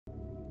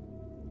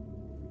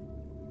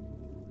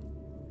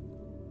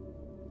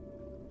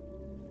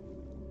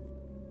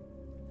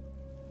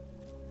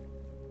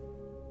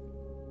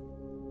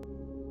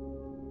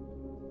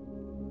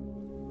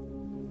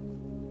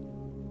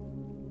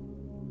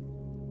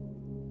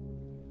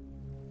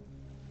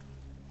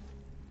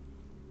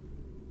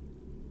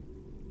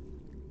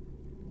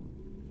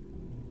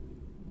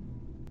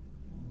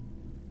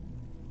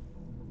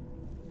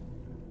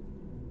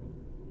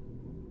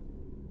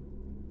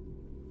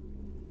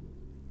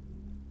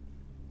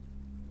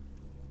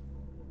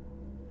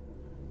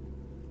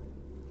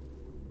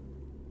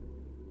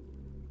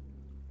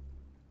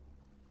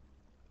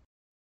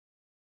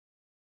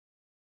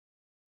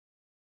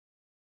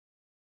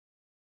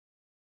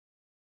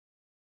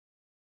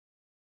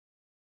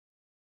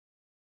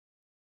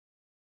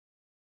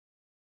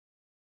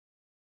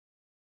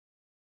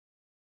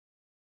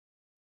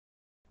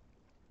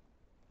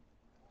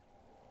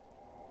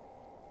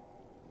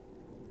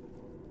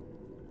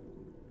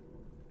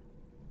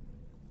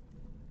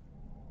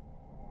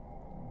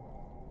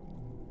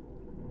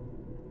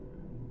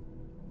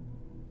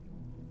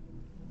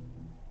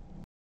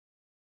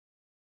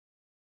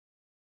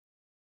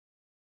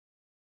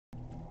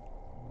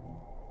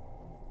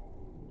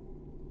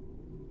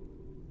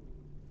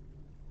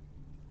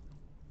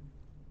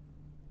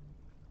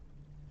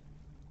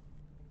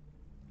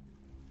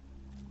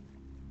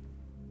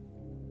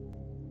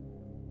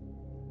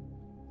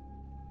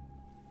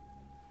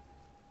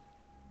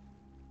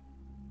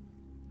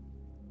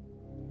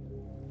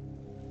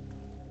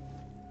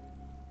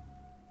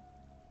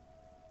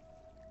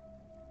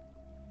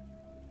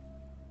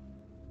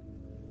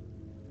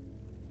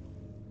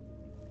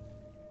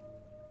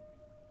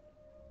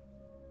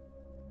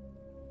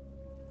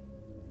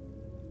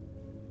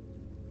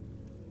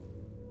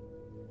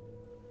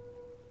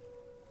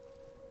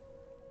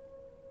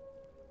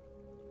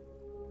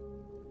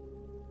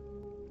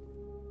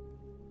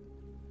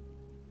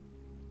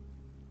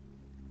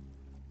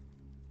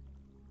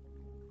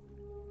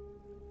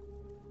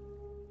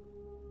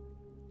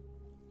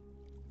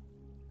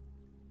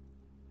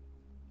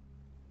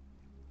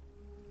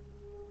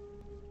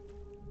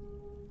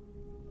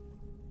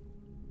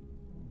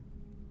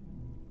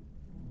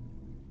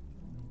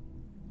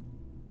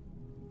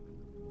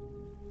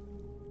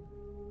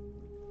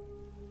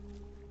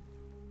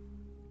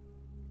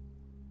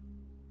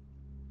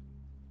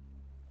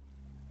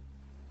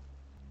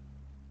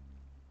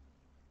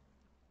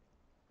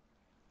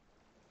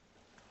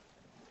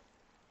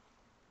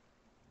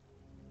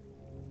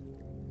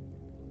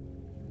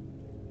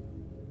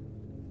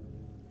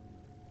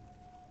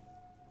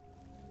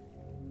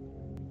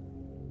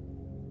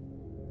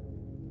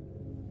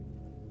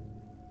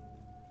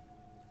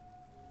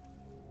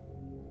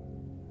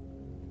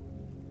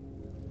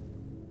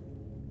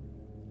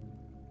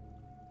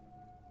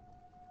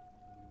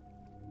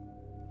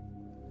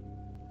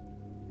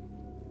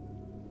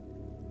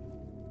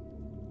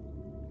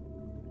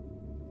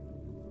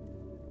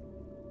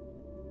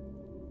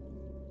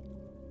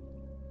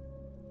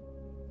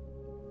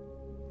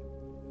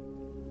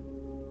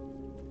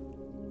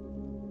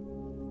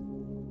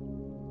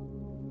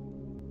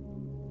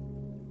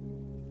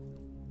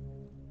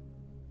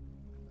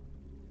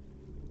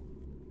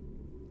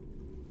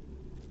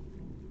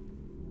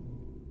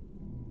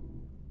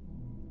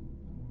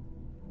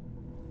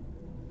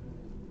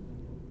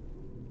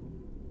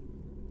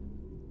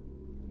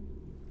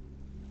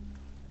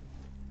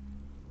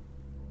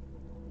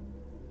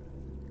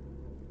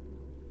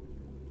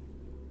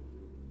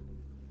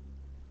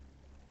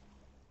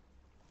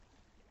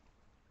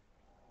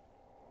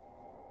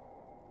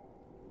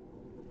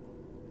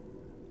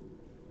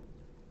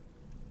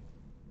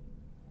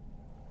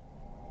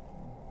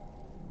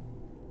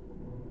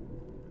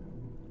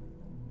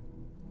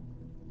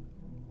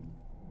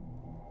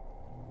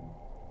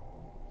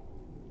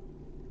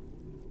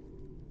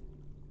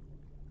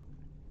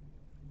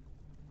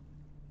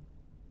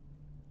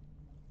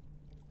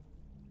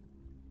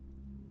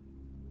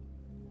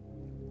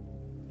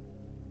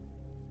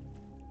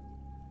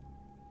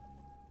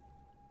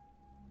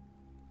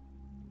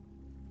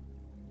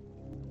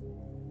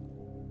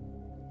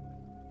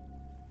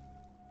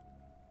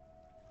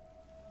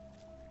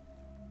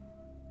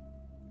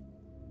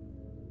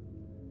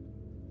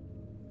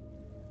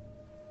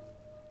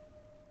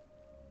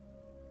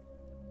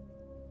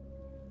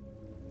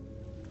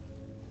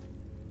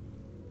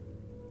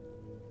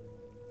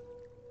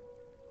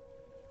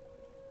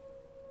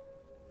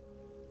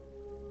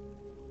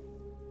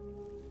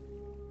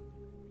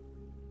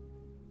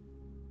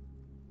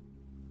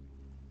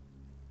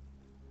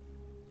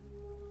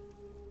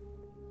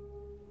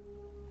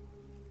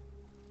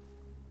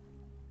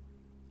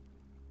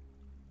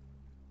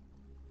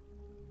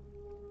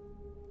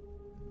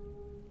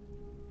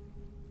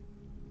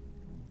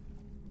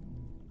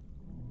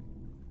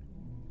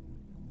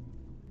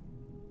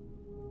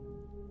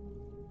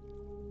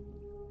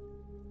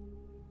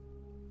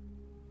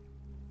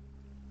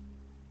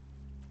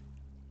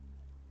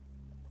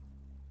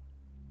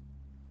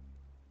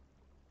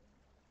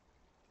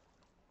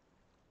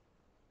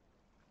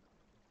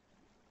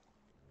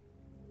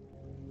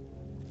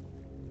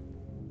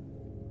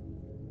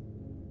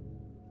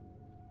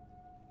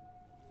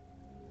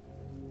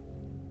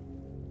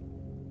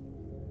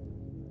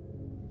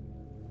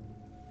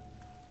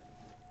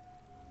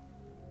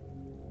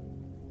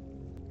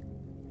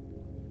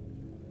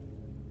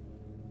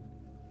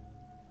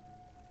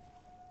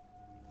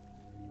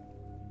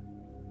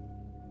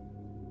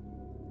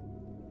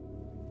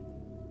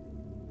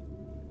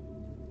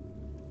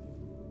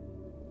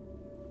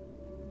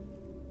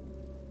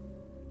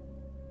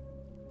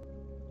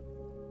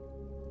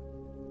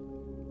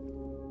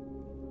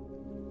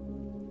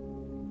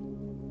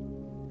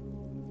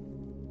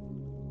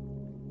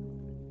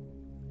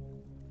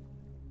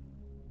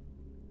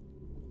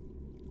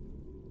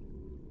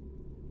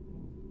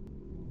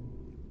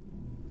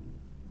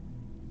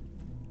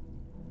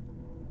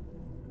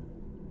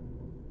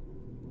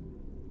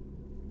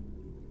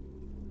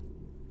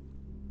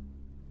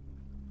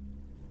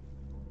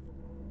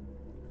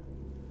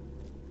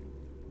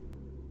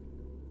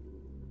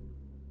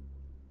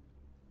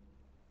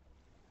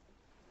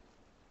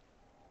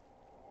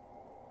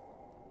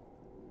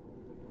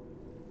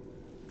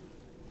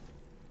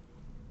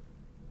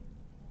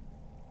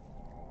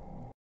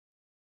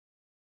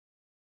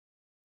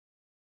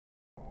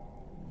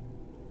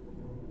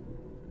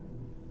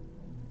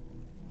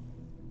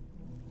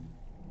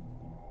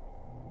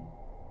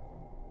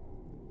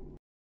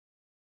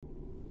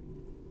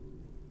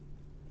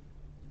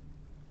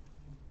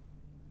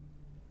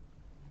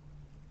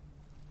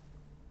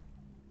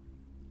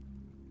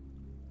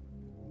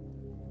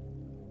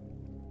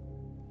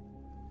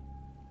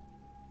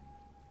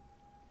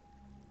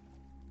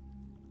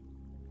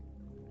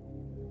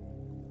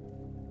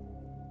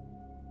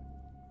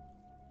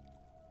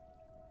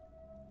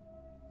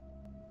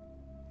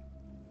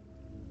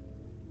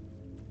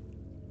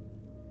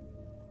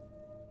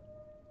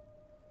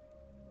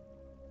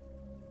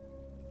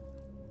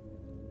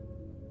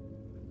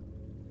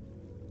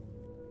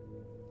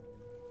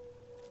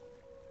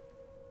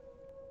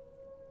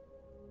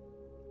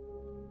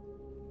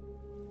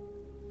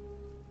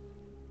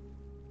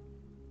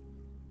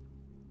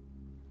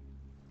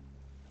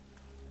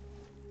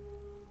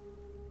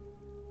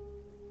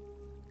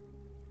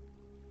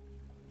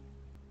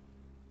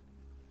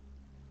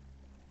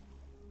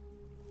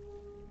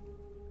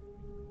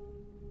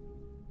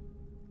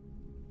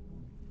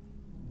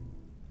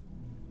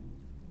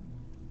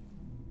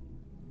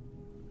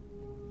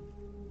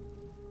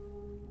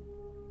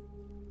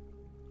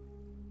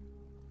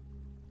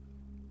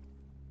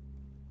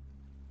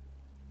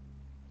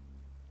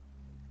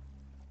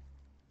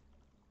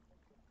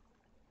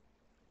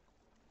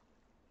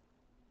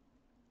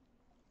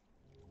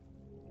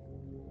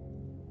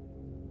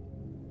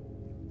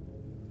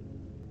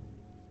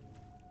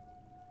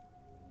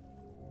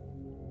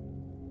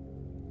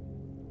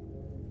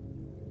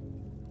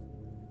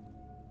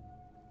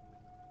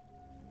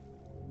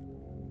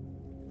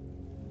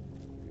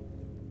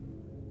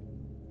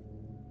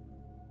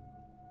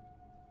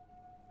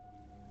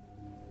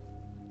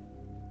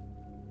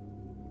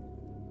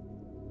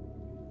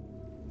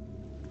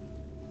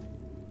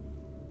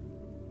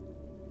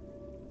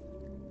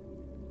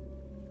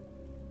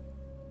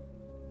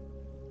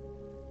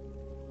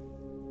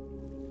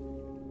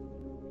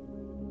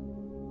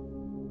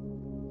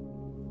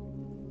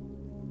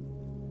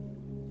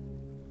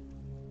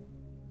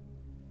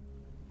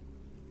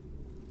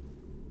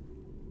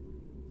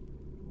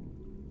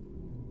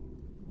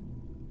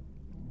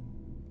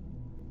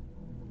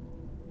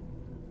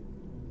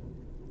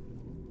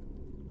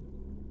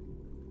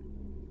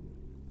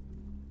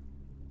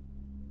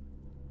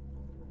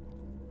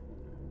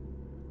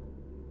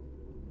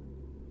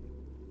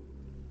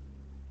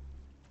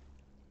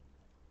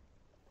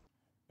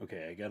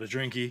Okay, I got a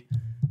drinky.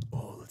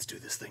 Oh, let's do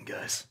this thing,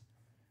 guys.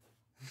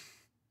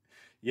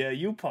 Yeah,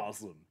 you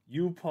possum.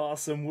 You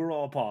possum. We're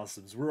all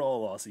possums. We're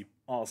all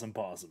awesome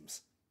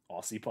possums.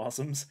 Aussie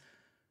possums.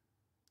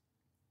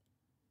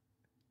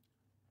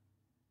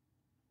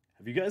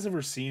 Have you guys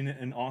ever seen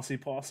an Aussie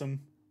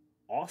possum?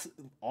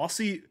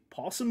 Aussie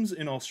possums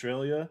in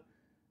Australia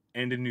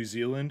and in New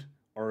Zealand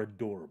are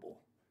adorable.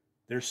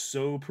 They're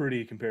so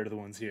pretty compared to the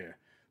ones here.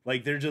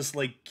 Like, they're just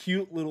like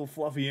cute little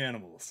fluffy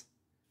animals.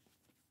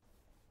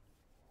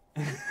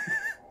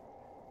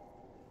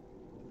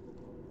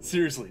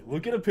 Seriously,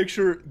 look at a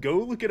picture. Go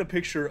look at a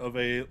picture of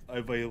a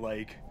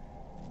like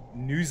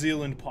New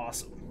Zealand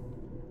possum.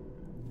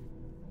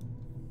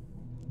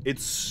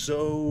 It's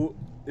so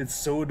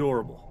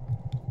adorable.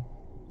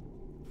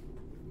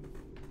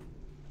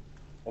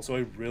 Also, I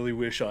really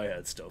wish I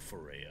had stuff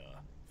for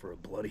a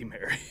Bloody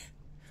Mary.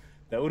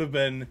 That would have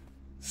been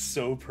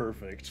so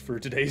perfect for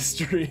today's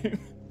stream.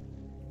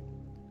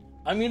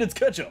 I mean, it's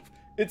ketchup.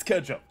 It's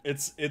ketchup.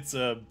 This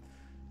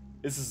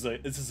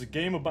is a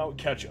game about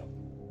ketchup.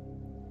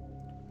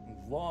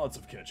 Lots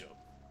of ketchup.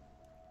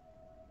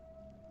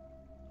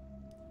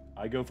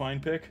 I go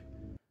find pick.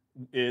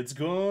 It's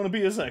gonna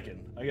be a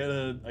second. I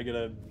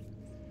gotta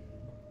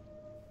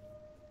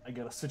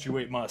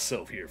situate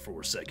myself here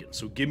for a second.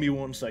 So give me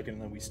 1 second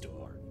and then we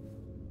start.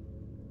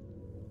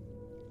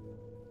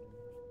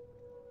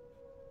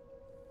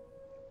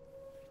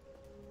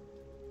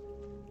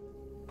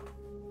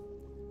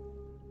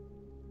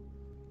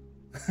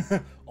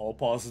 All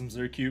possums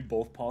are cute,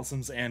 both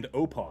possums and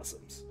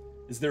opossums.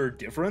 Is there a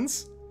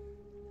difference?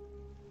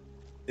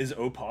 Is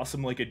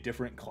opossum like a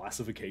different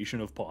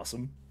classification of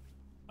possum?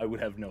 I would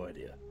have no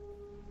idea.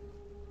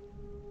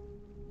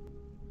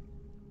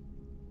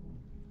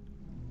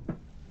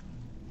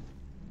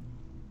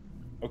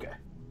 Okay.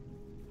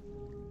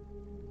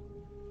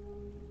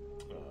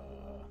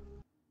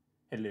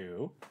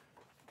 Hello.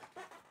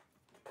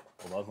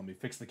 Hold on, let me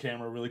fix the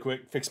camera really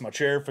quick. Fix my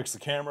chair, fix the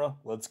camera.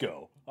 Let's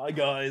go. Hi,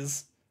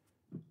 guys.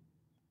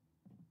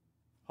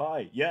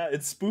 Hi. Yeah,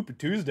 it's Spoopy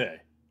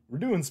Tuesday. We're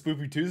doing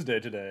Spoopy Tuesday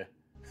today.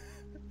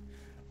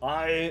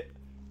 I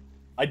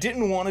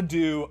didn't want to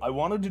do... I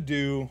wanted to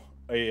do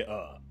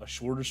a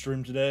shorter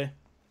stream today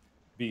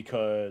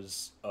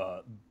because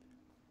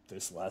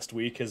this last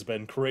week has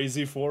been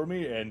crazy for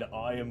me, and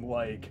I am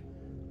like...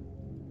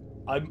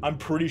 I'm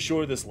pretty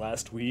sure this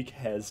last week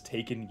has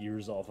taken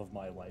years off of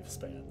my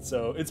lifespan.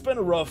 So it's been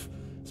a rough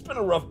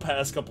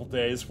past couple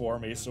days for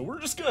me. So we're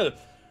just gonna...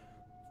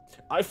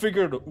 I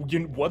figured,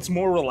 what's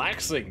more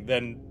relaxing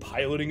than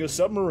piloting a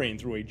submarine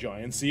through a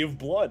giant sea of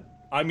blood?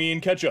 I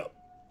mean ketchup.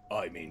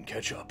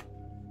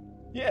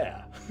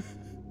 Yeah.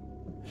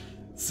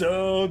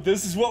 So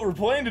this is what we're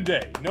playing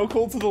today. No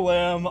Cult of the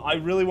Lamb. I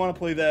really want to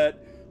play that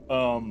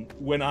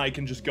when I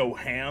can just go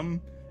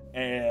ham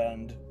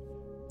and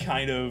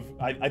kind of,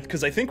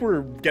 because I think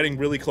we're getting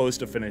really close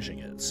to finishing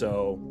it.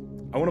 So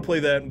I want to play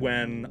that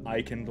when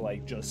I can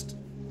like just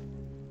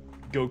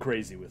go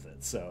crazy with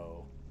it.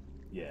 So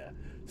yeah.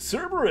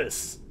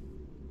 Cerberus.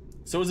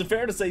 So is it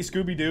fair to say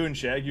Scooby-Doo and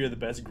Shaggy are the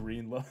best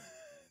green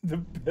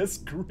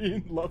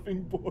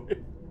loving boy?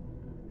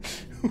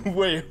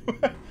 Wait.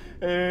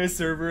 Hey,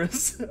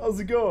 Cerberus. How's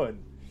it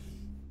going?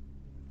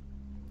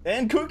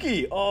 And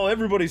Cookie. Oh,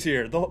 everybody's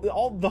here. The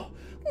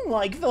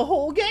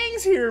whole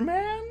gang's here,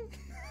 man.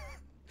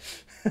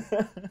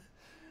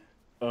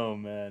 Oh,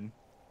 man.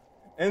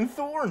 And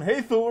Thorn. Hey,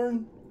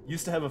 Thorn.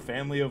 Used to have a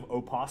family of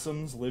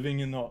opossums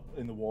living in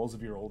the walls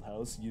of your old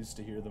house. Used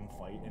to hear them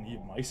fight and eat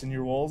mice in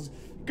your walls.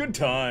 Good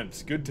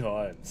times. Good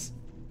times.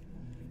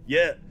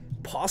 Yeah.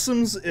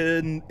 Possums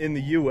in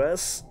the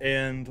US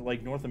and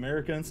like North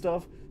America and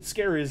stuff,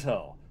 scary as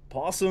hell.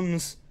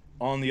 Possums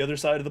on the other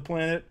side of the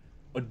planet,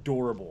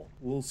 adorable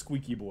little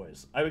squeaky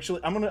boys. I'm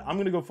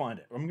gonna go find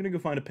it. I'm gonna go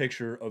find a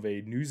picture of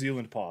a New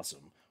Zealand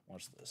possum.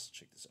 Watch this.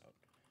 Check this out.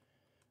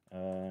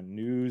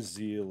 New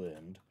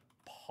Zealand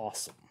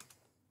possum.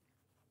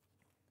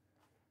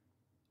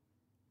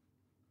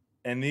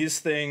 And these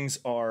things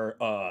are,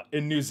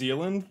 in New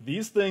Zealand,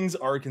 these things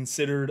are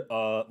considered,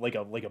 like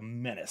a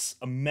menace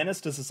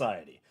to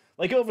society.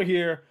 Like over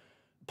here,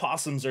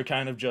 possums are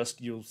kind of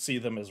just, you'll see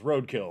them as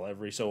roadkill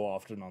every so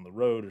often on the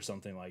road or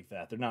something like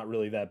that. They're not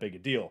really that big a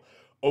deal.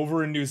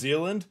 Over in New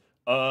Zealand,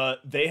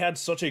 they had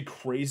such a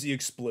crazy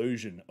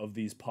explosion of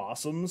these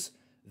possums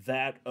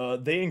that,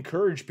 they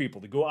encourage people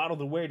to go out of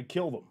the way to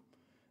kill them.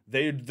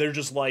 They're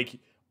just like,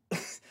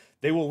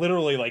 they will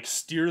literally like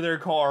steer their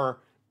car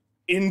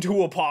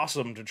into a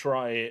possum to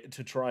try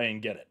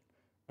and get it.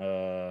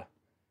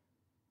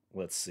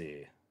 Let's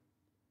see.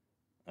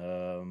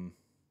 Hold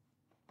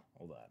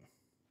on.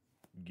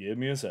 Give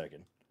me a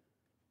second.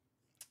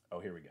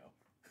 Oh, here we go.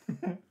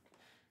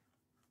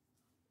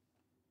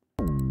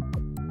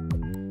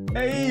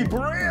 Hey,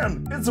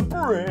 Bran! It's a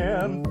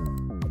Bran!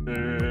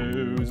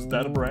 Is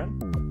that a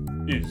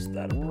Bran? Is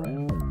that a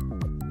Bran?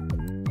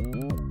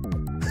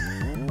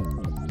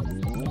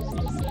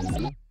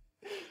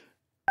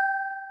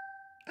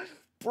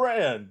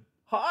 Bran!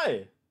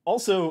 Hi!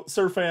 Also,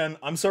 Surfan,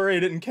 I'm sorry I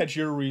didn't catch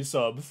your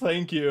resub.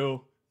 Thank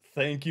you.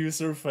 Thank you,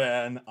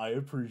 Surfan. I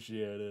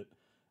appreciate it.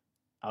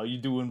 How you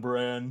doing,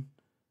 Bran?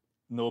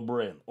 No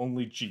Bran,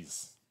 only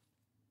cheese.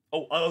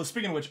 Oh,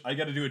 speaking of which, I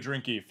gotta do a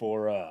drinky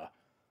for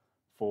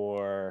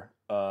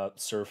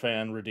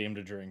Surfan redeemed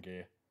a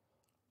drinky.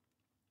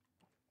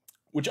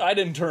 Which I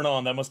didn't turn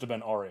on, that must have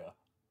been Arya.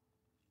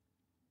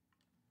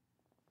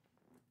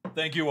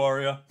 Thank you,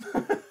 Arya.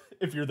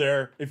 If you're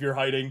there, if you're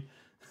hiding.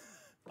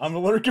 I'm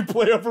allergic to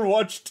play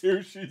Overwatch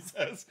 2, she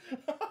says.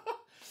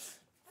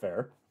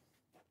 Fair.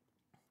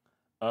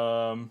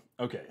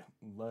 Okay.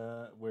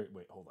 Wait,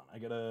 hold on. I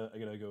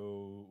gotta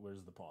go.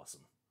 Where's the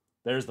possum?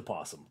 There's the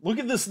possum. Look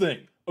at this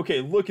thing.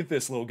 Okay, look at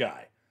this little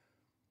guy.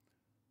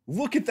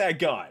 Look at that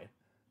guy.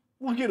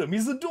 Look at him.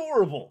 He's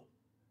adorable.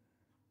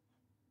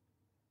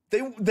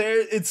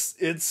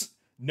 It's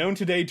known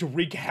today to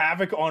wreak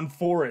havoc on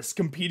forests,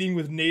 competing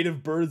with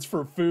native birds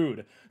for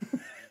food.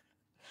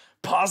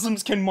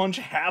 Possums can munch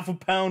half a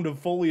pound of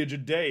foliage a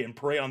day and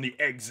prey on the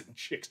eggs and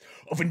chicks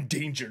of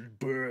endangered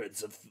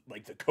birds of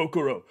like the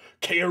kokoro,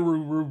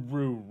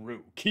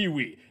 kearururu,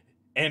 kiwi,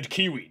 and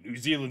kiwi, New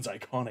Zealand's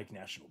iconic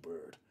national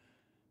bird.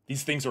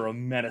 These things are a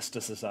menace to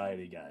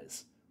society,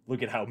 guys.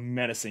 Look at how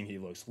menacing he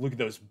looks. Look at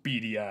those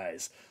beady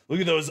eyes. Look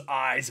at those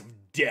eyes of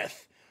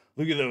death.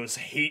 Look at those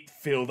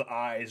hate-filled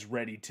eyes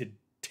ready to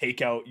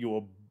take out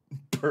your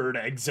bird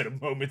eggs at a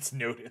moment's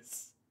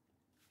notice.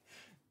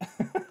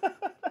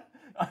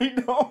 I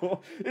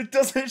know. It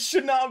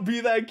should not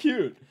be that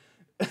cute.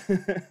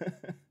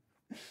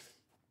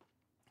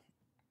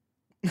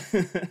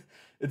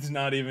 It's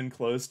not even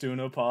close to an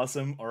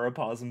opossum. Our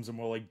opossums are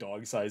more like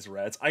dog-sized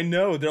rats. I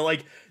know, they're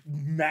like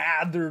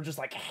mad. They're just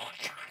like,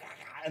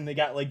 and they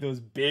got like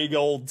those big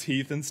old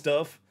teeth and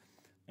stuff.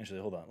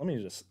 Actually, hold on. Let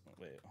me just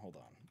wait. Hold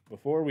on.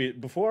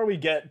 Before we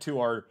get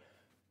to our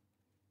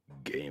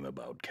game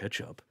about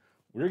ketchup,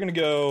 we're gonna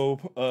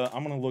go.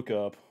 I'm gonna look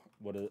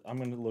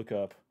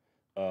up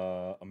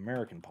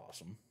American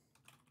possum.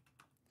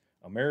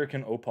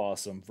 American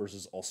opossum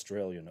versus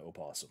Australian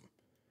opossum.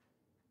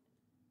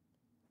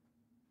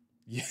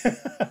 Yeah.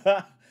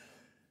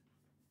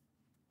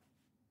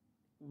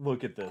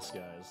 Look at this,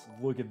 guys.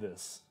 Look at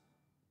this.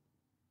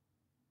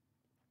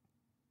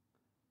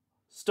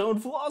 Stone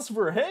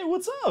Philosopher, hey,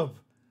 what's up?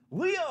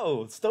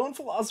 Leo, Stone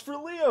Philosopher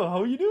Leo,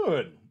 how you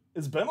doing?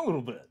 It's been a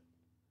little bit.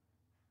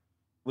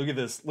 Look at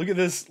this, look at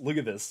this, look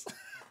at this.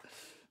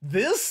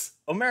 This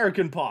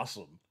American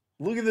possum.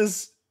 Look at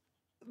this,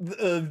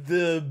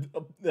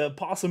 the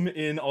possum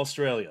in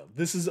Australia.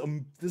 This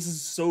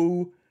is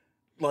so,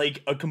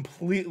 like, a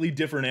completely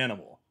different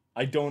animal.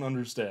 I don't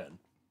understand.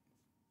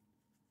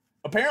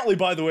 Apparently,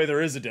 by the way,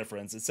 there is a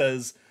difference. It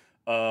says,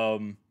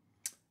 wait,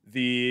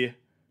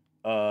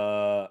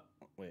 hold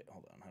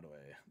on, how do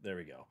I, there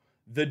we go.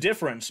 The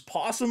difference,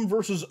 possum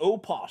versus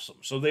opossum.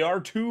 So they are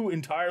two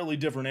entirely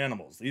different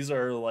animals. These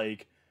are,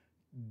 like,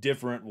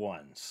 different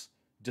ones.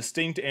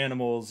 Distinct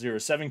animals, there are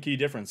 7 key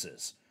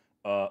differences.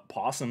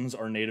 Possums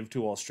are native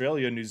to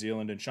Australia, New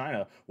Zealand, and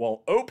China,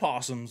 while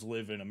opossums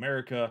live in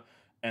America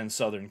and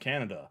southern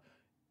Canada.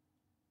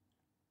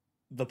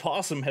 The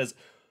possum has...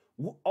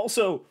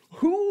 Also,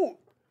 who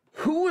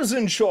is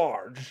in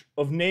charge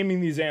of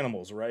naming these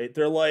animals, right?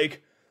 They're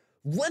like,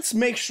 let's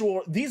make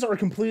sure these are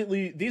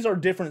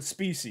different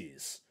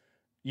species.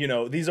 You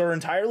know, these are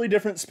entirely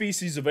different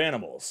species of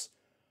animals.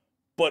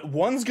 But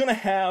one's gonna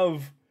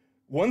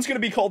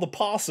be called a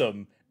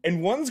possum,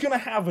 and one's gonna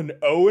have an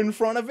O in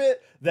front of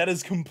it that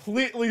is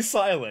completely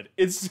silent.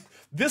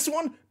 This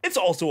one, it's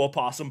also a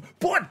possum,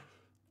 but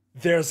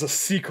there's a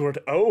secret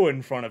O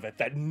in front of it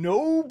that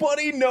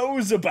nobody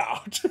knows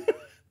about.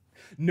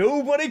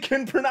 Nobody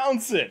can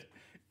pronounce it.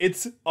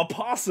 It's a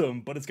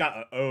possum, but it's got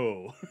an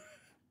O.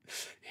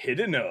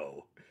 Hidden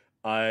O.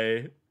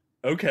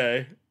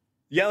 Okay.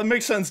 Yeah, that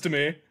makes sense to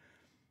me.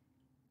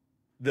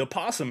 The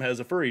possum has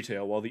a furry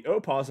tail, while the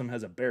opossum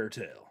has a bare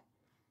tail.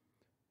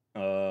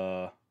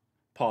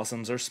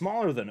 Possums are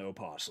smaller than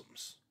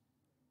opossums.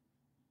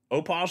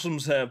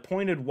 Opossums have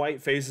pointed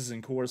white faces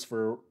and coarse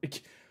fur.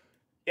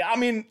 Yeah, I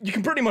mean, you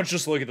can pretty much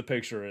just look at the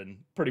picture and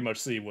pretty much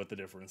see what the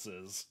difference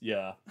is.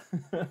 Yeah.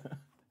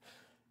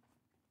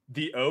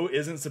 The O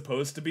isn't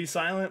supposed to be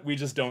silent, we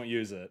just don't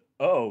use it.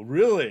 Oh,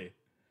 really?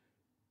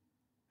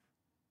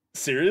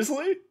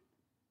 Seriously?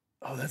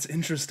 Oh, that's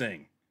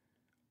interesting.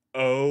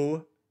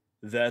 Oh,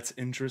 that's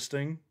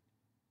interesting.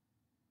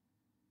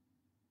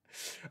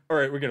 All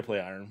right, we're gonna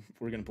play Iron.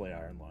 We're gonna play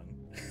Iron Lung.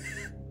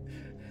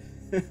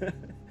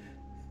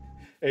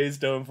 Hey,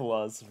 Stone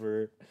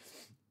Philosopher.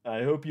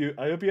 I hope you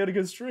had a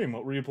good stream.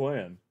 What were you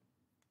playing?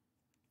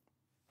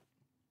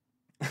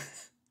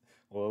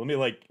 Well, let me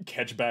like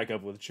catch back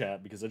up with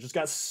chat because I just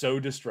got so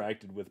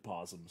distracted with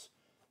possums.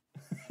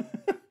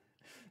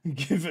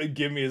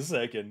 Give me a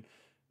second.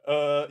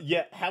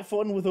 Yeah, have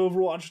fun with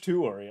Overwatch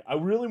 2, Ori. I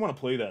really want to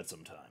play that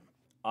sometime.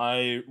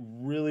 I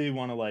really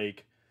want to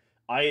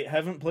I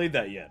haven't played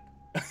that yet.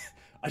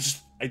 I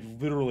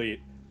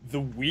literally, the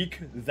week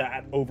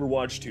that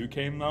Overwatch 2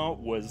 came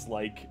out was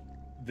like,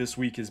 this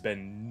week has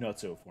been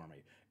nutso for me.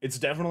 It's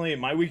definitely,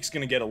 my week's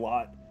gonna get a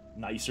lot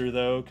nicer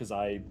though, because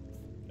I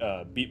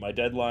beat my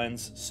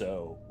deadlines,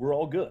 so we're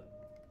all good.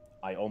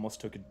 I almost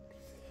took it.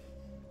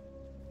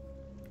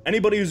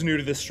 Anybody who's new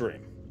to this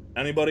stream,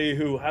 anybody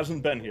who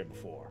hasn't been here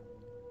before,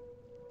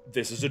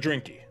 this is a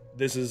drinky.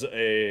 This is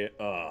a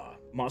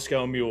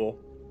Moscow Mule.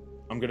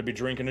 I'm gonna be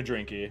drinking a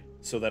drinky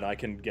so that I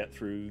can get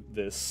through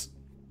this,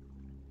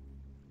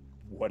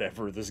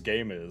 whatever this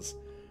game is.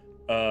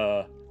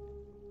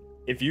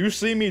 If you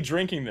see me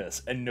drinking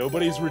this and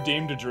nobody's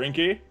redeemed a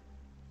drinky,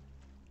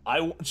 I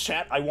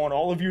want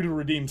all of you to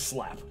redeem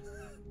slap.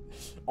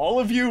 All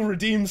of you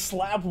redeem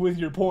slap with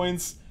your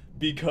points,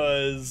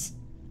 because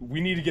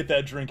we need to get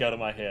that drink out of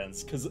my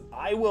hands. Because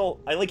I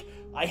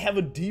have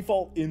a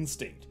default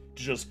instinct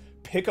to just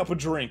pick up a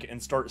drink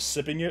and start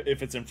sipping it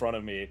if it's in front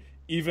of me,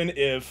 even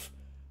if,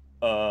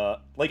 I'll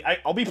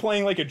be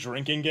playing like a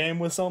drinking game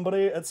with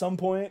somebody at some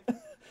point,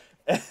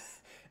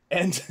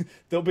 and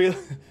they'll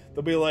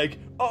be like,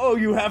 "Oh,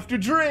 you have to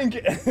drink,"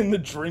 and the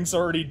drink's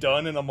already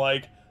done, and I'm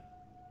like,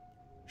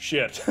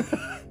 shit,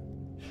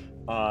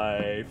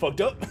 I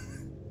fucked up.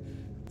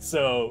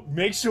 So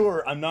make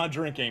sure I'm not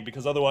drinking,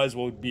 because otherwise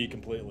we'll be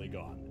completely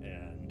gone,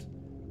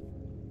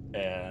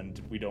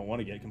 and we don't want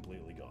to get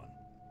completely gone.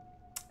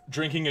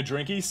 Drinking a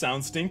drinky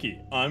sounds stinky.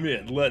 I'm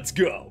in. Let's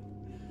go.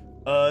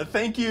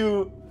 Thank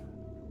you,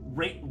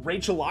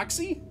 Rachel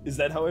Oxy? Is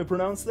that how I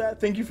pronounce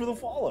that? Thank you for the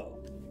follow.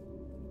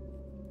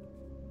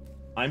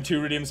 I'm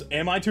 2 redeems.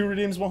 Am I 2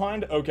 redeems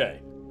behind?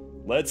 Okay.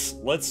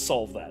 Let's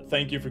solve that.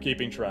 Thank you for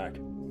keeping track.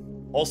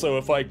 Also,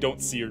 if I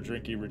don't see your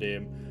drinky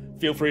redeem,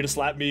 feel free to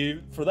slap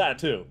me for that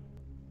too.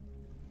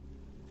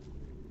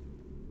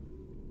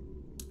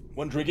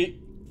 1 drinky.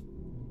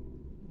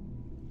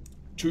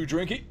 2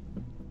 drinky.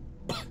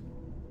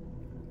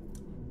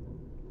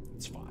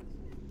 It's fine.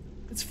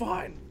 It's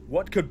fine.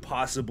 What could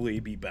possibly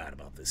be bad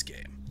about this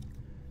game?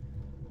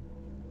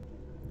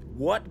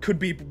 What could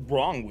be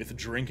wrong with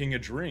drinking a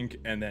drink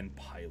and then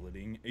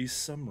piloting a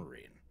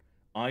submarine?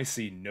 I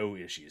see no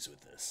issues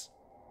with this.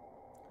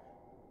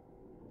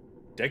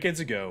 Decades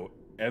ago,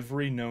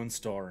 every known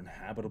star and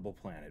habitable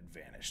planet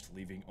vanished,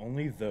 leaving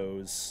only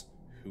those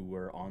who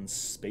were on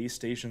space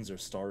stations or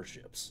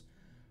starships.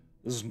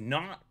 This is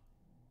not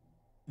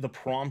the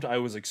prompt I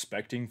was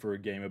expecting for a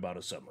game about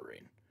a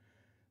submarine.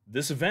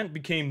 This event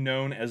became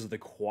known as the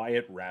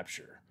Quiet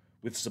Rapture.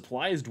 With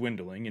supplies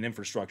dwindling and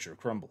infrastructure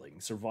crumbling,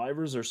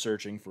 survivors are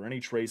searching for any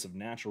trace of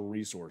natural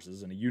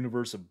resources in a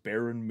universe of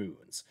barren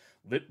moons,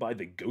 lit by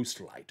the ghost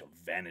light of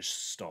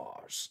vanished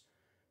stars.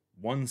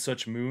 One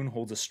such moon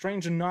holds a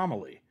strange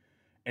anomaly,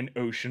 an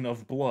ocean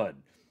of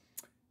blood.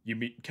 You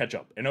meet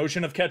ketchup, an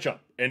ocean of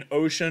ketchup, an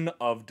ocean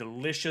of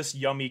delicious,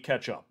 yummy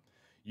ketchup.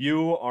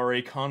 You are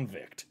a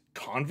convict.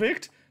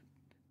 Convict?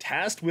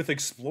 Tasked with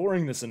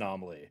exploring this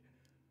anomaly.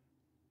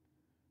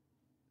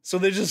 So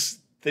they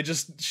just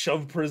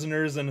shove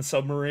prisoners in a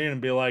submarine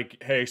and be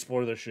like, hey,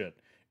 explore this shit.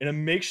 In a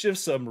makeshift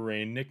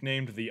submarine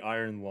nicknamed the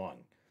Iron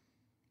Lung.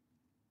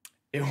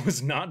 It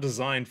was not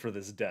designed for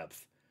this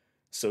depth,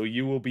 so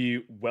you will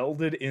be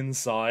welded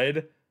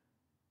inside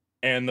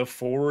and the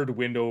forward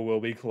window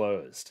will be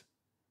closed.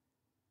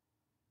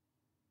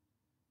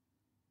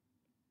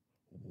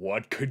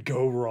 What could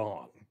go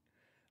wrong?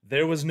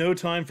 There was no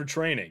time for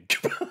training.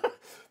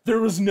 There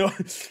was no...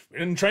 We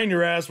didn't train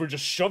your ass, we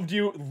just shoved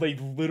you... They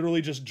literally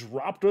just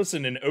dropped us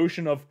in an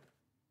ocean of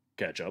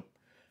ketchup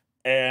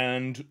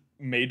and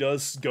made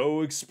us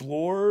go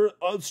explore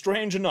a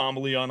strange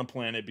anomaly on a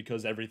planet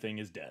because everything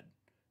is dead.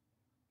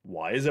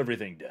 Why is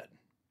everything dead?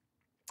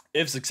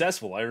 If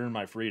successful, I earn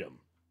my freedom.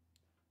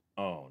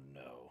 Oh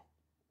no.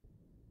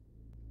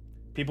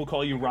 People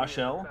call you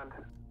Rochelle?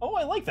 Oh,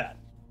 I like that.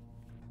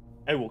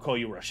 I will call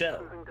you Rochelle.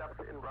 Cruising depth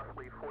in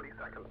roughly 40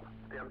 seconds.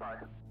 Stand by.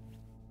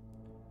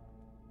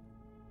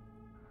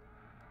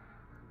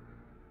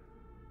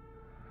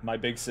 My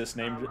big sis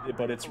named it,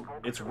 but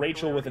it's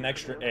Rachel with an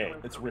extra A.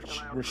 It's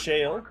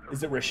Rochelle.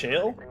 Is it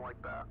Rochelle?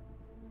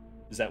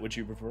 Is that what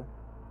you prefer?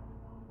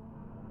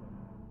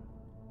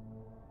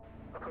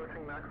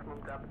 Approaching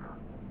maximum depth.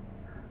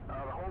 The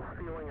hull's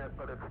feeling it,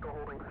 but it's still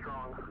holding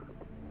strong.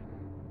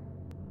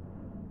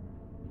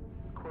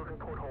 Closing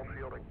porthole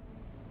shielding.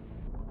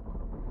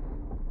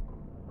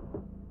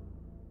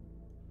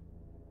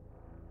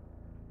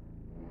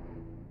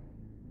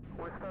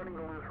 We're starting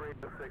to lose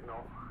radio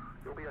signal.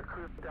 You'll be at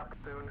cruise depth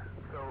soon,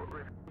 so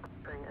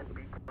resume and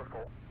be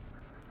careful.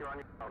 You're on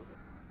your own.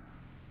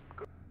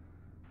 Good.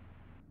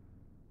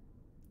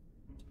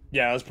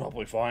 Yeah, that's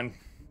probably fine.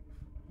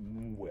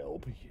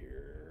 Well,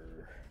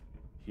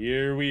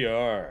 here we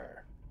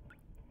are.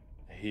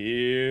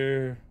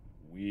 Here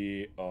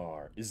we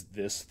are. Is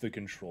this the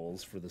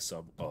controls for the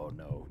sub? Oh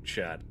no,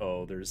 chat.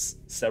 Oh, there's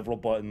several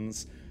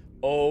buttons.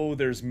 Oh,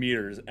 there's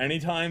meters.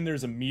 Anytime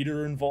there's a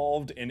meter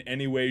involved in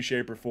any way,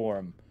 shape, or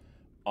form,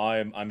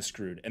 I'm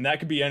screwed. And that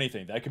could be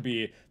anything. That could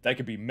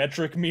be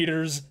metric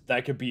meters.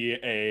 That could be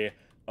a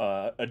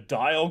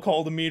dial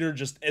called a meter.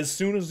 Just as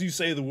soon as you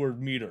say the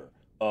word meter,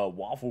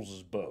 Waffles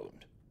is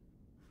boned.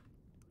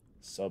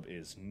 Sub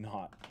is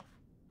not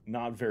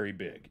very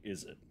big,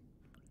 is it?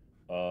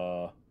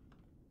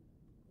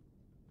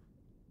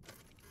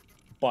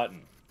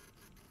 Button.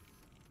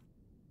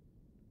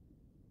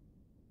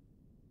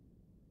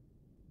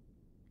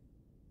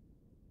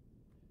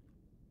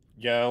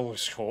 Yeah,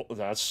 looks cool.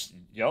 That's,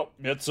 yep,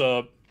 it's,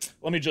 let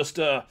me just,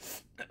 let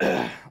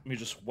me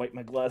just wipe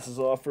my glasses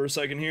off for a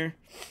second here.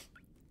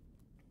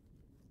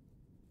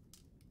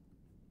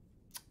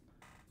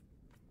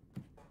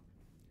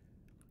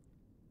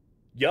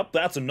 Yep,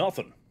 that's a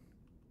nothing.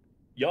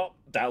 Yup,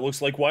 that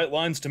looks like white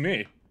lines to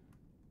me.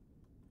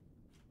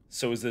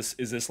 So is this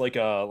like a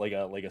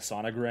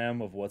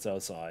sonogram of what's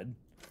outside?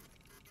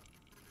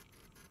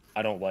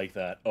 I don't like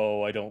that.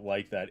 Oh, I don't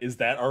like that. Is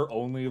that our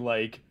only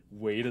like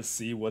way to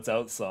see what's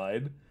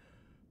outside?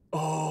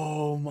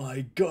 Oh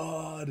my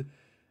god.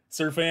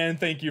 Sirfan,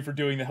 thank you for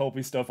doing the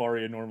helpy stuff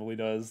Arya normally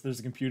does. There's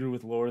a computer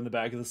with lore in the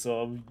back of the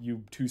sub.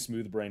 You too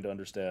smooth brain to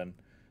understand.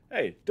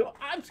 Hey,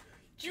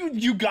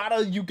 you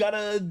gotta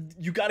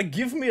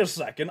give me a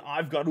second.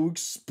 I've got to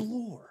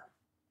explore.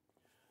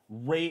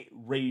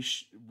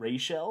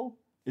 Rachel?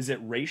 Is it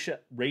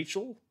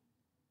Rachel?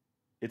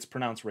 It's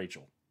pronounced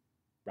Rachel.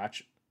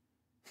 Ratchet.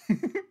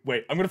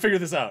 Wait, I'm gonna figure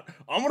this out.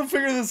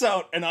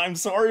 And I'm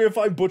sorry if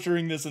I'm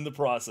butchering this in the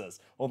process.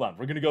 Hold on,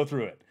 we're gonna go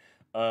through it.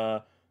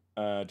 I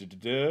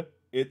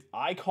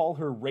call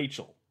her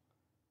Rachel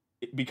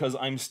because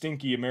I'm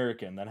stinky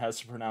American that has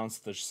to pronounce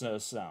the sh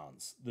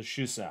sounds.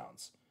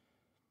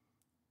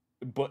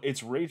 But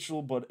it's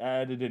Rachel, but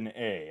added an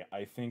A.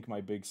 I think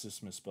my big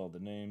sis misspelled the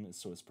name,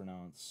 so it's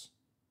pronounced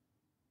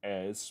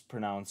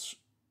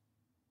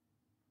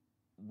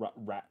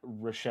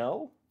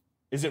Rochelle?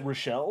 Is it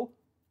Rochelle?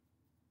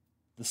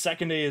 The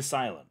second A is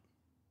silent.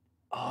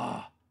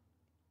 Ah.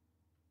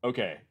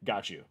 Okay,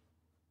 got you.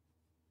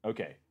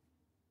 Okay.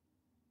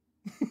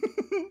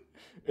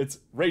 It's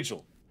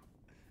Rachel.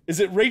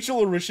 Is it Rachel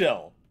or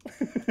Rochelle?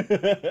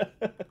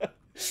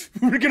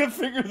 We're gonna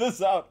figure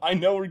this out. I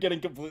know we're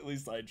getting completely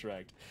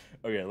sidetracked.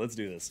 Okay, let's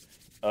do this.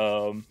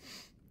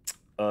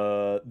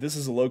 This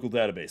is a local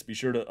database. Be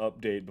sure to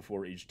update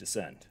before each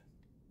descent.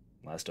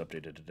 Last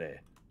updated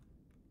today.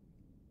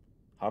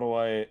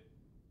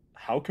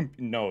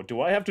 No,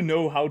 do I have to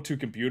know how to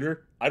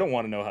computer? I don't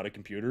want to know how to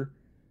computer.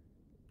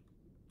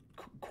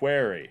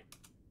 Query.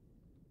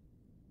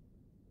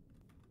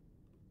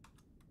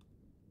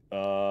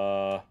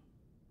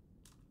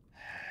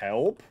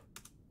 Help?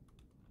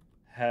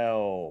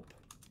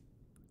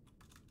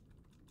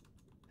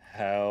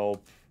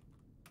 Help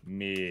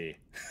me.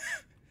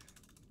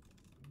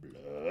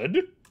 Blood?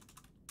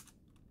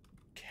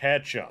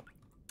 Ketchup.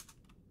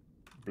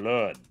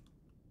 Blood.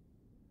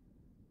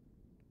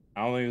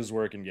 I don't think this is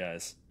working,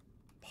 guys.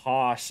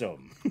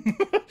 Possum.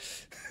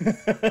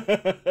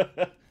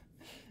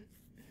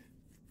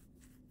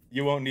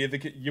 You won't need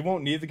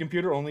the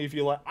computer only if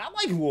you like. I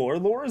like lore.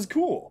 Lore is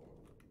cool.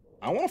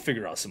 I want to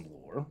figure out some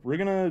lore. We're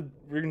gonna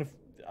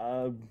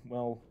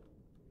well,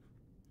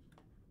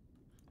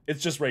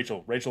 it's just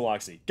Rachel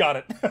Oxy. Got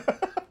it.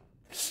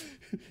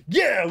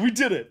 Yeah, we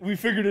did it. We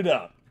figured it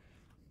out.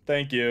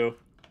 Thank you.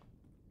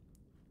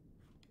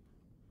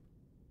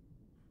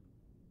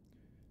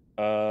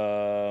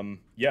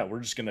 Yeah,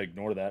 we're just gonna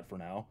ignore that for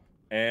now,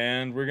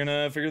 and we're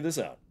gonna figure this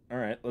out. All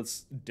right,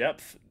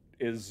 depth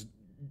is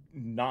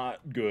not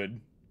good.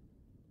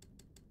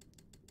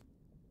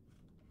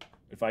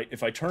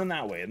 If I turn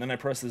that way and then I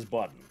press this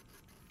button.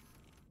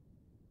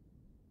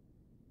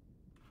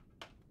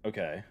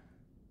 Okay.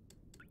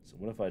 So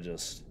what if I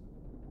just...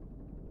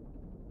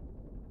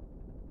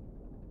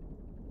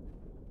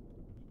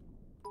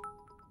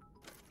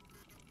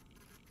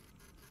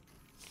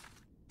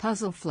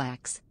 Puzzle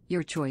Flex,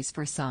 your choice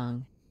for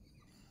song.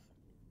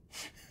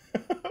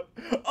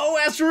 Oh,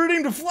 Astra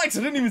rooting to flex!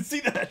 I didn't even see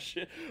that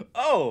shit!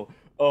 Oh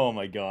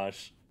my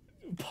gosh.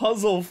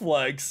 Puzzle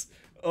Flex.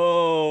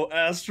 Oh,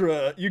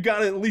 Astra, you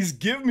gotta at least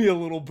give me a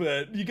little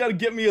bit. You gotta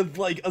give me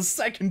a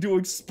second to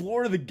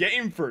explore the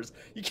game first.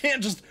 You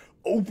can't just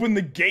open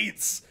the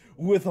gates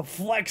with a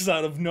flex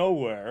out of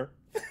nowhere.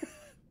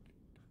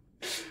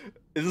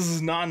 This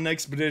is not an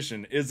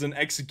expedition, it's an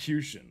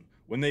execution.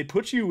 When they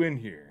put you in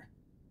here,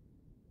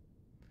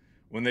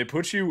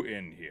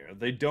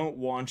 they don't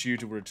want you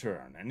to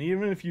return. And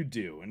even if you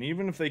do, and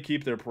even if they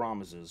keep their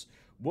promises,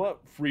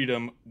 what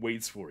freedom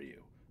waits for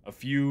you? A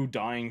few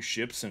dying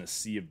ships and a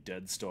sea of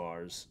dead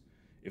stars.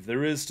 If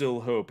there is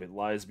still hope, it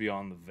lies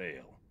beyond the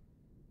veil.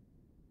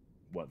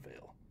 What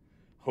veil?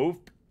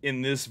 Hope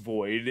in this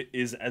void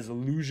is as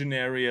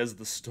illusionary as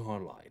the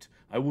starlight.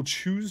 I will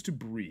choose to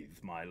breathe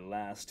my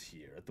last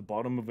here at the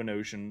bottom of an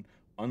ocean,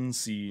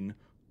 unseen,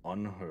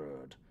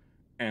 unheard,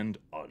 and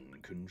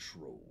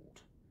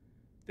uncontrolled.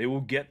 They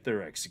will get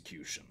their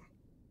execution.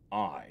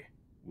 I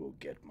will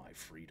get my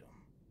freedom.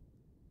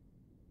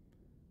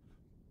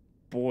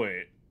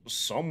 Boy,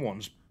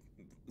 someone's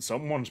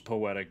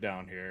poetic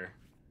down here.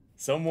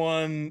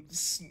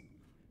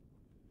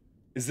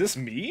 Is this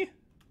me?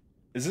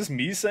 Is this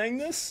me saying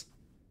this?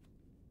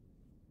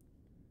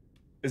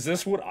 Is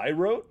this what I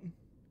wrote?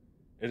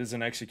 It is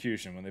an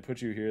execution. When they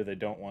put you here, they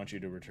don't want you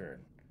to return.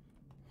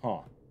 Huh.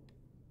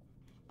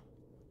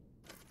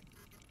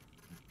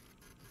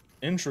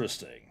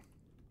 Interesting.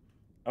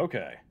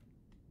 Okay.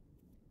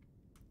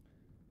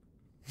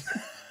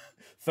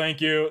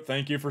 Thank you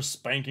for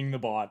spanking the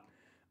bot.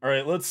 All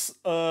right, let's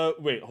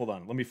wait, hold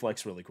on. Let me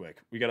flex really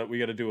quick. We got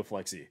to do a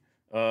flexy.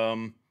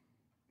 What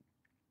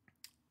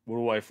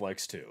do I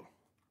flex to?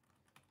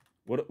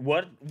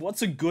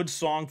 What's a good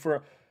song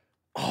for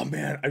Oh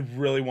man, I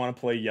really want to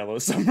play Yellow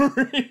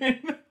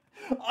Submarine.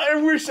 I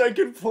wish I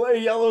could play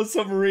Yellow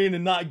Submarine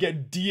and not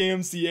get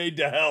DMCA'd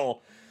to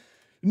hell.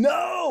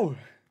 No!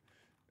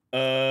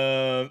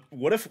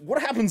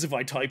 What happens if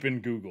I type in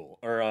Google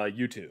or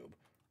YouTube?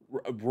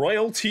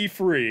 Royalty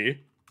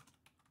free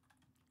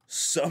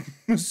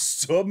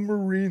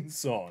submarine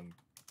song.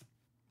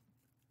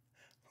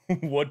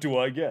 What do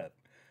I get?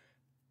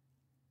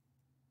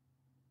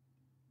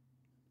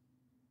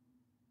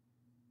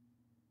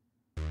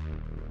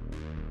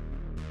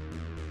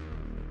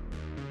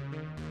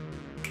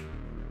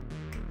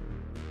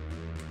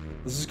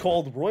 This is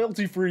called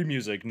royalty free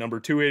music number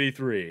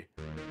 283.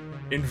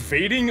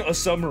 Invading a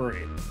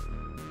submarine.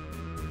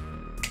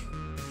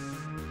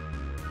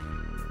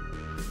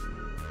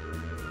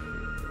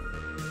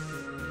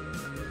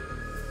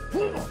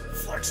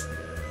 Flex.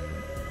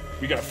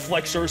 We gotta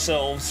flex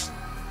ourselves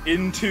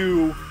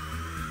into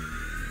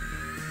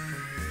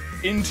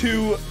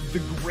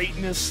the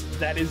greatness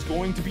that is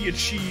going to be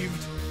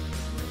achieved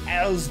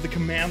as the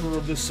commander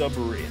of this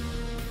submarine.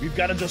 We've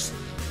gotta just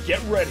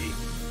get ready.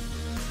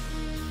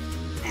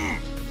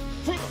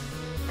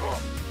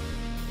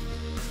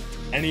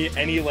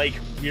 Any like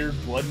weird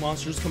blood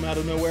monsters come out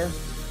of nowhere?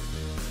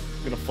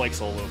 I'm gonna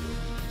flex all over.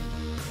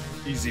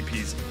 Easy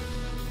peasy.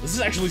 This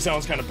actually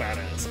sounds kind of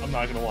badass. I'm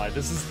not gonna lie.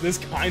 This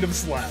kind of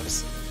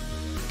slaps.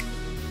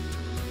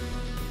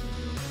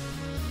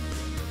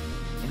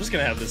 I'm just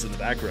gonna have this in the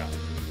background.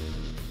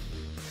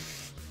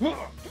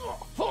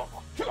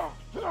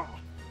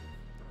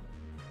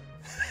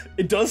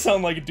 It does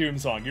sound like a Doom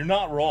song. You're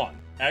not wrong,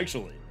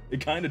 actually.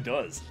 It kind of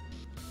does.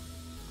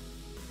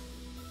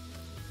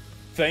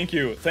 Thank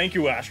you,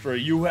 Astra.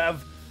 You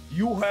have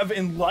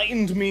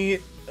enlightened me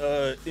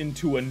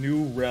into a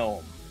new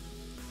realm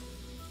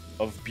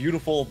of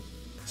beautiful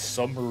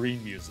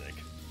submarine music.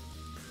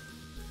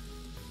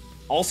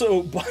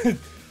 Also, but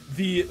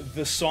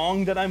the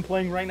song that I'm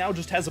playing right now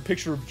just has a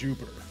picture of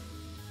Jupiter,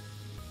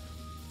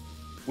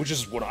 which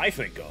is what I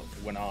think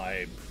of when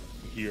I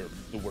hear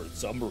the word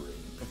submarine.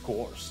 Of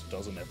course,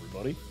 doesn't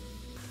everybody?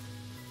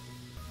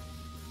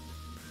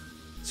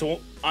 So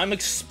I'm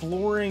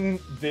exploring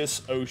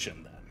this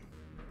ocean then,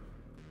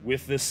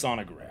 with this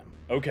sonogram.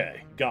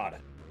 Okay, got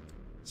it.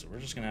 So we're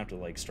just gonna have to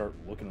like start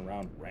looking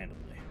around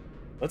randomly.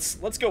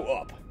 Let's go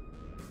up.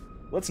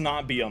 Let's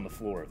not be on the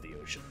floor of the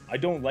ocean. I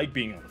don't like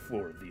being on the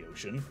floor of the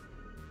ocean.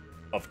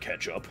 Of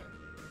ketchup.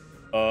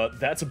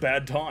 That's a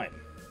bad time.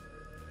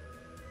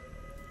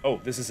 Oh,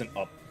 this isn't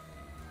up.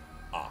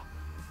 Ah.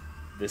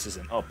 This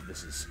isn't up,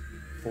 this is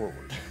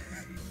forward.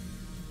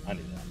 I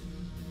knew that.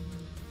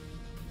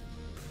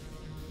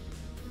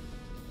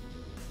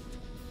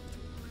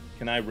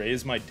 Can I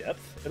raise my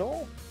depth at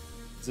all?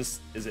 Is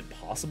it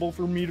possible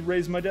for me to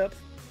raise my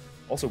depth?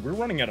 Also, we're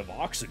running out of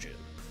oxygen.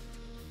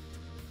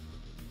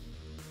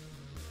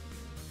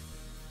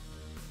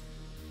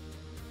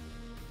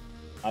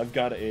 I've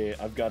got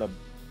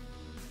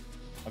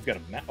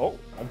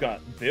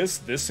this.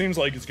 This seems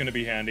like it's gonna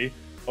be handy.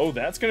 Oh,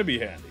 that's gonna be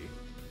handy.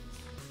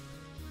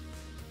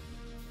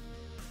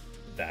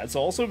 That's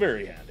also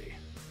very handy.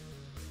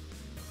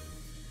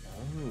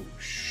 Oh,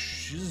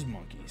 shiz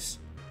monkeys.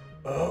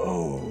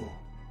 Oh.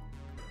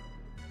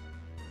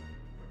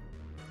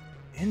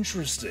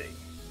 Interesting.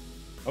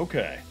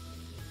 Okay.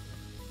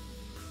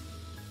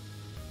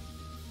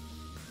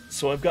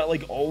 So I've got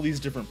like all these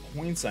different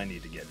points I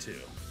need to get to.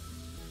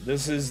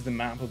 This is the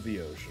map of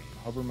the ocean.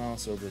 Hover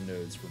mouse over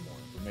nodes for more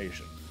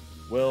information.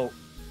 Well,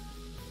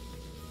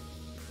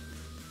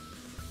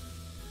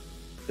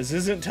 this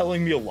isn't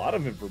telling me a lot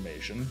of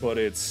information, but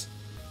it's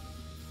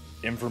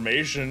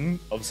information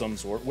of some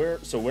sort. Where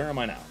am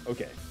I now?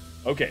 Okay.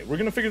 Okay, we're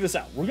gonna figure this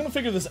out. We're gonna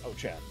figure this out,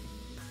 chat.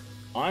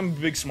 I'm a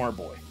big smart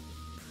boy.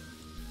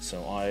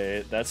 So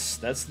that's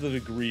the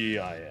degree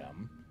I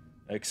am.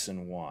 X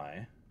and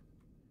Y.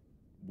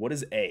 What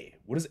is A?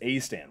 What does A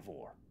stand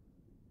for?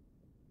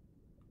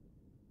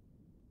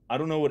 I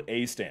don't know what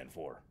A stand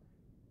for.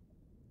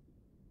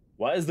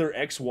 Why is there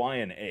X, Y,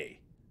 and A?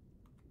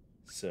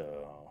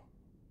 So,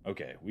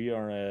 okay, we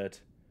are at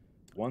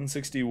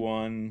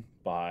 161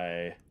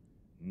 by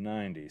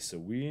 90, so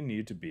we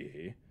need to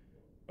be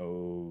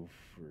over,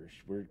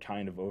 we're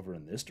kind of over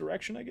in this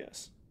direction, I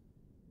guess.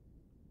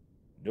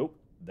 Nope,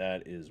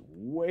 that is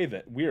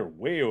we are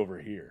way over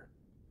here.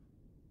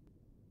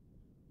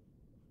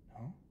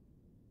 No?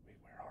 Wait,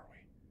 where are we?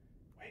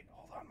 Wait,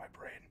 hold on, my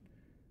brain.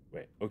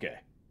 Wait,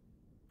 okay.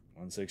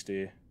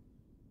 160.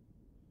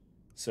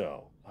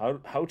 So,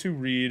 how to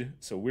read,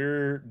 so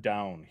we're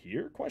down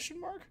here, question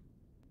mark?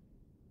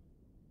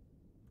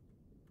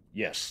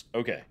 Yes,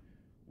 okay.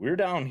 We're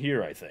down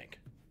here, I think.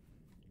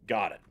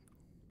 Got it.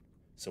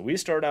 So we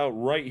start out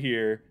right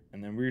here,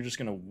 and then we're just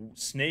gonna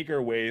snake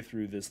our way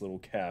through this little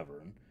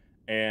cavern,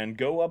 and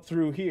go up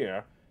through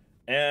here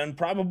and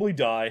probably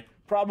die.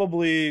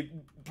 Probably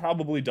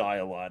die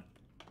a lot.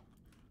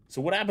 So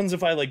what happens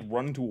if I, like,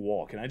 run into a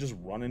wall? Can I just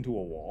run into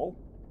a wall?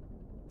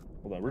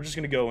 Hold on, we're just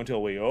gonna go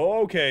until we...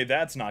 Oh, okay,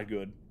 that's not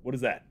good. What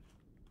is that?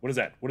 What is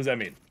that? What does that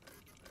mean?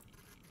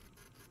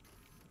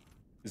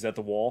 Is that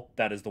the wall?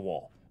 That is the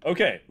wall.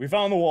 Okay, we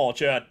found the wall,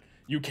 chat.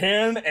 You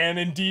can and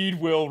indeed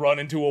will run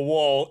into a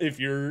wall if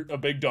you're a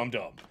big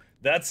dum-dum.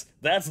 That's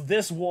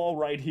this wall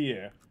right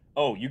here.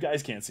 Oh, you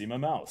guys can't see my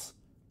mouse.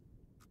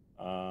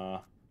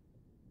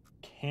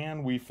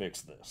 Can we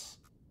fix this?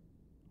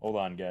 Hold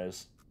on,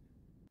 guys.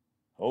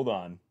 Hold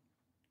on.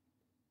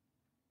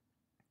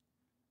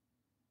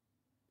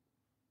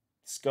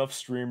 Scuff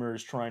streamer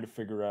is trying to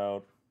figure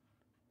out...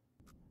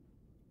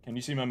 Can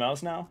you see my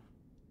mouse now?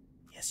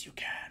 Yes, you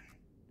can.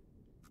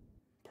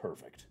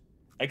 Perfect.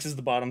 X is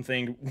the bottom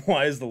thing,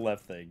 Y is the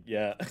left thing.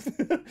 Yeah.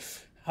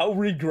 How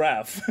read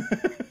graph?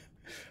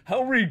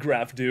 How read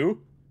graph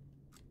do?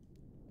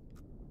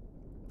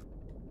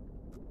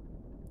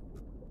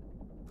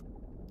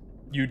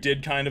 You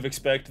did kind of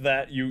expect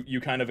that?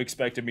 You kind of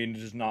expected me to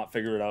just not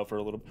figure it out for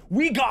a little bit.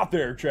 We got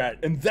there, chat,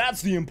 and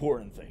that's the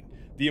important thing.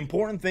 The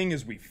important thing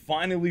is we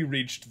finally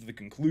reached the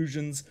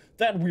conclusions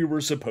that we were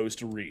supposed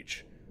to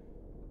reach.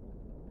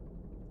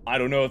 I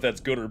don't know if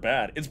that's good or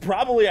bad. It's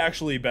probably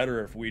actually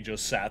better if we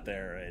just sat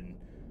there and,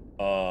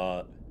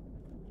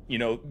 you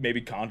know,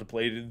 maybe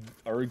contemplated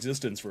our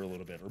existence for a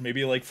little bit. Or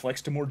maybe, like,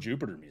 flex to more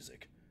Jupiter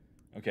music.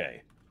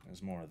 Okay,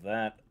 there's more of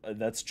that.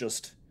 That's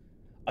just...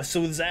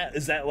 so is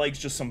that, like,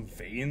 just some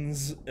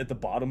veins at the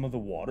bottom of the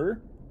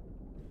water?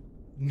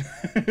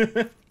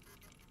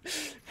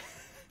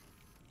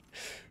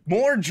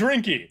 More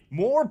drinky!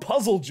 More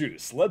puzzle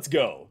juice! Let's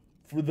go.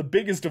 For the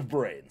biggest of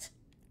brains.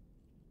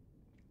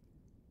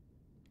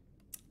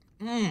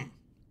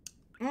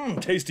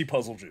 Tasty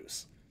puzzle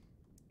juice.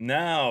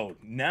 Now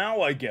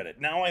I get it.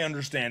 Now I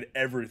understand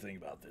everything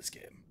about this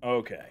game.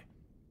 Okay.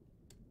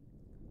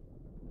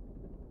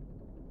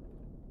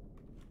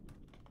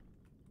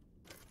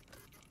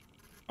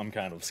 I'm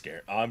kind of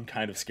scared. I'm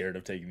kind of scared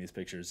of taking these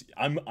pictures.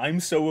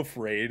 I'm so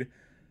afraid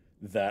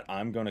that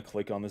I'm gonna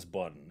click on this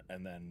button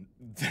and then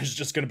there's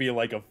just gonna be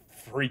like a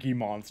freaky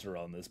monster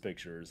on this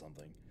picture or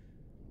something.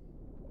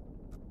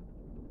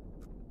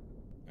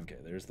 Okay,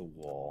 there's the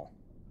wall.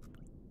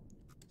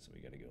 So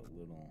we gotta go a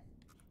little...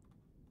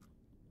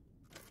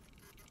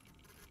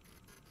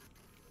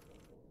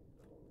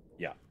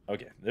 Yeah,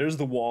 okay. There's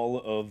the wall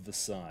of the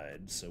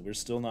side, so we're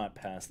still not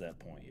past that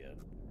point yet.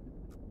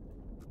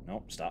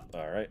 Nope, stop.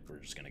 Alright, we're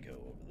just gonna go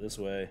over this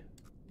way.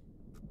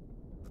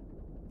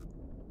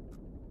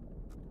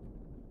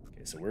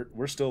 Okay, so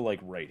we're still, like,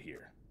 right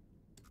here.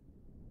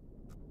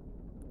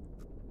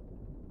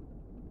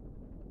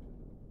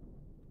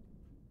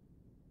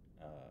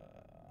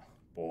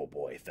 Oh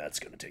boy, that's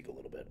gonna take a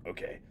little bit.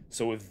 Okay,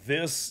 so with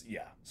this,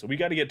 yeah, so we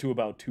gotta get to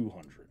about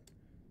 200.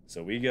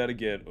 So we gotta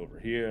get over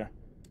here,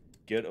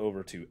 get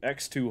over to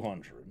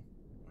X200,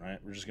 right?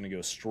 We're just gonna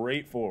go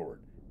straight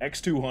forward.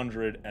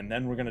 X200, and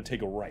then we're gonna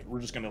take a right.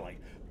 We're just gonna,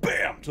 like,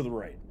 BAM! To the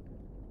right.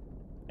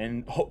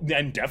 And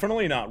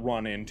definitely not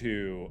run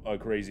into a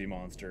crazy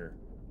monster.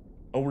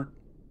 Oh, we're...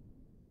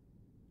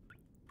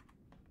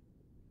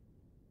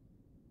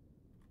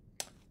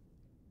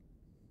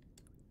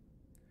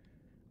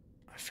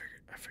 I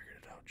figured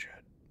it out,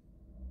 Chad.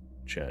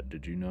 Chad,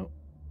 did you know?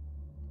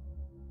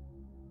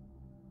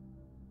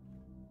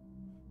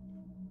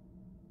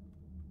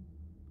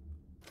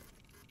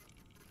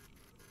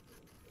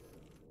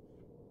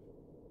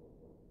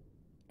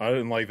 I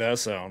didn't like that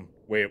sound.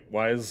 Wait,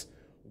 why is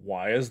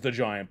the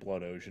giant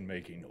blood ocean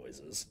making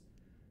noises?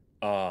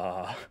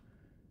 Yeah,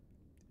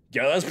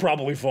 that's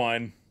probably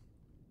fine.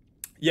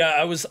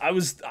 Yeah,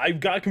 I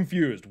got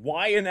confused.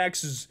 Y and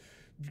X is...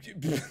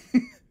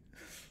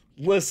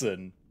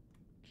 Listen,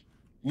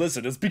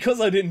 it's because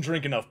I didn't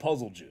drink enough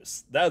puzzle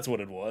juice. That's what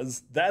it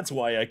was. That's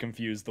why I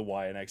confused the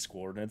Y and X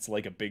coordinates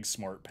like a big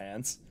smart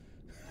pants.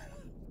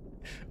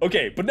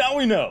 Okay, but now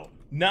we know.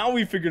 Now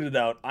we figured it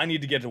out. I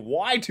need to get to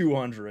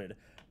Y200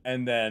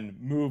 and then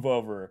move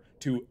over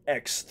to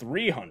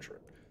X300.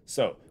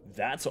 So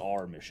that's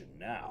our mission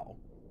now.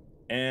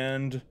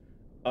 And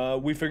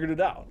we figured it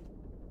out.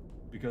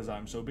 Because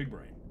I'm so big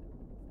brain.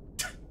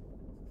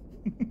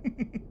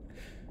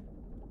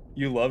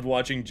 You loved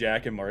watching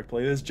Jack and Mark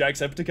play this?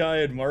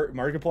 Jacksepticeye and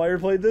Markiplier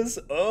played this?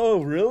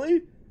 Oh,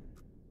 really?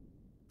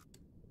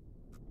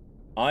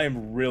 I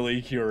am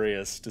really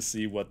curious to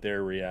see what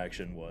their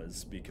reaction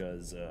was,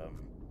 because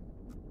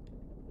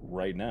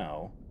right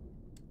now,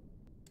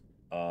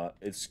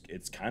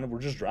 it's kind of, we're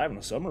just driving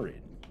a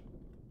submarine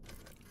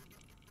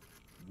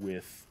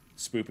with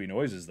spoopy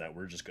noises that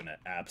we're just gonna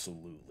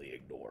absolutely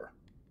ignore.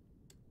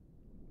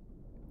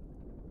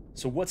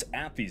 So what's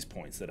at these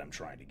points that I'm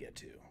trying to get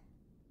to?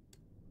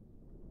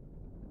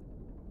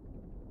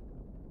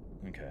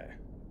 Okay.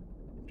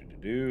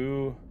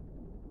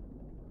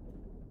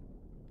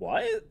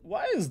 Why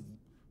is...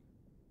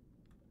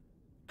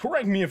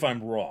 Correct me if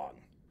I'm wrong.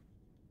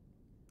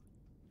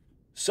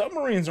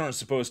 Submarines aren't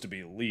supposed to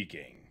be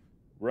leaking,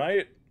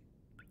 right?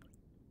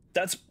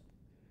 That's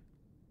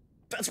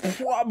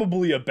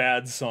probably a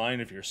bad sign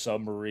if your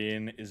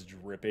submarine is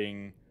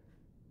dripping,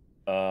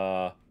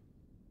 well,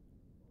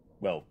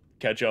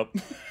 ketchup.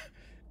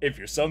 If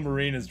your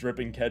submarine is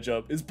dripping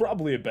ketchup, it's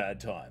probably a bad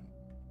time.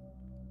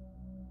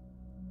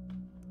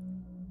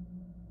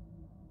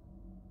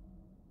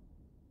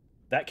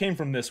 That came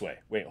from this way.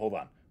 Wait, hold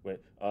on. Wait,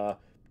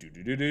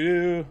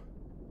 do-do-do-do-do.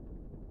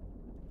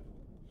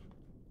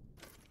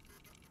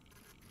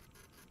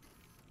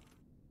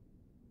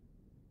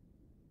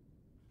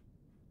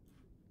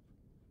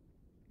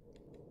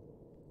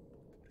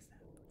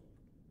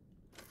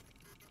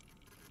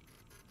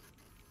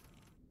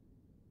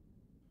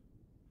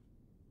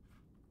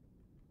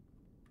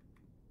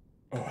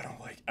 Oh,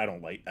 I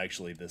don't like,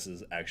 actually, this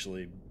is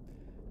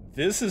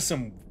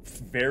some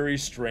very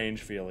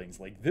strange feelings.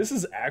 Like, this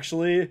is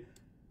actually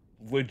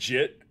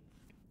legit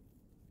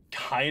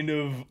kind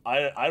of,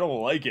 I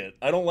don't like it.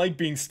 I don't like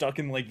being stuck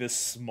in, like, this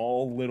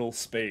small little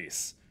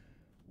space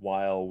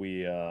while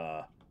we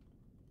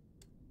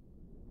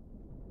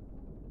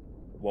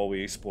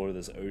explore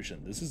this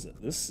ocean.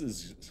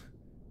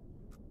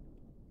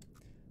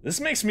 This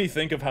makes me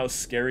think of how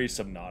scary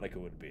Subnautica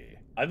would be.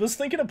 I was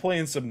thinking of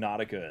playing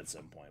Subnautica at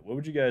some point. What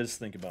would you guys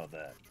think about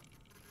that?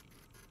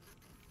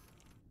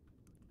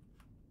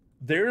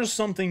 There's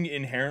something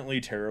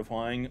inherently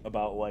terrifying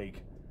about,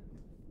 like,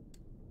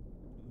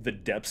 the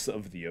depths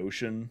of the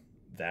ocean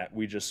that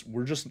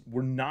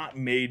we're not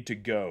made to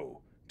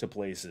go to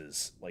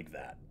places like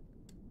that.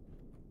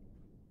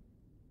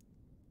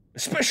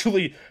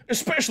 Especially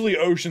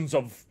oceans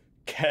of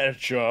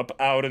ketchup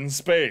out in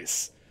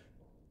space.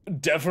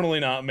 Definitely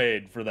not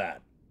made for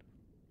that.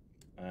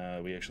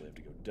 We actually have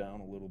to go down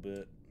a little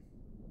bit.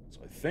 So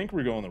I think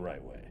we're going the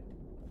right way.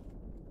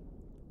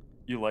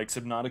 You like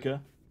Subnautica?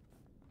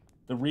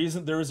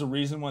 There is a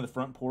reason why the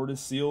front port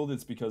is sealed.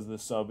 It's because the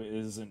sub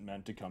isn't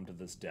meant to come to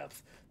this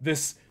depth.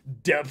 This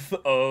depth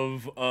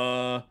of,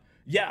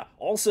 yeah,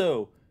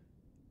 also,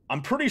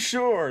 I'm pretty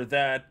sure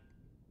that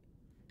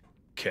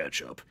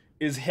ketchup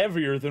is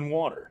heavier than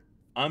water.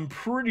 I'm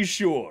pretty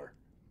sure.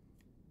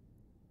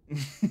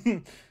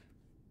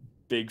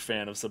 Big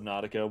fan of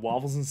Subnautica.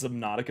 Waffles and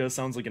Subnautica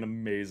sounds like an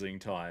amazing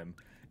time.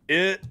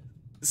 It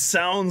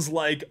sounds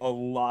like a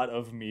lot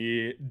of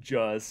me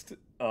just,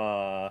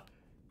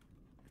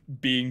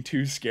 being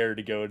too scared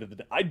to go into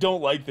the... I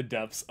don't like the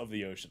depths of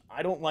the ocean.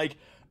 I don't like...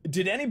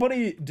 Did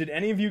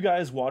any of you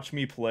guys watch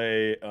me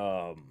play,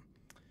 what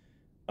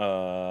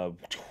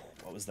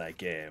was that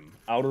game?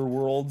 Outer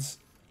Worlds?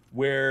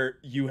 Where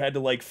you had to,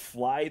 like,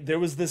 fly... There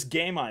was this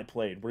game I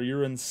played where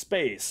you're in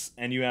space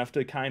and you have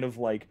to kind of,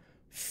 like,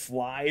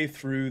 fly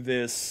through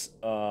this,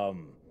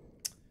 the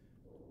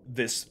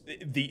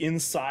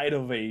inside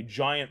of a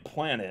giant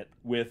planet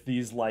with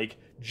these, like,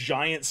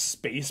 giant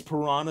space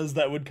piranhas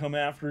that would come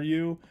after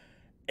you,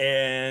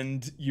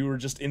 and you were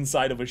just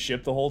inside of a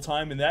ship the whole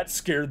time, and that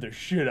scared the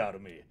shit out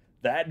of me.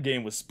 That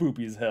game was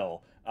spoopy as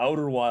hell.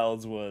 Outer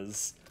Wilds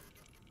was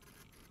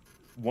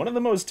one of the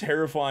most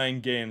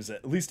terrifying games,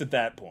 at least at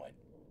that point.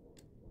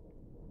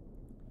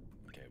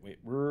 Okay, wait,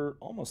 we're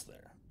almost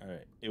there.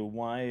 Alright,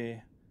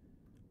 Y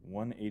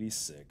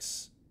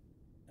 186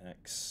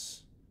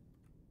 X...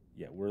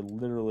 Yeah, we're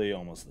literally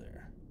almost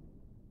there.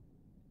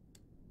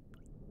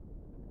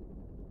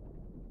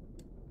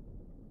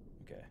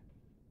 Okay.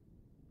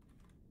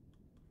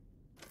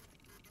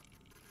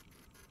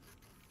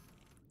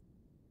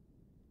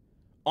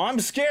 I'm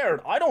scared.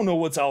 I don't know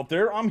what's out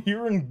there. I'm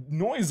hearing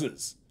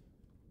noises.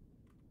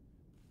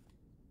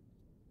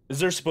 Is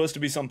there supposed to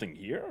be something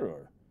here,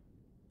 or?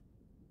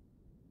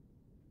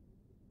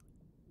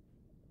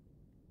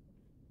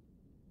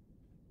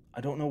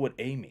 I don't know what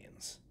A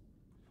means.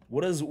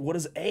 What is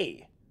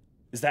A?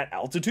 Is that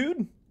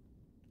altitude?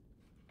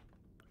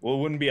 Well, it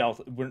wouldn't be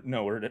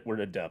no,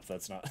 we're at depth.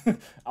 That's not...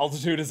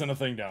 Altitude isn't a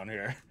thing down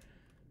here.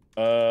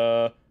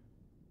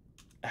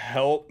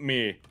 Help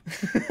me.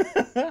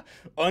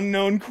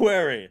 Unknown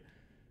query.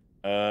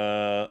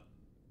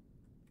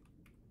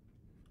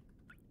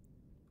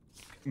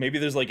 Maybe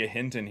there's like a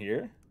hint in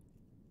here?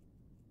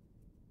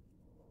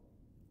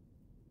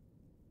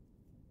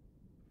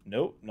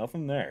 Nope,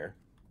 nothing there.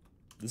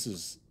 This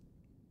is...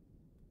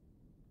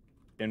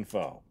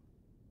 info.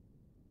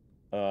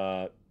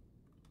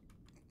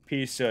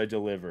 Pizza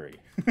delivery.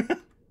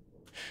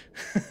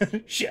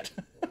 Shit.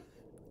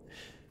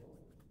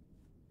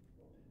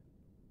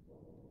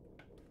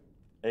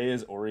 A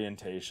is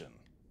orientation.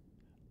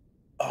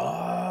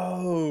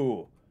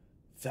 Oh,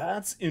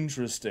 that's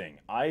interesting.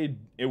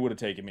 It would have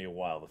taken me a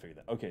while to figure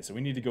that. Okay, so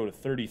we need to go to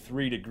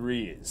 33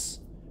 degrees.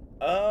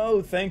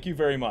 Oh, thank you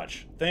very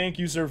much. Thank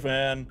you, Sir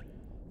Fan.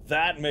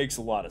 That makes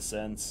a lot of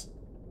sense.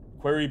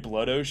 Query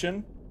Blood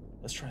Ocean.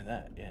 Let's try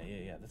that.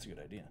 Yeah, that's a good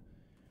idea.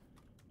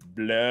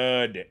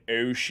 Blood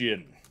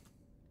Ocean.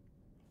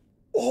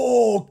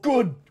 Oh,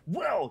 good.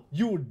 Well,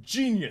 you're a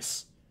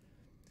genius.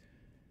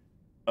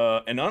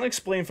 An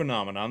unexplained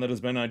phenomenon that has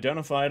been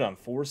identified on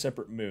 4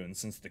 separate moons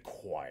since the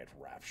Quiet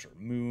Rapture.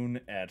 Moon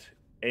at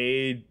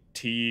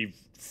AT5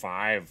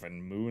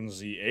 and Moon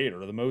Z8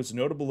 are the most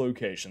notable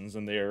locations,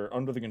 and they are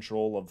under the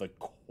control of the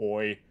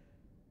Khoi.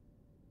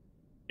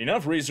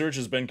 Enough research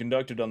has been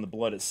conducted on the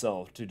blood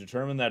itself to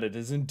determine that it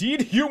is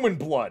indeed human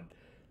blood.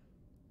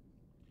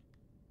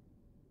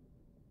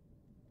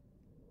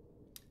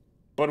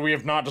 But we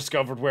have not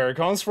discovered where it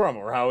comes from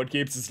or how it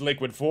keeps its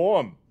liquid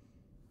form.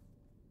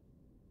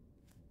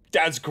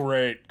 That's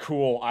great.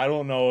 Cool. I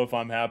don't know if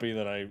I'm happy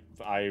that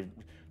I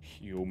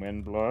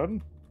human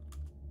blood?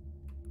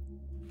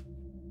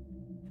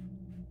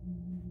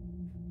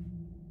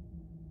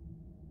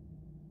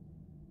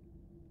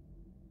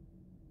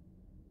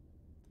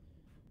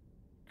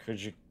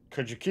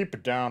 Could you keep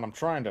it down? I'm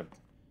trying to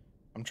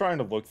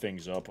look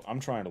things up. I'm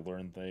trying to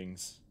learn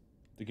things.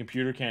 The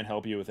computer can't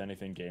help you with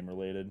anything game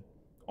related.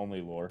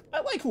 Only lore.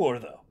 I like lore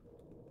though.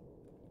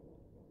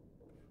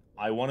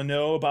 I want to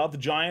know about the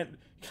giant.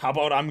 How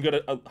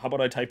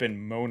about I type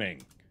in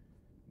moaning?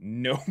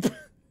 Nope.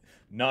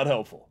 Not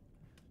helpful.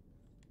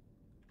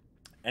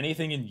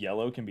 Anything in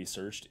yellow can be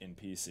searched in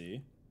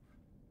PC.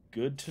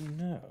 Good to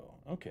know.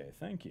 Okay,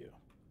 thank you.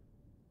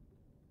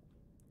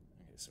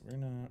 Okay, so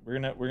we're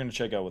gonna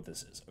check out what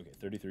this is. Okay,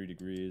 33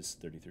 degrees,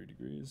 33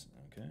 degrees.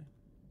 Okay.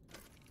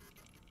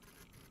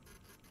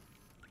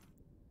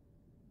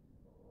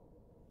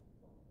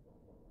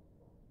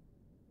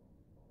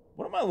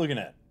 What am I looking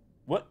at?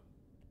 What?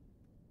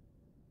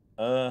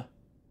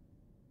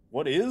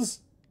 What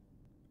is?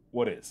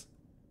 What is?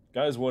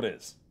 Guys, what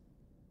is?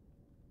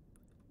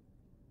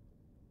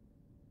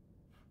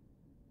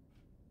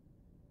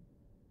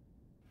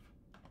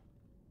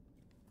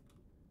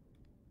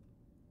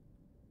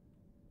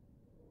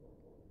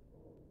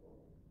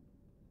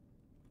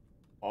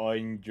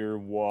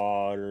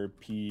 Underwater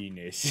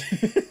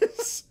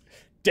penis.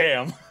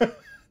 Damn.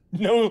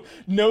 No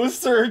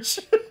search.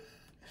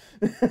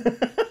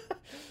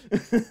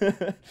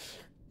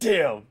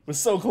 Damn, was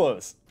so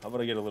close. How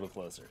about I get a little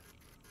closer?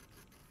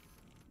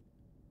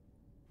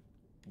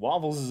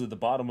 Waffles is at the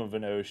bottom of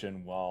an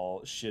ocean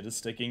while shit is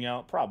sticking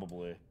out?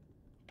 Probably.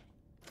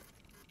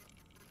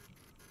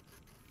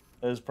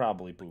 That is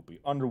probably poopy.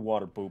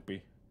 Underwater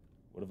poopy.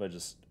 What if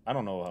I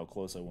don't know how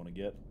close I want to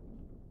get.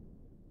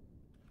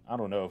 I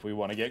don't know if we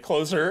want to get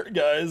closer,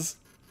 guys.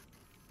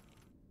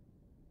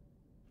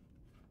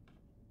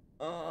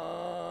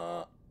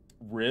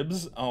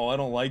 Ribs? Oh, I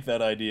don't like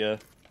that idea.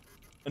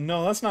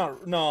 No, that's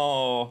not...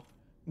 No.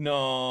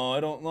 No, I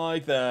don't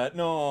like that.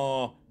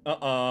 No.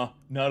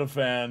 Not a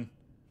fan.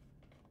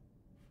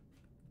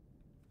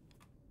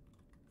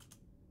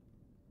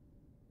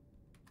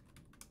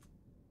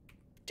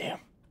 Damn.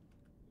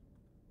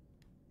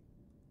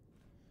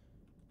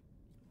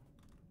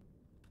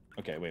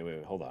 Okay,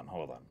 wait, hold on.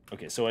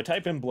 Okay, so I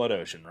type in Blood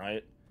Ocean,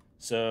 right?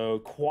 So,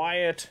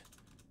 quiet...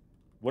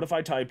 What if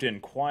I typed in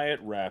quiet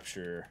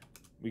rapture?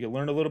 We could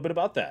learn a little bit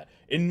about that.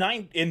 In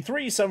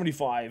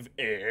 375,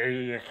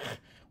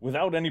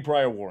 without any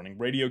prior warning,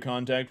 radio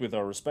contact with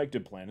our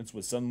respective planets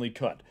was suddenly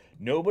cut.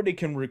 Nobody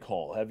can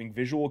recall having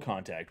visual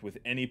contact with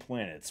any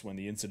planets when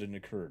the incident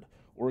occurred,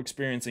 or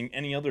experiencing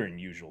any other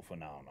unusual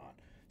phenomenon.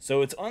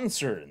 So it's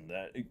uncertain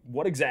that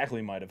what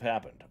exactly might have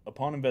happened.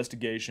 Upon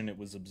investigation, it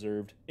was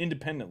observed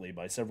independently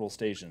by several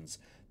stations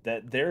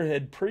that there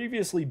had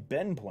previously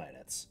been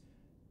planets.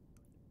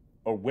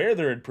 Or where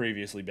there had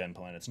previously been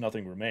planets,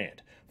 nothing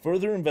remained.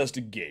 Further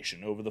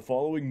investigation over the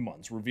following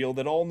months revealed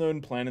that all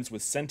known planets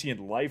with sentient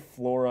life,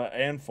 flora,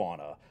 and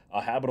fauna,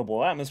 a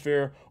habitable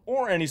atmosphere,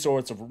 or any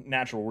sorts of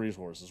natural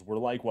resources were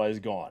likewise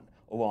gone,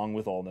 along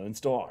with all known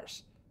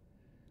stars.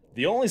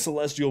 The only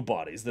celestial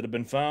bodies that have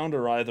been found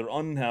are either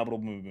uninhabitable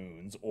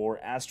moons or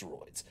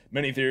asteroids.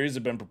 Many theories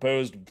have been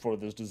proposed for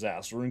this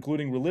disaster,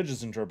 including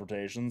religious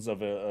interpretations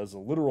of it as a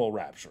literal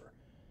rapture.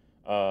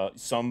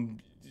 Some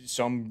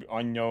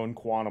unknown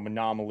quantum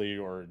anomaly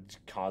or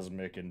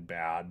cosmic and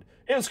bad.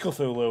 It's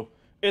Cthulhu.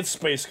 It's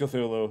Space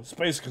Cthulhu.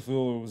 Space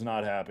Cthulhu was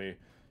not happy.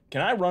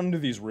 Can I run into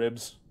these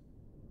ribs?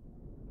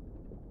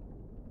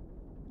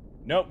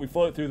 Nope, we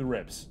float through the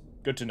ribs.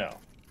 Good to know.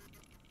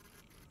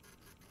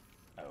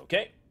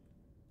 Okay.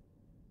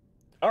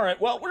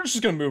 Alright, well, we're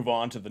just gonna move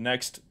on to the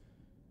next...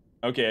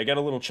 Okay, I got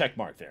a little check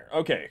mark there.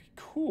 Okay,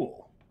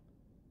 cool.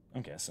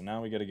 Okay, so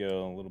now we gotta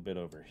go a little bit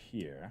over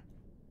here.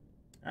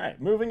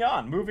 Alright, moving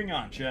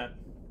on, chat.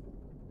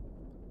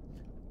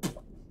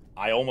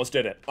 I almost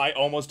did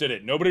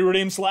it. Nobody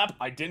redeemed slap.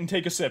 I didn't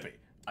take a sippy.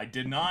 I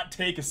did not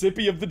take a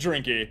sippy of the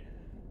drinky.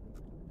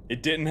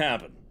 It didn't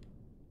happen.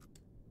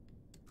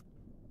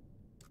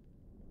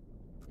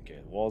 Okay,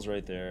 the wall's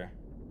right there.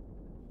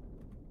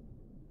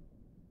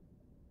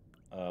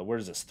 Where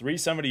is this?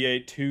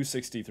 378,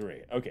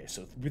 263. Okay,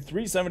 so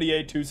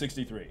 378,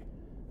 263.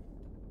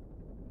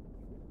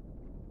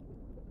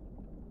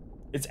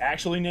 It's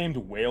actually named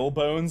whale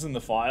bones in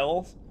the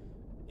files?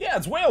 Yeah,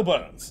 it's whale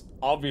bones,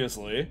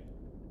 obviously.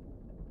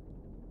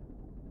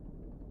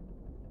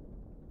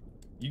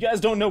 You guys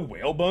don't know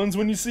whale bones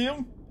when you see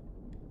them?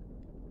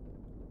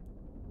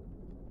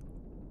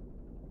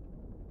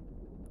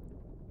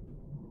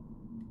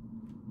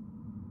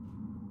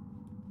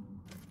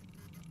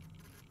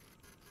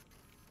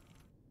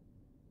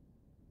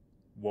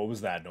 What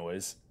was that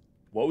noise?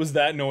 What was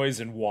that noise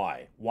and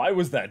why? Why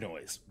was that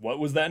noise? What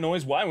was that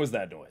noise? Why was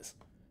that noise?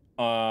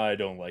 I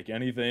don't like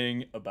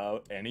anything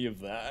about any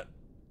of that.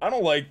 I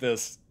don't like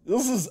this.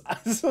 This is.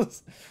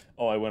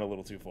 Oh, I went a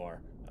little too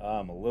far.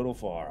 I'm a little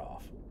far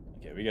off.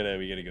 Okay, we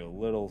gotta go a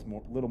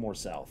little more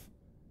south.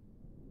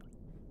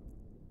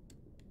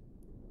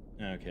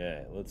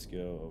 Okay, let's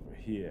go over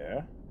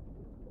here.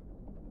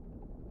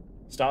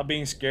 Stop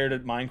being scared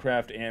at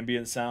Minecraft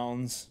ambient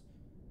sounds.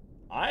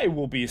 I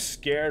will be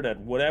scared at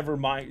whatever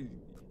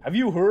Have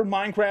you heard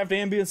Minecraft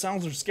ambient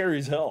sounds are scary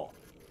as hell?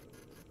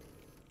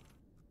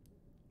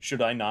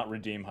 Should I not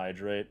redeem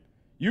hydrate?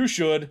 You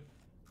should.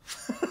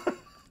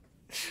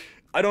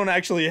 I don't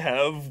actually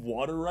have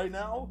water right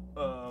now.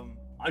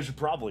 I should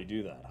probably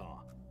do that,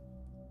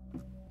 huh?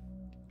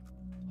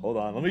 Hold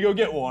on, let me go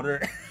get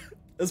water.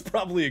 That's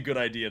probably a good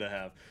idea to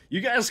have. You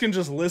guys can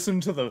just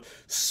listen to the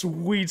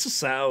sweet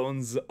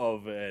sounds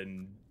of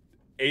an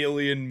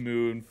alien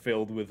moon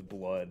filled with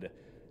blood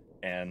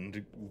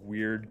and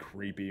weird,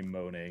 creepy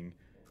moaning.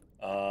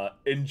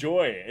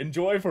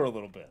 Enjoy for a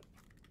little bit.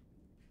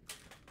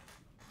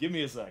 Give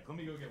me a sec. Let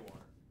me go get water.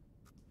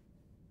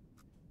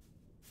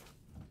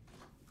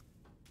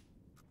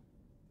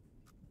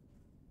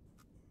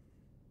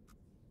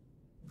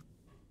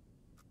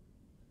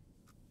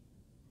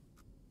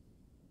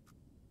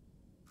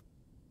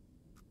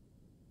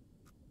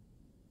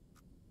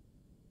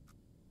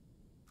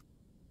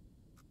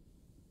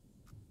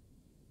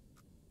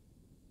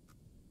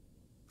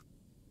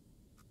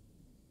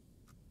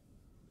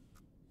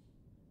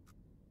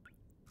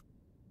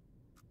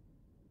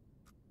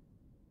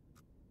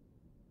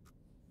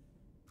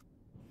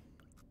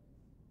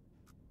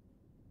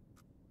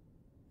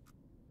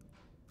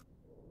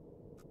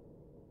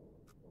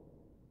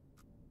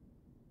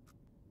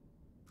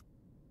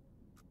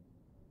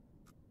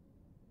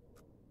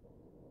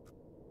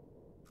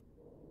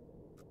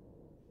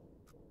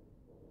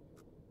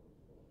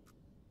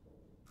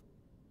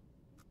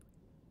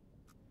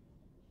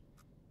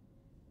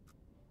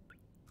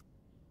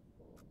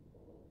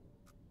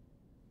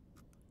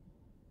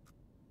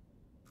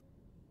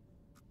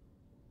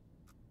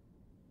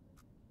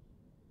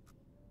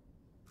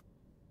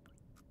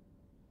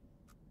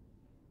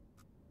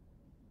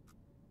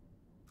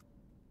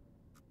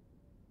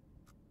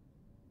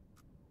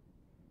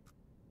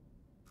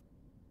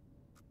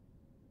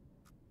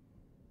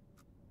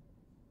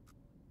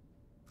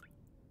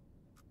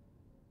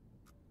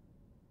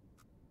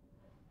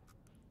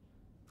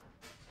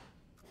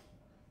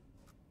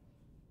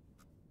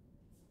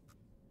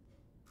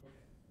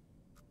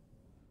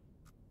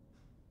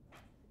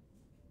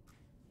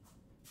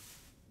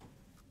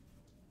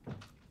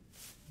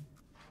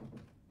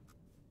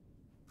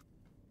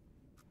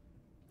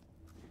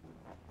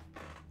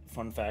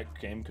 Fun fact,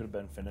 game could have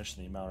been finished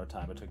in the amount of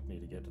time it took me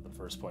to get to the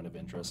first point of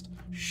interest.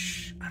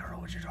 Shh, I don't know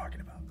what you're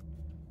talking about.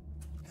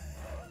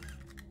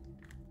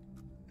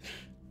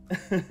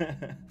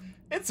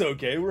 It's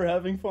okay, we're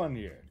having fun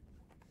here.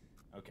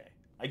 Okay,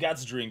 I got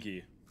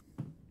drinky.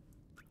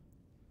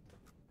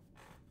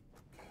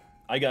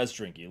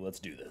 Let's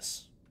do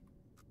this.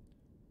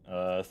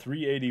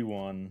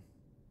 381.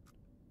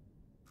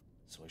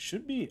 So I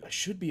should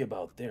be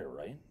about there,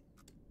 right?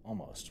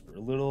 Almost.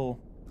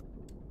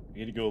 We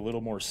need to go a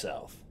little more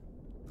south.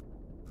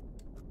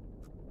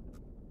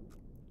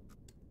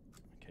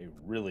 Okay,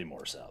 really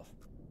more south.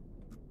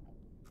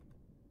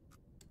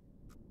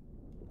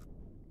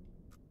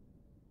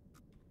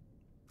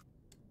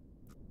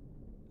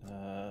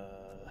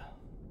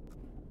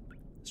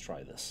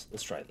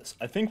 Let's try this.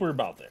 I think we're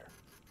about there.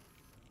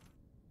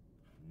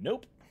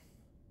 Nope.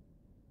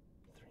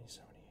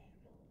 378.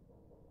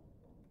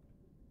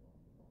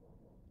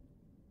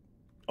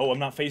 Oh, I'm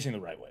not facing the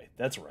right way.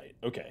 That's right.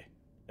 Okay.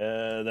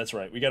 That's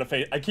right. We gotta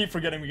face. I keep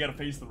forgetting we gotta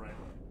face the right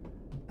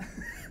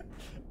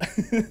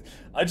way.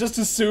 I just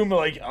assume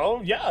like,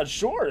 oh yeah,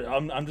 sure.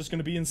 I'm just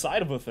gonna be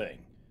inside of a thing.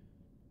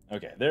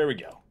 Okay, there we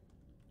go.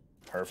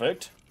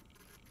 Perfect.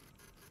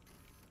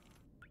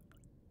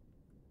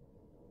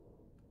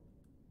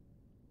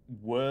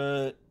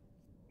 What?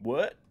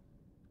 What?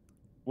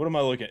 What am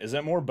I looking at? Is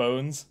that more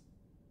bones?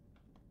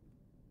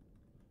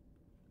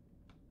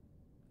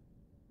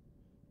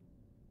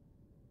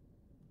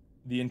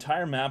 The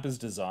entire map is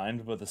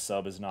designed, but the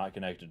sub is not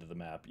connected to the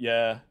map.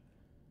 Yeah.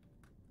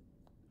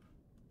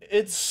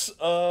 It's,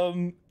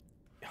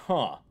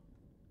 huh.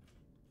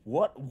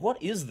 What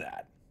is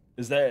that?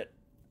 Is that...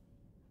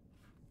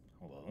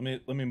 Hold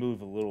on, let me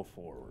move a little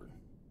forward.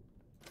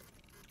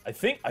 I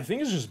think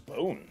it's just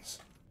bones.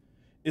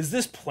 Is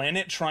this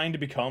planet trying to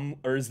become,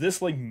 or is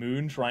this, like,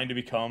 moon trying to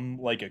become,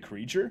 like, a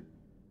creature?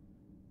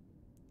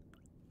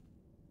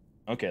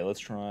 Okay, let's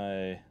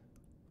try...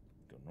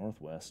 Go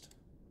northwest.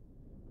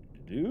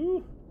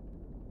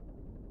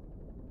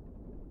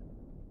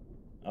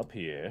 Up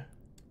here.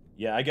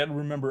 Yeah, I gotta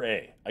remember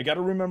A.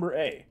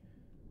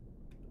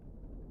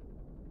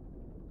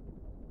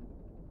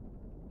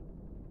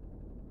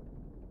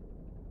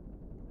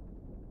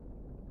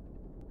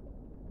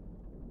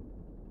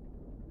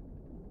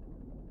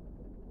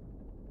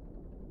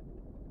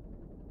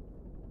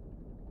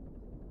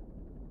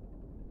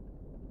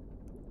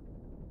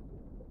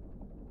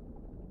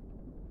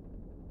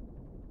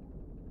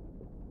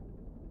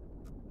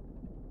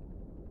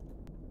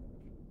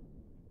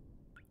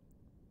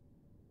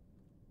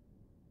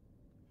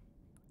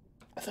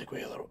 think we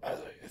went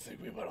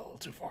a little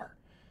too far.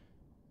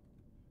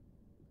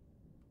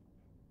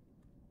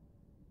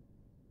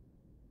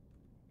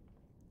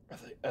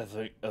 I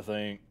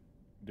think.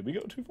 Did we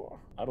go too far?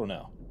 I don't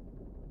know.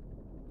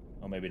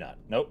 Oh, maybe not.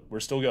 Nope, we're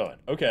still going.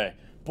 Okay.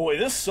 Boy,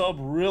 this sub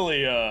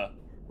really,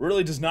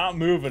 really does not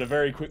move at a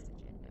very quick...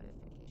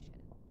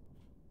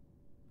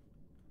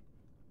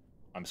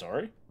 I'm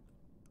sorry?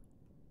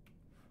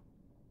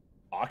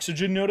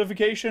 Oxygen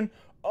notification?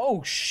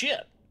 Oh,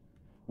 shit!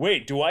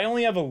 Wait, do I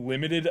only have a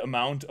limited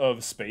amount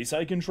of space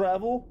I can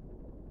travel?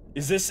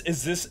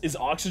 Is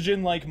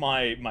oxygen like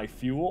my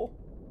fuel?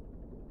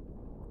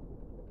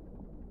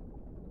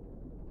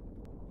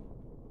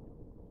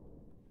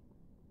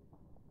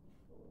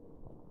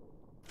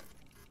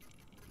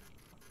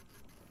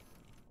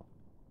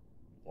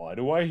 Why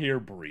do I hear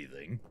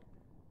breathing?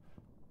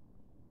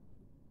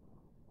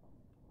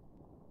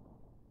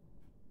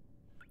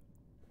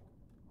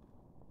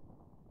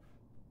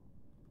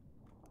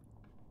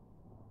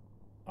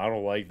 I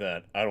don't like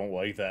that. I don't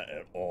like that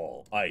at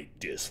all. I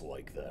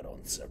dislike that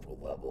on several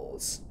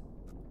levels.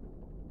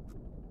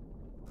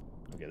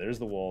 Okay, there's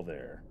the wall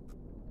there.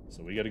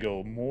 So we gotta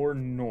go more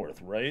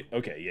north, right?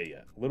 Okay,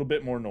 yeah. A little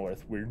bit more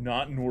north. We're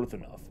not north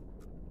enough.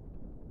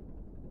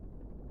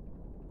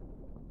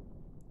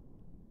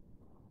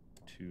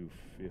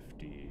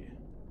 250...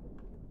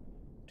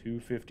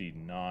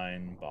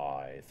 259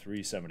 by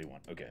 371.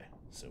 Okay,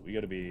 so we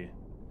gotta be a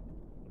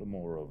little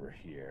more over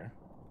here.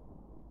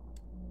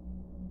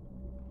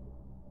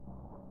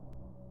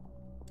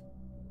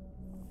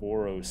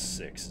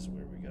 .406 is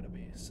where we gotta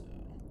be, so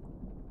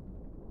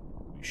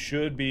we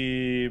should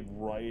be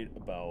right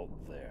about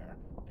there.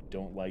 I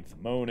don't like the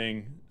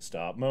moaning.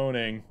 Stop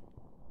moaning.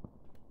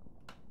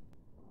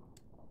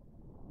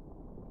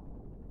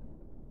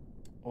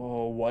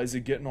 Oh, why is it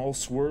getting all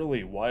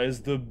swirly? Why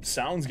is the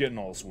sounds getting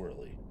all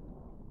swirly?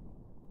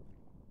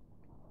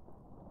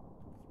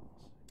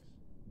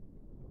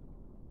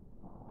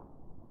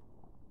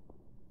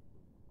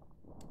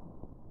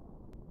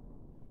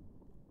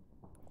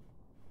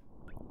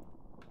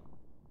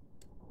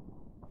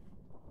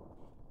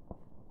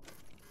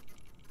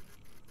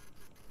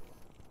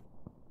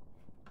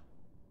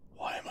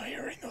 Why am I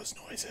hearing those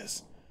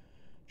noises?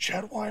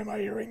 Chad, why am I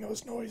hearing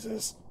those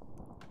noises?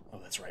 Oh,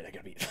 that's right, I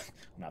gotta be...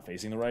 I'm not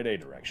facing the right A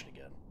direction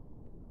again.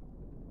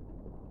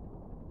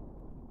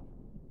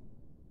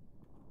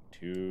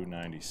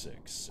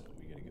 296, so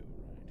we gotta go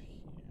right here.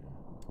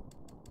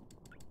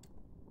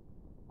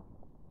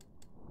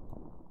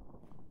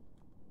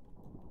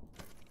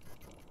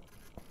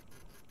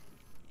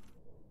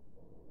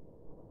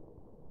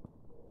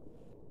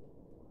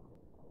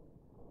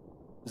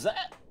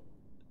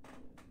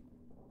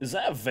 Is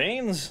that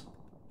veins?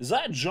 Is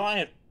that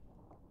giant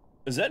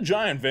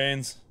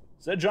veins?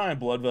 Is that giant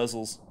blood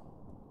vessels?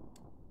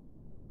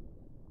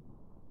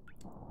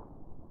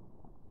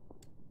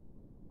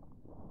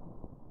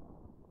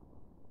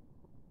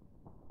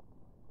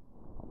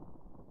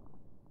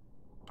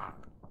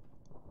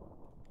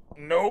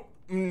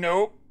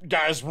 Nope.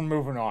 Guys, we're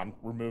moving on.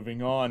 We're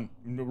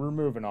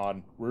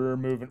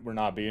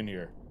not being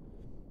here.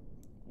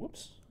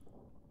 Whoops.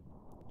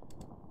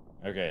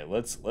 Okay,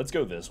 let's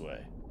go this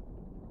way.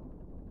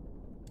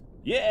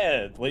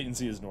 Yeah,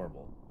 latency is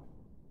normal.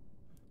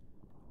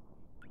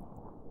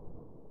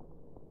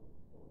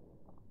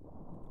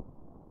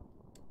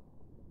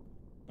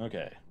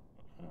 Okay.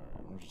 Alright,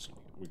 we're gonna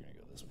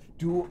go this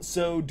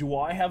way. Do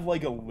I have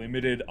like a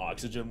limited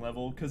oxygen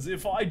level? Because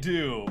if I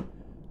do,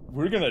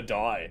 we're gonna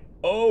die.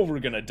 Oh, we're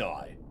gonna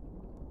die.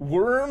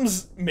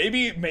 Worms?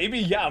 Maybe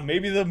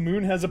the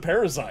moon has a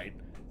parasite.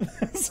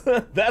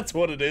 That's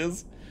what it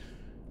is.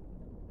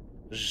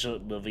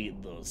 Shouldn't have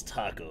eaten those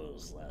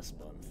tacos last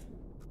month.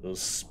 Those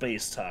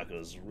space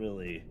tacos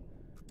really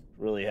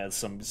had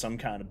some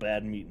kind of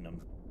bad meat in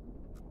them.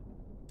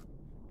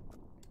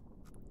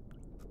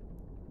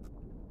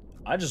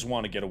 I just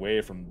want to get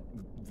away from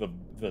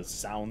the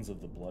sounds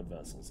of the blood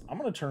vessels. I'm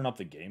gonna turn up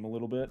the game a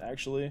little bit,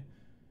 actually.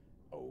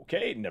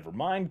 Okay, never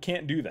mind.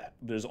 Can't do that.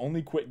 There's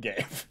only quit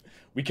game.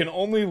 We can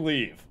only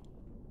leave.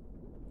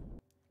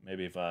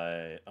 Maybe if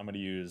I'm gonna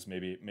use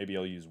maybe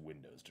I'll use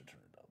Windows to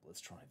turn it up. Let's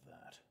try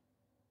that.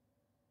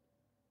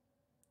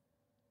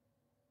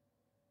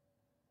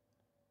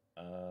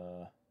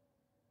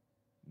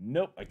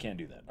 Nope, I can't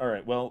do that.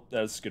 Alright, well,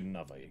 that's good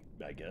enough,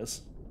 I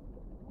guess.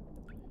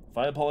 If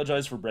I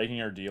apologize for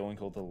breaking our deal in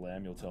Cult of the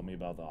Lamb, you'll tell me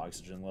about the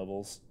oxygen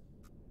levels.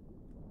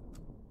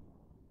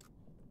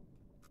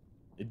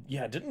 It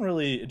didn't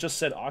really... It just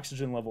said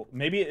oxygen level.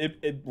 Maybe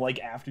it like,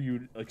 after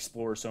you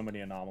explore so many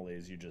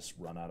anomalies, you just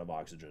run out of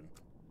oxygen.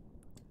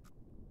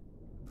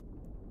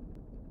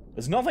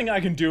 There's nothing I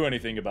can do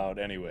anything about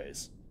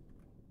anyways.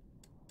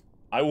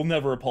 I will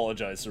never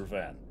apologize, Sir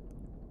Van.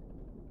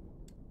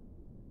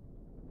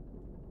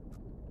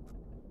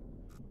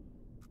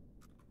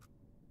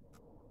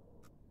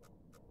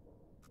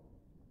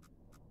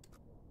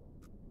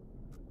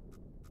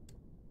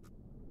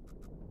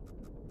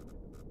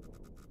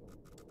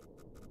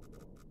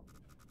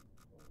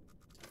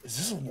 Is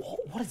this a wall?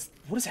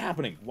 What is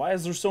happening? Why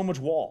is there so much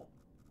wall?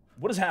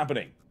 What is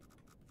happening?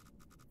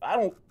 I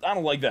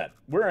don't like that.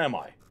 Where am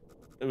I?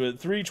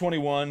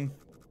 321.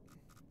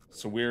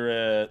 So we're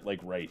at,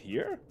 like, right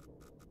here?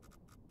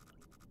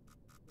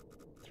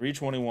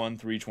 321,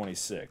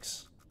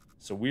 326.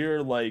 So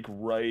we're, like,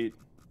 right...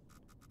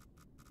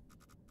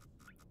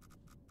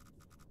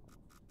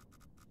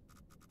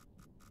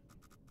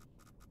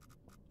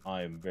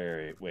 I'm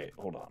very... Wait,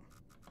 hold on.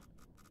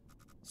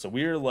 So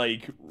we're,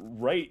 like,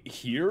 right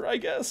here, I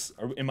guess?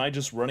 Or am I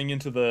just running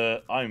into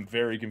the... I'm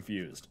very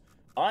confused.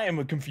 I am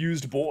a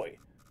confused boy.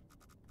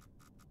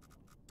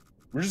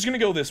 We're just gonna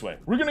go this way.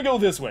 We're gonna go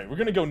this way. We're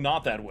gonna go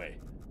not that way.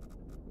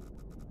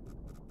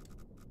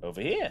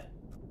 Over here.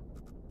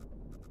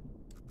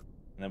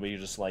 And then we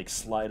just, like,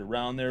 slide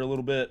around there a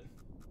little bit.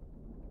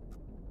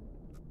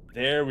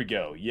 There we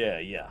go. Yeah,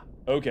 yeah.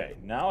 Okay,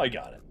 now I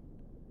got it.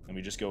 And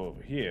we just go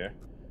over here.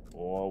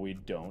 Or we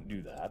don't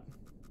do that.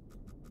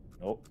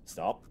 Nope,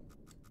 stop.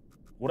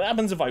 What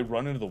happens if I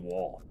run into the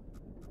wall?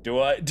 Do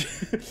I...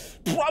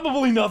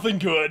 Probably nothing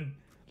good.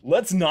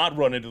 Let's not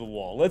run into the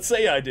wall. Let's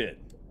say I did.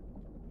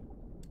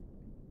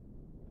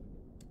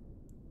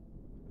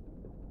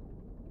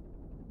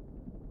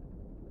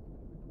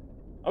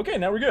 Okay,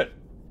 now we're good.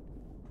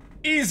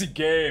 Easy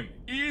game.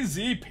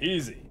 Easy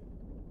peasy.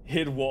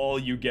 Hit wall,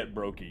 you get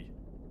brokey.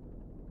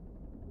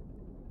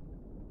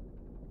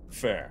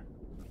 Fair.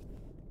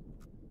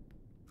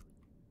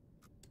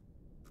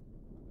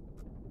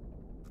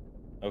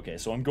 Okay,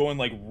 so I'm going,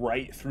 like,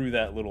 right through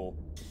that little...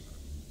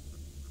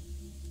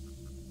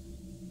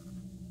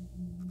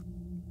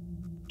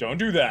 Don't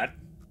do that.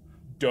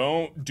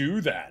 Don't do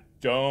that.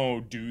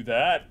 Don't do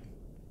that.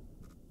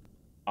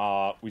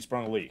 We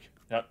sprung a leak.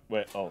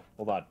 Wait, oh,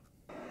 hold on.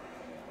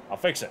 I'll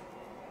fix it.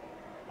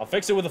 I'll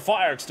fix it with a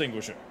fire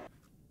extinguisher.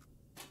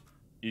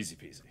 Easy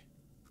peasy.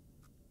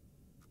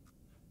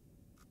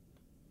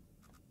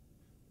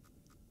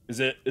 Is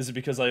it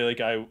because I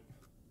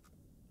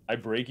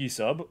breaky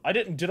sub? I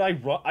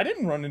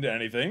didn't run into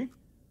anything.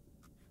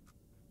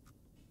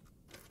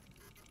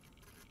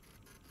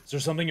 Is there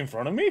something in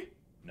front of me?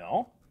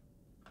 No.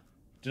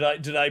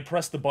 Did I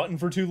press the button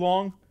for too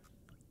long?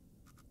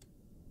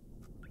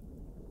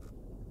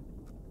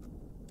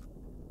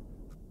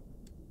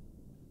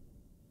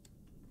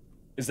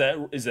 Did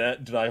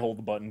I hold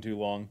the button too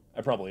long?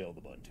 I probably held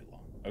the button too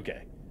long.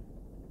 Okay.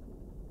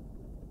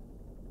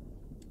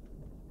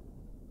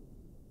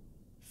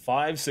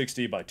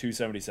 560 by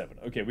 277.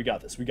 Okay, we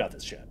got this. We got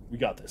this, chat. We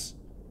got this.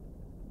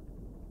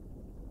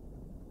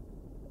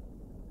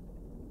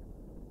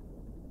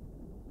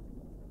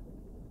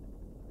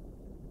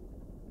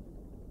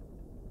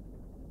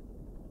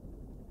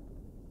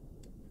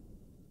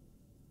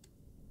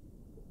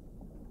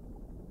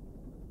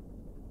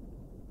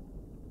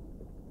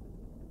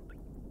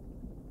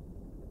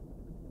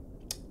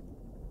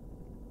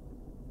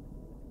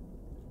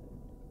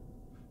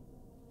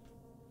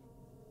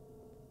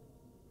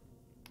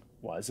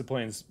 Why is it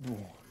playing? This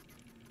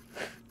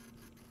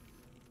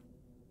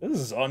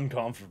is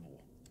uncomfortable.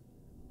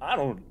 I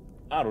don't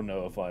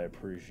know if I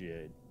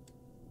appreciate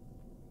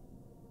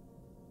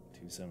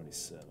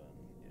 277.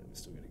 Yeah, we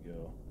still gotta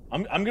go.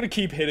 I'm gonna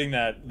keep hitting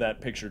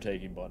that picture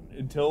taking button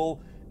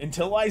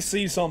until I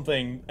see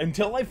something,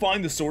 until I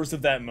find the source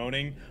of that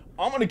moaning.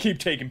 I'm gonna keep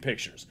taking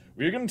pictures.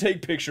 We're gonna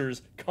take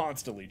pictures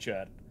constantly,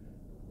 chat.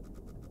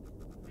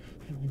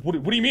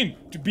 What do you mean?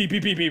 Beep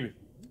beep beep beep.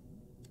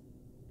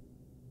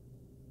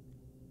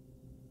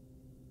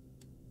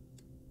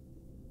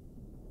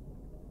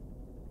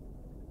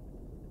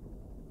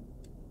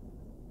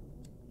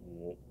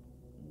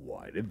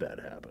 Why did that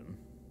happen?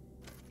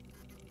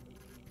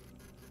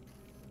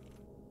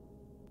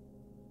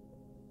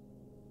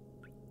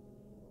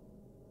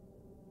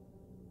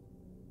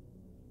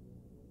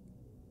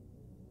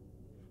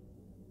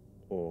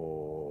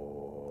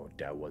 Oh,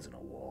 that wasn't a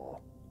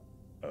wall.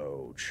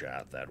 Oh,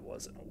 chat, that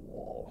wasn't a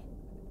wall.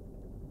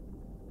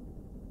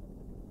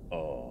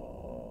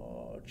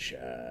 Oh,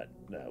 chat,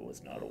 that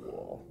was not a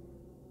wall.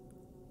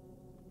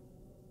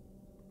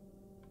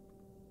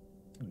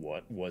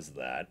 What was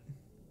that?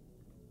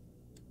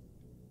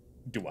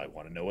 Do I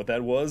want to know what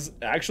that was?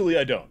 Actually,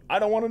 I don't. I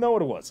don't want to know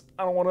what it was.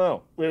 I don't want to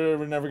know.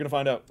 We're never going to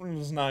find out. We're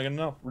just not going to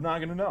know. We're not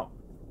going to know.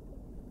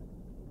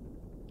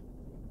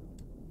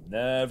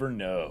 Never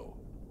know.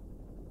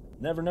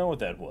 Never know what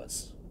that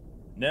was.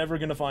 Never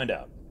going to find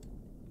out.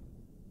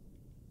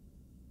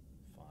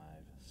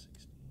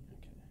 560.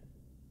 Okay.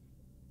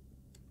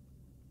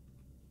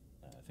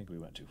 I think we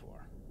went too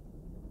far.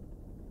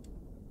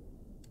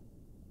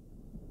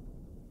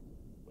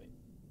 Wait.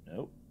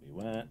 Nope. We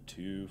went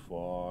too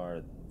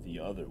far the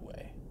other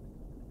way.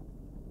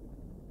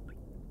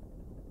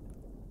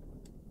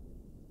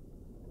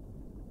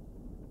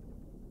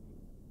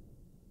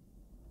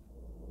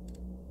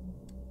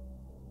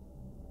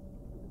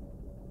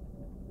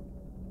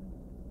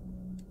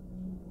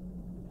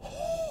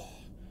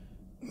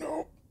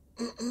 No.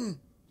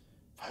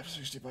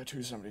 560 by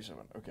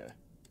 277. Okay.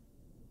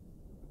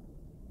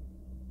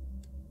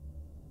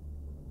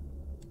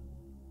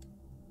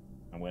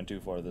 went too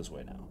far this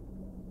way now.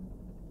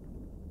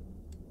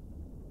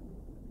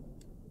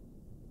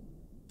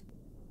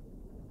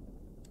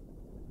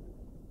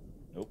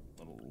 Nope,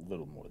 a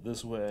little more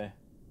this way.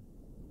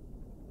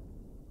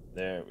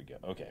 There we go.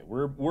 Okay,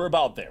 we're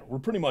about there. We're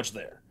pretty much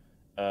there.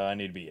 I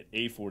need to be at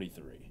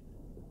A43.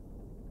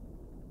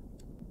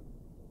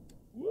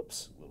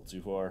 Whoops, a little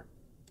too far.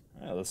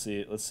 All right, let's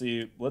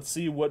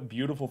see what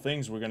beautiful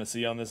things we're gonna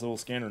see on this little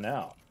scanner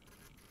now.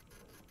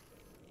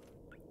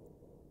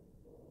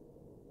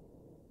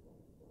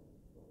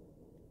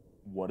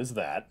 What is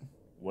that?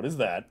 What is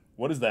that?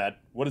 What is that?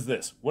 What is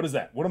this? What is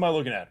that? What am I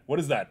looking at? What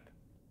is that?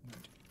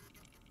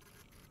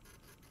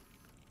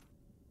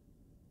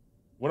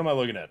 What am I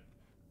looking at?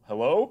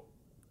 Hello?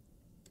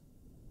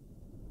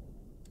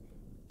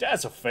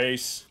 That's a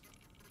face.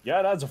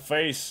 Yeah, that's a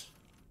face.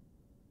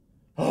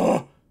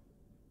 Oh!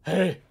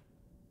 Hey!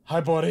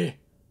 Hi, buddy.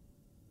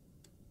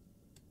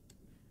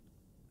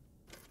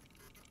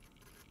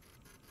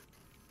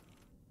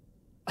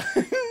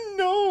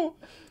 No!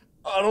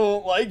 I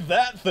don't like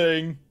that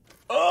thing.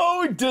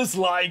 Oh,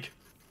 dislike.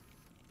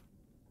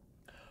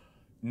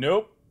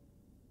 Nope.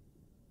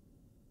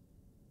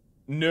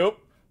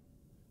 Nope.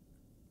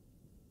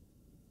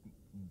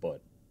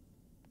 But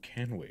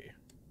can we?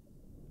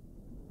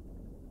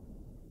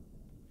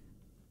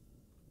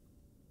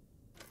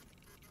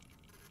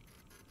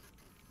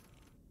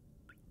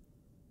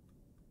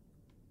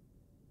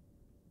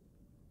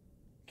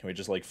 Can we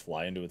just, like,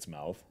 fly into its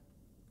mouth?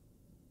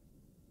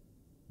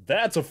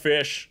 That's a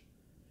fish!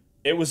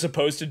 It was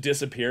supposed to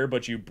disappear,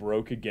 but you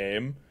broke a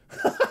game?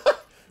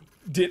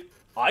 Did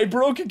I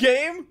broke a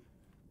game?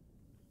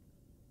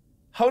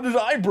 How did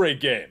I break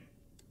game?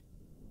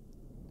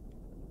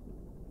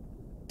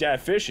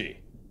 Dat fishy.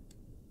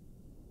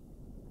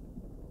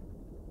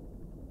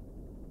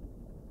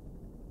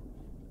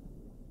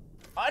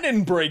 I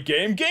didn't break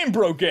game. Game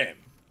broke game.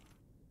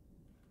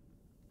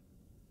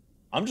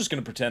 I'm just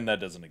gonna pretend that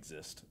doesn't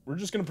exist. We're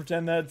just gonna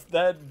pretend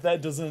that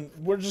doesn't.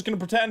 We're just gonna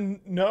pretend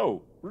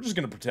no. We're just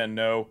gonna pretend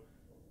no.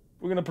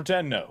 We're gonna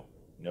pretend no.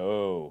 No.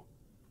 All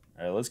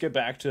right, let's get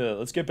back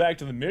to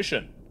the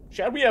mission.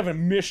 Chad, we have a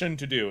mission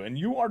to do, and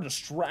you are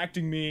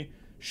distracting me.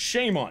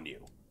 Shame on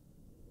you.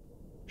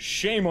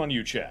 Shame on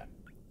you, Chad.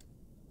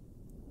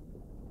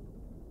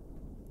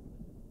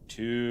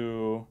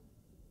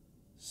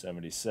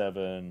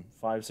 277,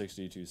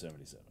 560,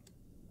 277.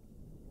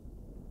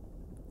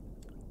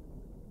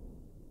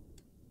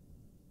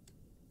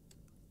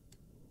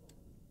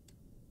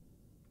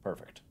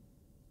 Perfect.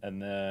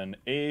 And then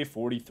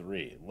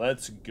A43.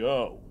 Let's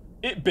go.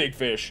 Big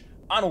fish.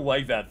 I don't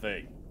like that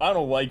thing. I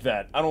don't like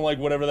that. I don't like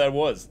whatever that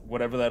was.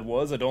 Whatever that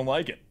was, I don't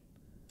like it.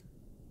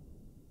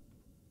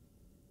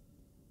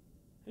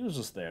 He was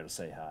just there to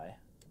say hi.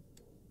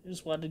 He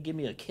just wanted to give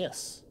me a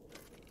kiss.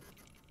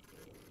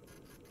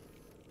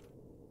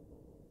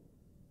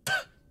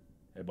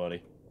 Hey,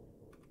 buddy.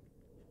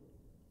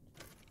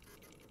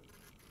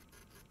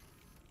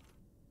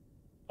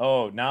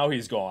 Oh, now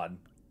he's gone.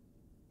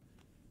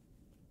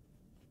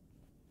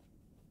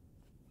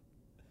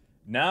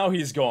 Now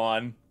he's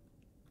gone.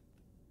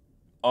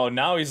 Oh,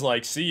 now he's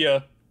like, see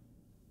ya.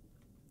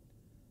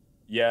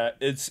 Yeah,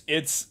 it's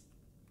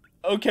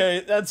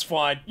okay, that's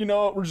fine. You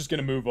know what? We're just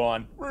gonna move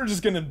on. We're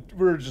just gonna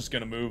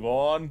move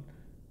on.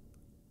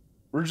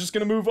 We're just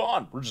gonna move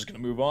on. We're just gonna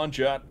move on,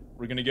 chat.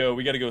 We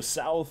gotta go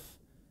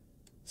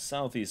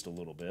southeast a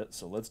little bit,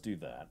 so let's do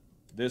that.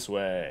 This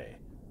way.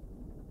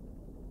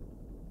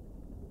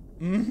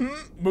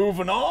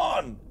 Moving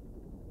on.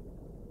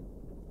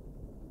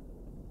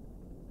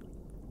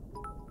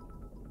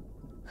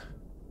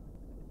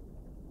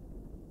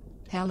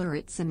 Heller,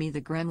 it's me, the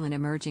gremlin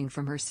emerging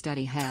from her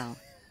study hell.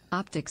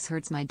 Optics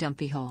hurts my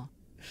dumpy hole.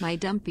 My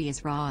dumpy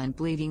is raw and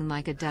bleeding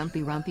like a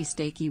dumpy rumpy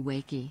steaky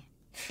wakey.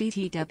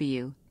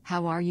 BTW,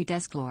 how are you,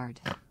 desk lord?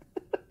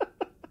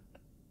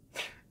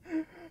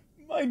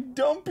 My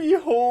dumpy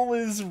hole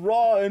is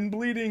raw and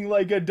bleeding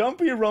like a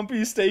dumpy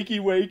rumpy steaky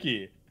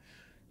wakey.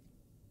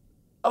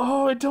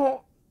 Oh, I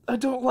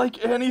don't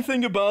like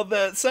anything about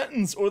that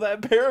sentence or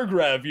that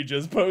paragraph you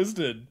just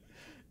posted.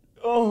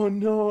 Oh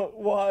no,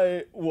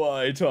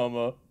 why,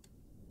 Tama?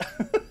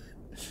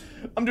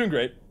 I'm doing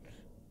great.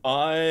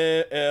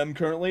 I am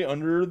currently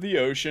under the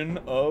ocean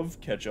of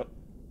ketchup.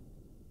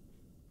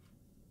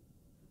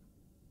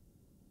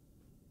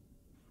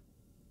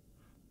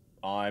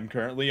 I'm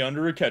currently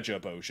under a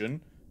ketchup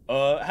ocean.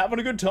 Having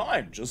a good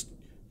time. Just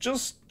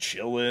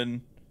chillin'.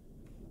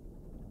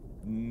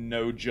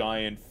 No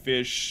giant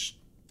fish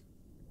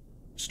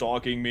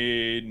stalking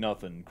me.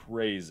 Nothing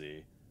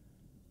crazy.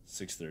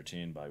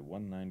 613 by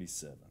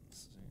 197.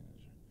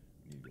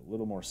 Need to go a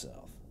little more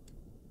south.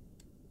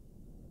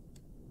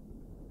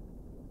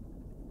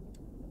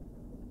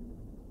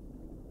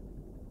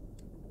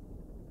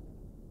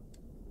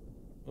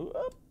 Ooh,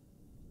 up.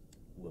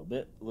 A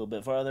little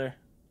bit farther.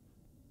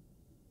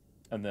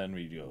 And then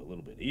we go a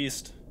little bit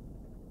east.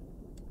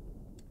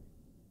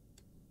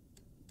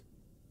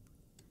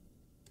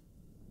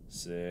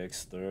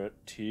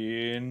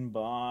 $613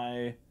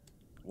 by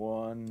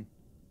 197.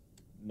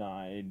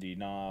 190.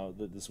 Nah,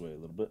 this way a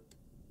little bit.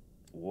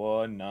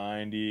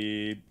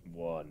 190.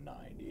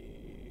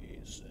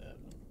 197.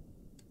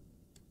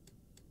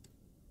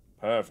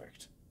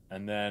 Perfect.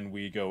 And then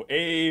we go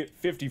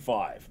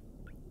A55.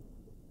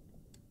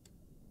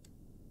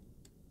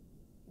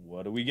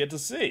 What do we get to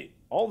see?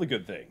 All the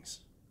good things.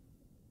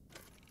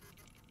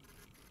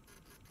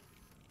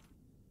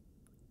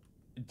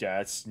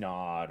 That's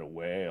not a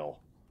whale.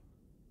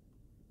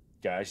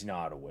 That's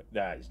not a whale.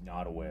 That is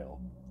not a whale.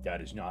 That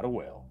is not a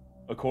whale.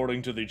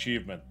 According to the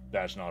achievement,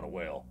 that's not a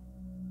whale.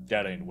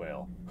 That ain't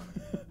whale.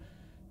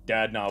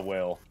 Dad not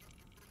whale.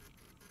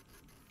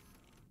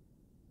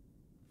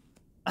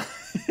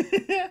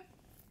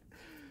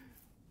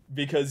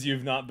 Because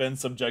you've not been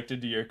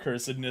subjected to your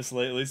cursedness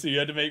lately, so you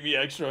had to make me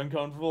extra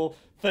uncomfortable.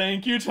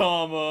 Thank you,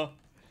 Tama.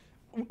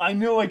 I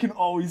know I can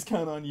always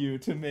count on you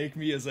to make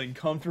me as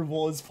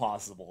uncomfortable as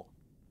possible.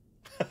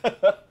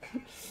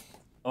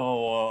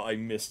 Oh, I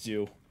missed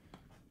you.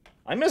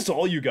 I missed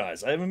all you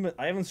guys. I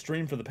haven't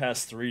streamed for the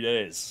past 3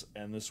 days,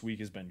 and this week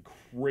has been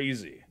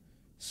crazy.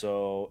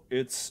 So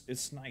it's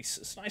nice.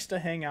 It's nice to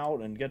hang out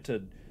and get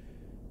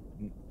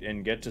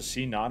to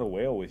see Not a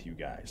Whale with you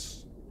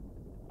guys.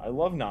 I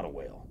love Not a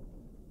Whale.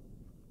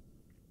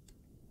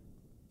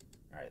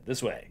 All right,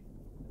 this way.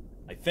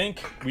 I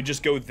think we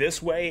just go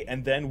this way,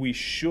 and then we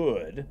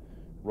should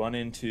run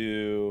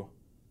into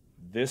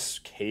this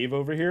cave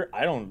over here.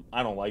 I don't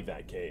like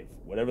that cave.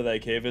 Whatever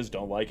that cave is,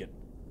 don't like it.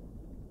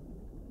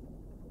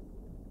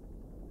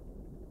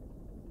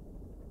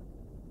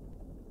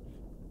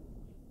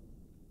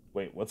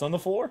 Wait, what's on the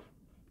floor?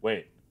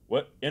 Wait,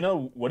 what?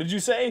 What did you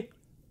say?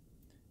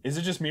 Is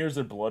it just me or is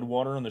there blood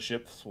water on the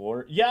ship's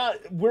floor? Yeah,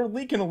 we're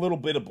leaking a little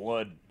bit of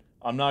blood.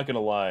 I'm not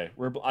gonna lie.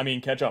 I mean,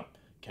 ketchup.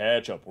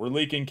 Ketchup. We're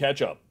leaking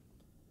ketchup.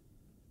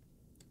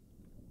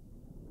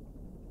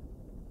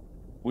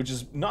 Which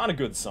is not a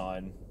good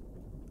sign.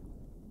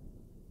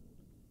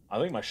 I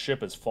think my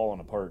ship has fallen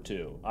apart,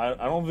 too. I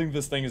don't think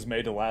this thing is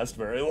made to last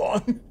very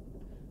long.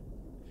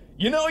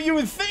 You know, you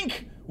would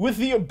think with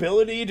the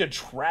ability to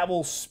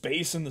travel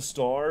space and the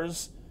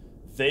stars,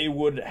 they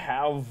would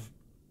have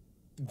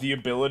the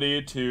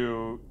ability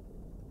to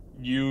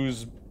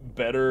use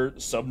better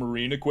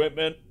submarine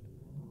equipment.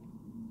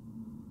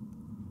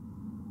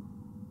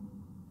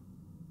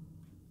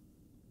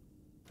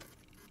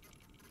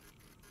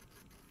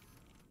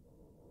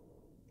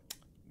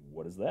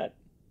 What is that?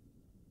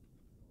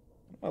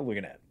 What am I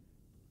looking at?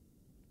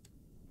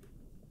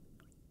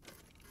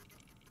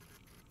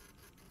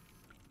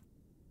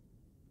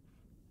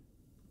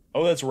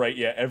 Oh, that's right,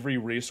 yeah, every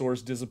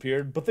resource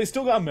disappeared, but they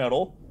still got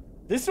metal.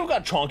 They still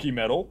got chonky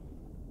metal.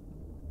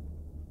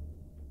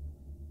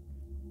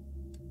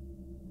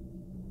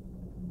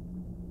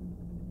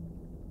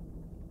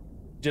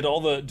 Did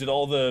all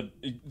the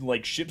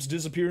like ships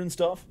disappear and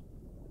stuff?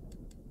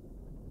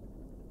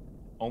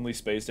 Only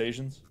space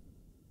stations?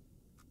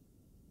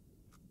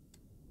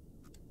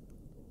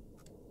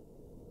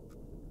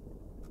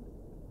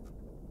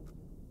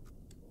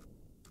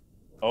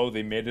 Oh,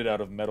 they made it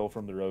out of metal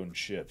from their own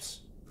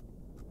ships.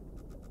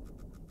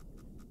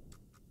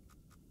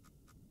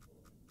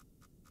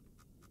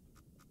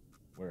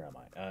 Where am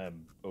I?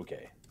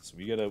 Okay. So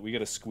we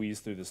gotta squeeze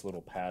through this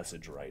little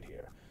passage right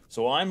here.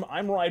 So I'm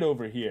right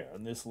over here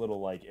in this little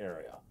like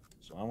area.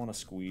 So I want to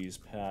squeeze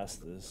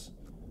past this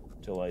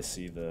till I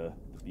see the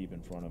beep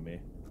in front of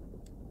me.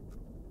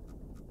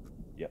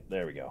 Yep,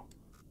 there we go.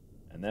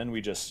 And then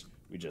we just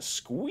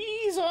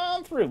squeeze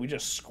on through. We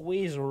just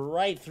squeeze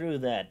right through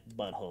that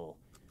butthole.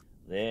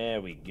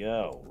 There we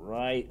go.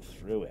 Right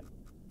through it.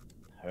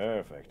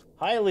 Perfect.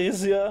 Hi,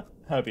 Alicia.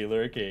 Happy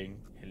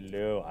lurking.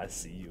 Hello, I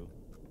see you.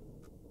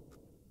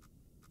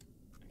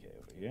 Okay,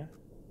 over here.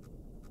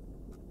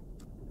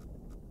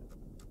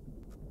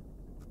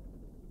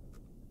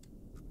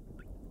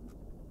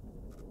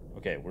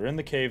 Okay, we're in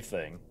the cave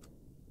thing.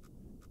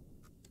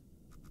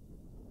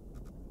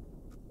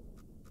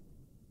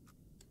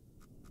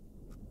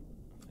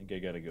 I think I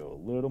gotta go a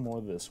little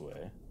more this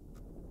way.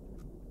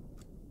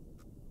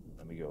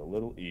 Let me go a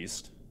little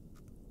east.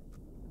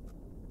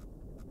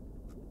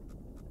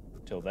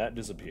 Till that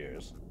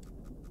disappears.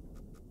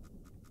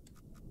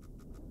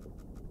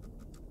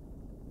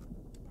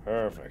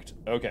 Perfect.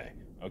 Okay.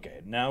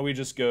 Okay, now we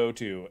just go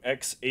to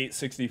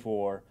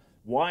X864,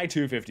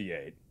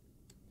 Y258.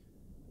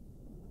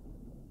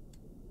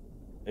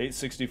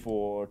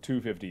 864,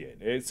 258.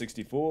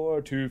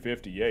 864,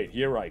 258.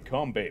 Here I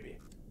come, baby.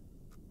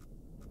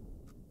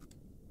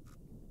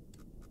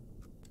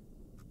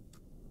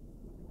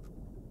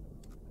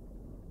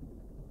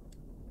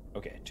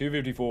 Okay,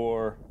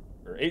 254,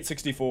 or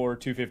 864,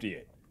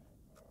 258.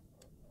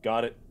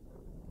 Got it.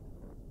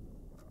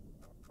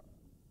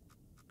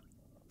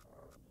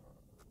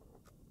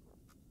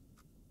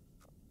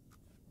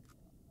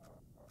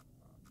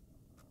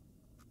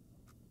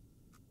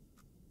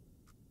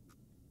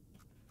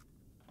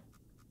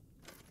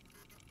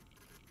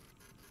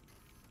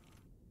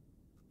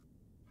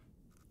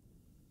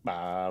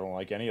 I don't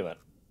like any of that.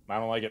 I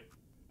don't like it.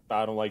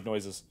 I don't like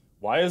noises.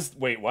 Why is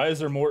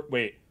there more?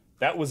 Wait,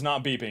 That was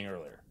not beeping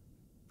earlier.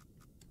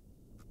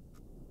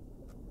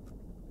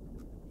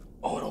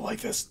 Oh, I don't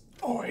like this.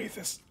 Oh, I hate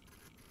this.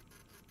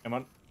 Am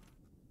I...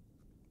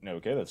 No,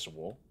 okay, that's a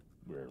wall.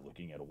 We're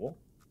looking at a wall.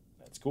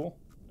 That's cool.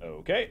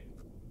 Okay.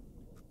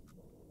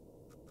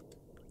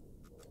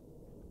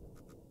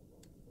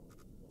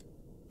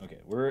 Okay,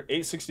 we're at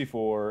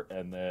 864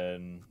 and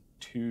then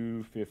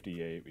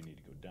 258. We need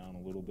to go down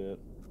a little bit.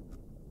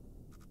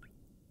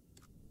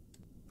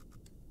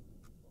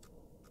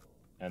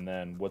 And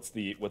then what's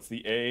the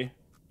A?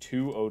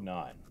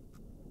 209.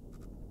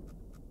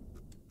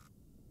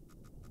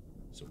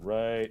 So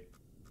right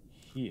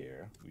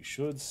here, we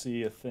should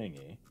see a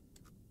thingy.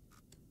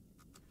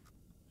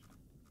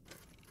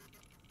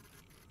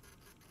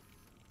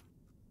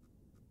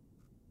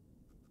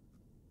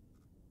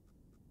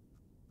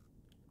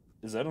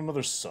 Is that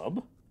another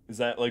sub? Is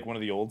that like one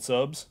of the old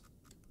subs?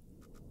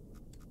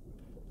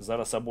 Is that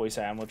a Subway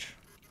sandwich?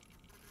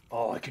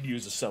 Oh, I could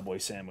use a Subway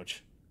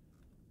sandwich.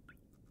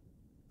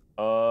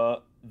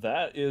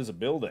 That is a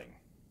building.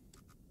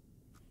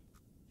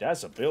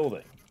 That's a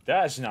building.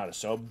 That's not a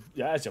sub.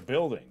 That's a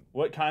building.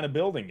 What kind of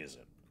building is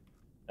it?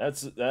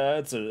 That's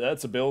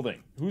a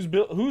building. Who's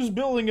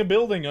building a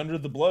building under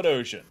the blood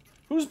ocean?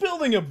 Who's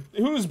building a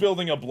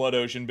blood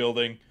ocean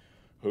building?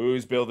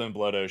 Who's building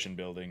blood ocean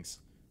buildings?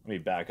 Let me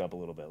back up a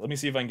little bit. Let me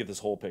see if I can get this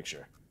whole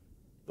picture.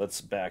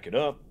 Let's back it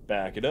up,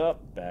 back it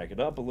up, back it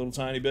up a little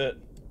tiny bit.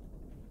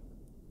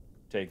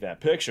 Take that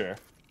picture.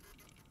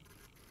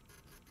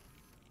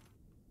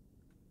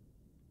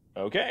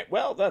 Okay,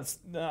 well, that's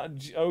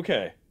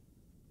okay.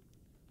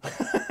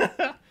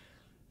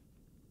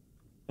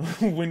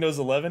 Windows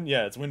 11?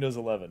 Yeah, it's Windows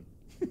 11.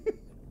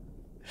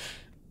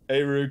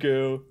 Hey,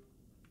 Ruku.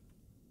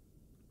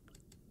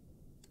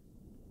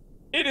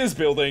 It is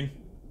building.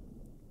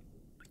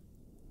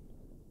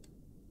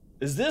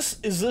 Is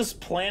this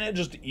planet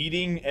just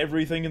eating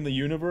everything in the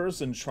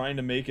universe and trying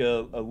to make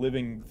a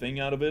living thing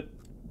out of it?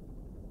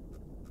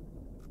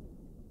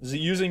 Is it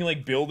using,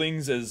 like,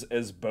 buildings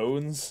as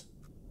bones?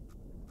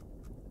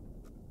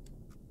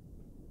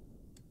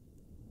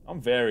 I'm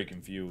very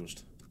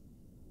confused.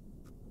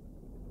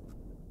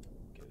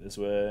 Okay, this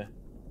way.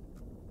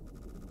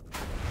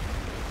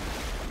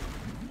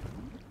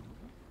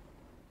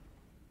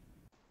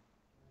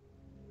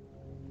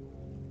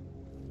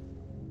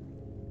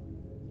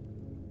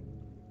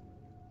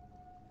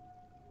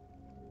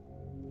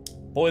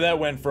 Boy, that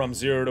went from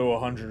 0 to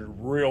 100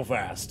 real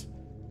fast.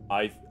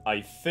 I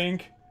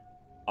think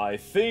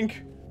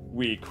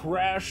we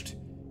crashed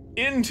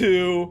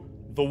into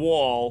the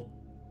wall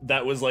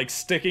that was, like,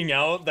 sticking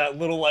out, that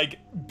little, like,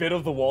 bit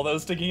of the wall that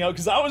was sticking out,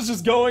 because I was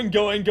just going, and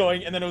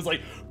then it was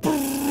like,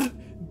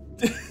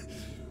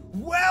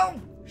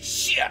 well,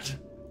 shit!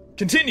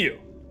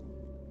 Continue!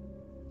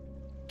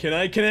 Can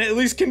I at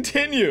least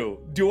continue?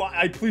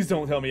 Please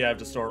don't tell me I have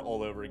to start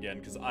all over again,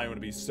 because I'm gonna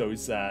be so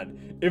sad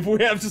if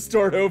we have to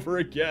start over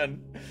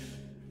again.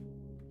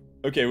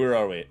 Okay, where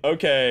are we?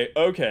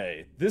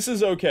 Okay, this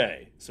is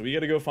okay. So we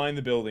gotta go find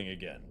the building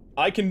again.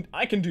 I can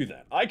do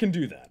that. I can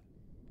do that.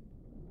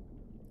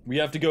 We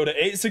have to go to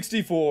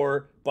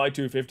 864 by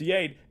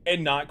 258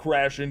 and not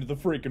crash into the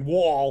freaking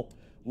wall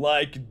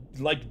like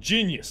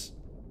genius.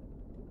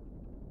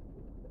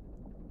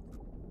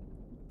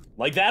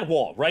 Like that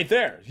wall right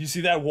there. You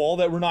see that wall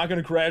that we're not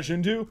gonna crash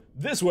into?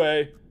 This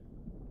way.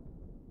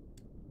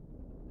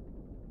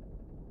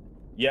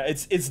 Yeah,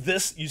 it's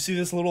this. You see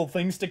this little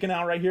thing sticking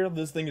out right here?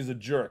 This thing is a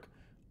jerk.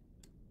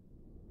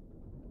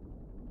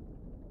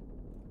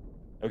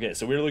 Okay,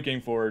 so we're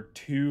looking for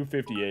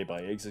 258 by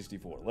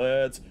 864.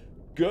 Let's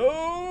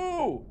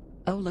go!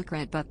 Oh, look,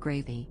 red butt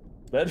gravy.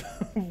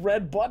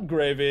 Red butt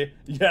gravy.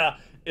 Yeah,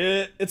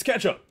 it's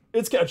ketchup.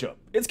 It's ketchup.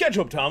 It's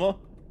ketchup, Tama.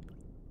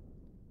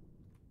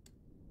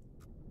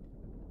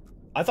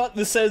 I thought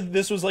this said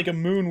this was like a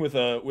moon with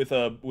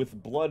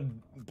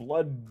blood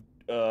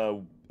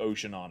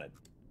ocean on it.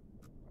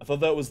 I thought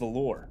that was the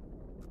lore.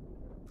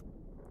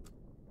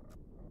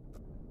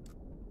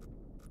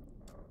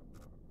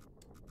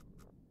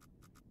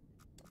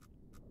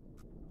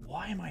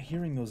 Why am I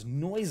hearing those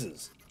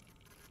noises?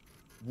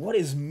 What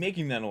is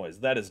making that noise?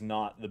 That is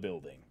not the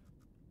building.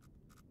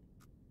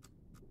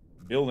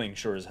 Building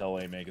sure as hell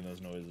ain't making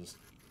those noises.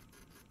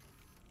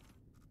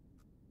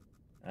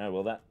 Alright,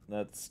 well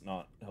that's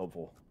not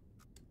helpful.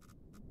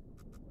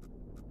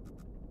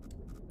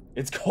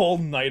 It's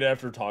called Night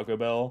After Taco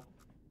Bell.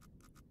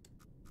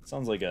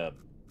 Sounds like a...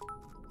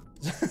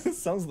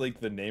 sounds like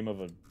the name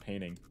of a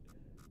painting.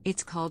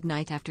 It's called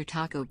Night After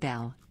Taco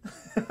Bell.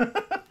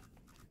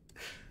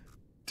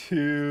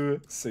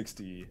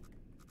 260.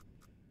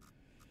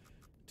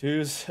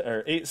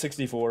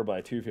 864 by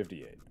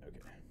 258. Okay.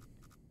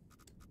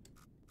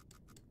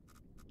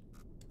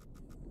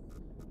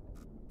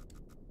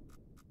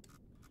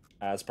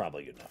 That's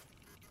probably good enough.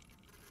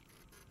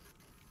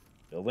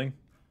 Building?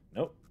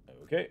 Nope.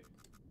 Okay.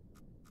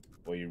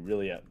 Boy, you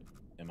really have...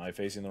 Am I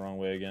facing the wrong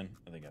way again?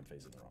 I think I'm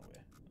facing the wrong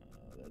way.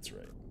 That's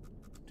right.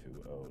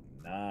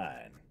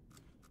 209.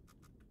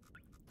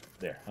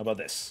 There. How about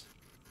this?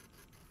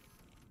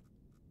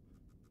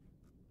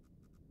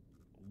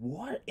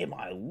 What am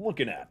I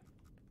looking at?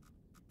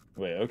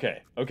 Wait,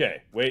 okay,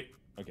 okay, wait,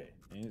 okay,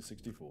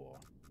 864.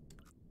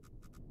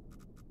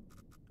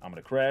 I'm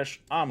gonna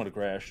crash,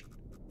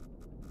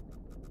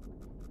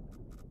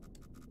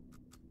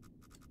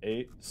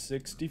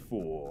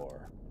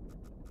 864.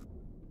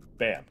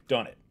 Bam,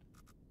 done it.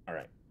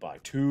 Alright, by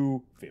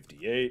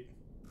 258.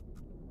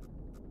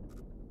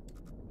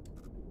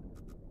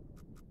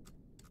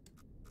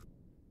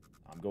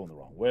 I'm going the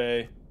wrong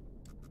way.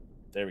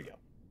 There we go.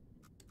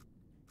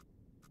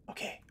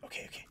 Okay.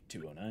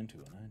 209, 209,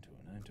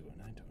 209,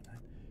 209, 209.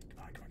 Come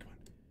on.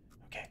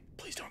 Okay,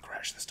 please don't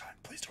crash this time.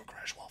 Please don't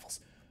crash, Waffles.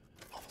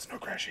 Waffles, no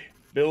crashy.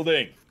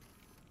 Building.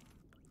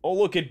 Oh,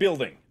 look at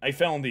building. I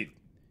found it.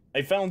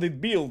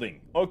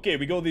 Building. Okay,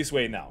 we go this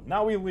way now.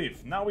 Now we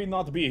leave. Now we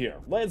not be here.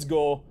 Let's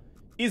go.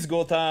 It's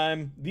go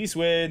time. This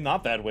way,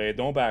 not that way.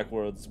 Don't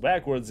backwards.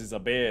 Backwards is a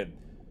bad.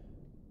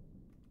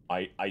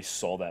 I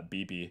saw that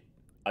beepy.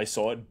 I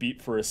saw it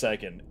beep for a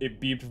second. It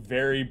beeped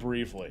very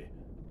briefly.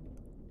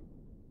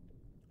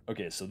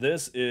 Okay, so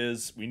this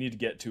is... We need to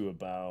get to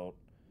about...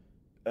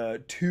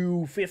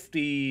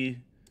 250...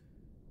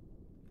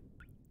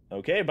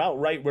 Okay, about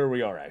right where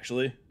we are,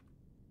 actually.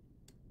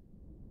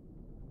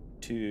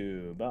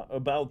 To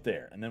about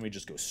there. And then we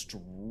just go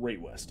straight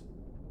west.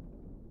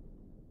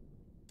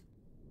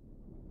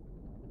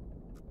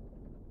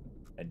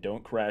 And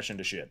don't crash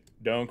into shit.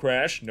 Don't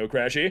crash. No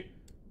crashy.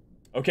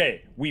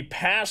 Okay, we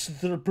passed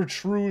the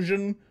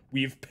protrusion.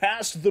 We've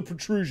passed the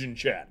protrusion,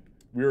 chat.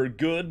 We're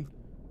good.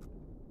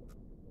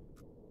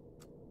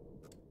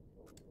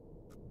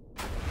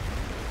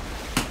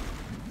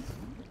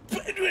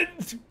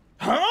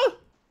 Huh?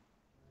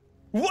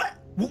 What?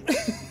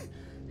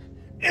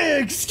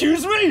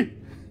 Excuse me?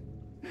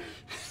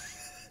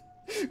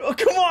 Oh,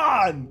 come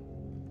on!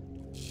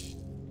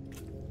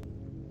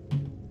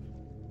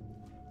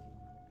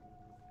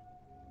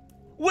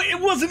 Wait, it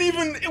wasn't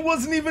even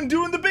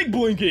doing the big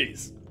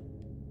blinkies.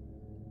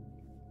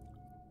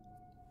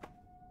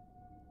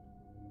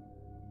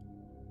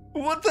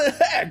 What the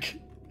heck?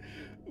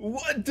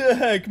 What the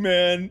heck,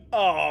 man?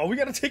 Oh, we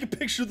gotta take a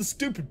picture of the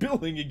stupid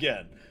building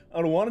again.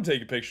 I don't want to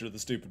take a picture of the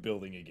stupid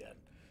building again.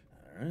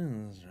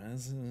 Alright,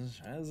 let's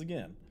try this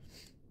again.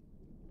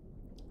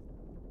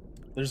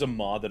 There's a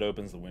mod that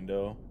opens the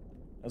window.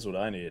 That's what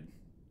I need.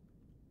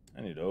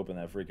 I need to open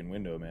that freaking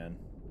window, man.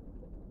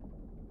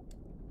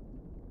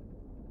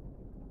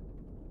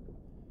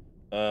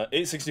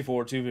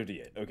 864,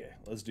 258. Okay,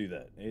 let's do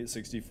that.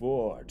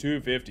 864,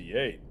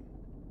 258.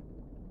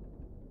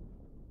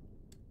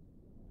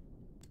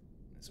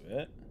 This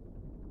way.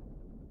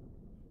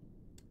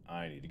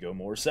 I need to go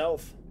more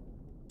south.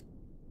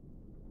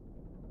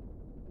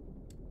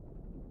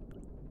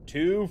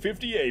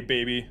 258,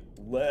 baby.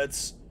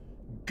 Let's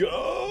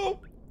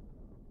go.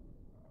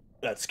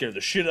 That scared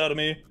the shit out of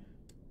me.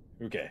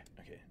 Okay.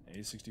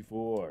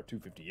 864,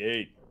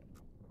 258.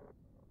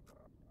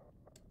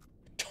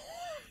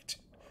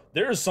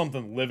 There is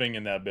something living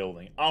in that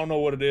building. I don't know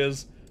what it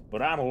is,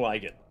 but I don't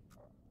like it.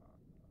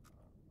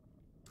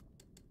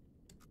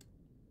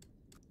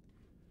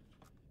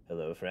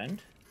 Hello,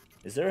 friend.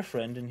 Is there a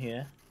friend in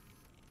here?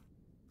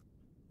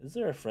 Is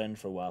there a friend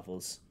for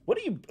Waffles? What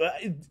do you...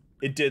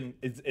 it didn't...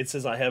 It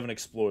says I haven't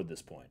explored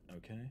this point,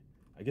 okay?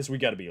 I guess we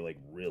gotta be, like,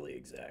 really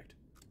exact.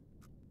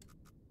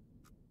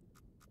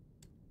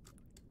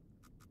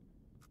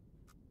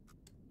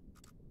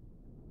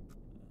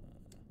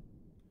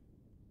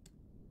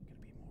 Gotta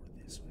be more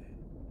this way.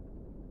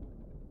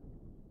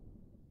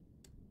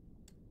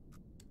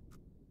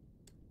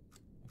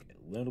 Okay,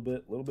 little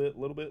bit.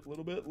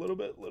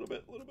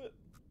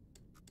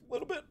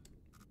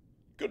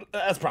 Good.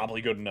 That's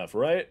probably good enough,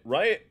 right?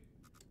 Right?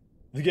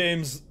 The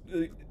game's...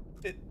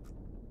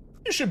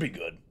 It should be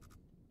good.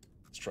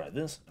 Let's try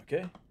this,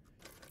 okay?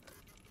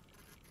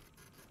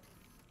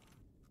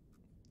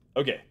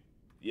 Okay.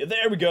 Yeah,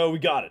 there we go, we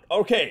got it.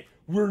 Okay,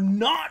 we're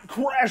not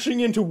crashing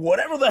into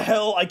whatever the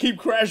hell I keep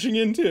crashing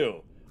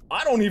into.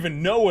 I don't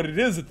even know what it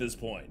is at this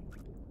point.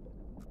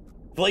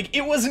 Like,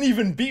 it wasn't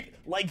even beep.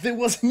 Like, it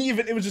was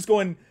just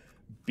going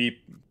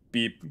beep,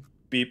 beep,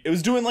 beep. It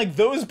was doing, like,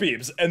 those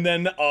beeps. And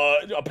then,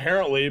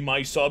 apparently,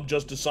 my sub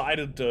just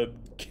decided to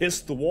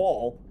kiss the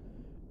wall.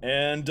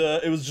 And,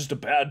 it was just a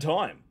bad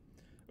time.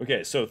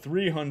 Okay, so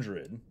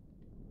 300.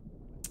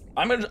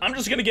 I'm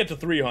just gonna get to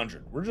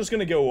 300. We're just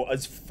gonna go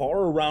as far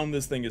around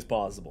this thing as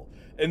possible.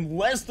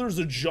 Unless there's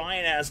a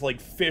giant-ass, like,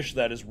 fish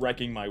that is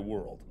wrecking my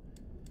world.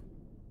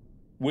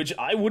 Which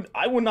I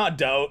would not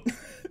doubt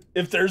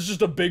if there's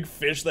just a big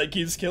fish that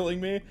keeps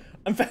killing me.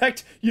 In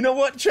fact, you know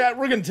what, chat?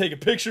 We're gonna take a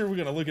picture. We're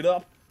gonna look it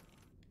up.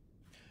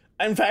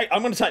 In fact,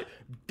 I'm gonna type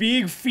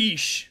big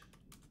fish.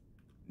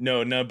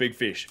 No, no big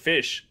fish.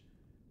 Fish.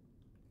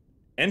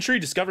 Entry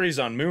discoveries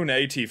on Moon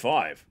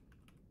AT5.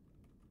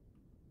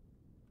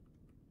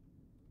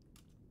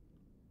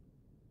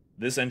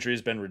 This entry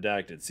has been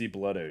redacted. See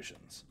Blood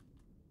Oceans.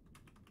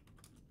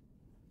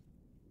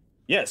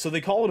 Yeah, so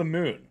they call it a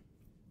moon.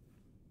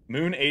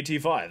 Moon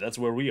AT5, that's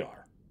where we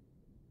are.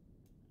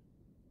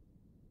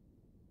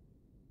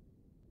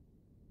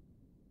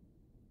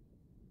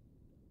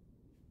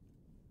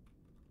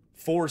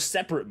 4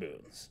 separate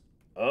moons.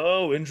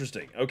 Oh,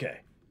 interesting.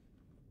 Okay.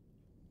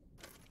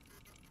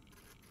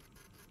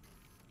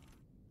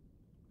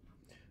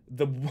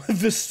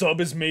 The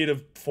sub is made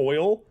of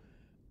foil?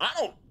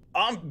 I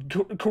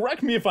don't...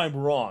 correct me if I'm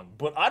wrong,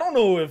 but I don't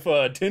know if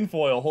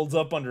tinfoil holds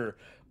up under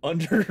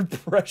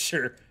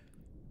pressure.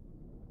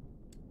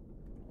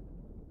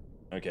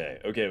 Okay.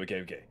 We go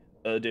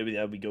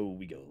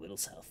a little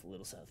south, a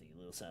little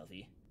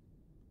southy.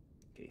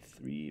 Okay,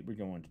 3, we're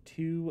going to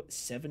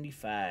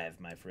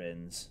 275, my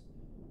friends.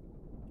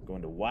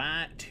 Going to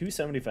Y,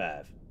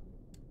 275.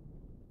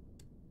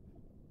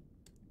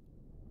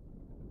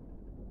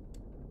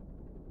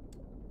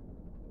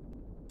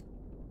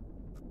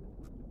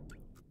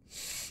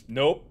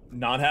 Nope,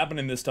 not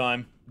happening this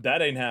time.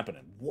 That ain't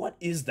happening. What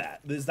is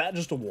that? Is that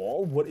just a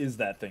wall? What is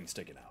that thing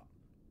sticking out?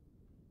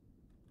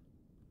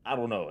 I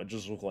don't know. It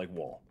just looked like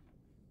wall.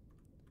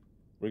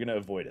 We're gonna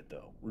avoid it,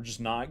 though. We're just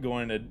not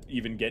going to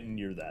even get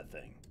near that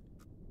thing.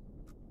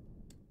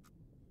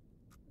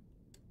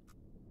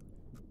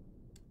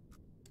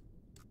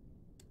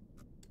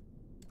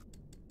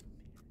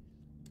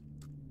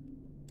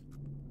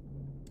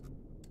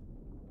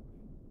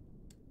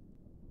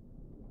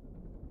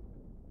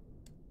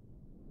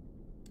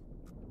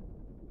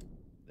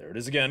 There it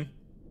is again.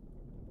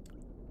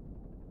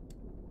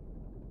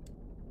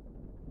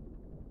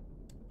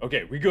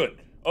 Okay, we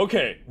good.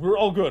 Okay, we're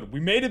all good. We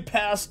made it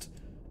past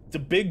the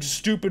big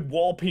stupid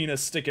wall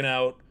penis sticking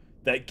out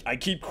that I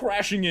keep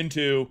crashing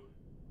into.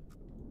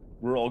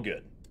 We're all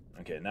good.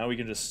 Okay, now we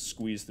can just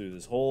squeeze through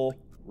this hole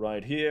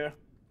right here.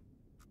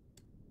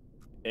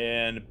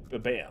 And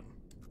bam.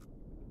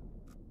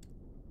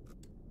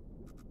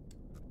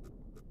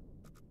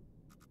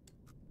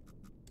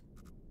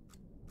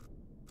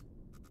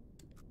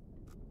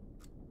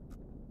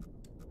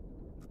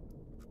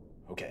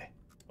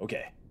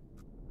 Okay.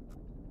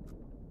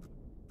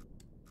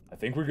 I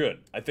think we're good.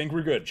 I think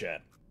we're good,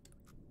 chat.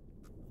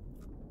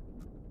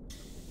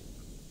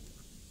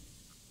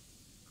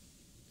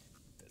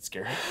 That's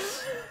scary.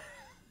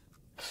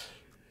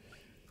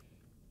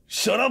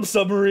 Shut up,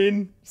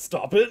 submarine!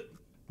 Stop it!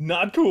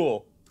 Not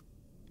cool.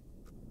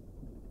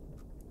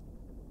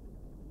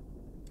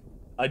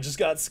 I just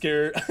got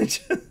scared. I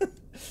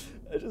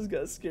just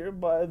got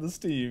scared by the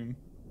steam.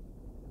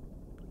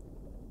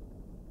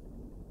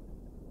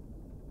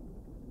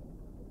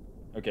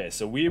 Okay,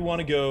 so we want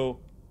to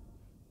go...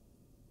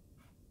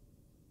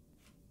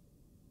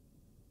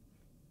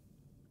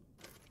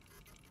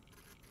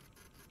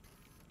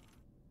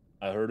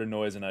 I heard a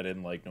noise and I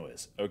didn't like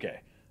noise.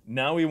 Okay.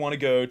 Now we want to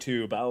go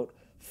to about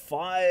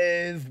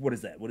 5... What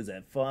is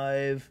that?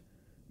 5...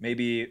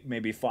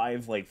 Maybe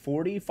 5, like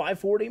 40?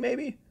 540,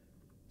 maybe?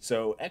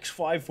 So, X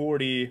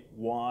 540,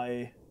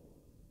 Y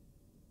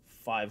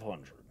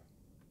 500.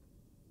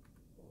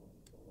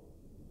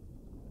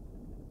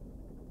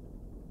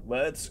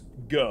 Let's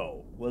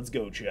go. Let's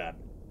go, chat.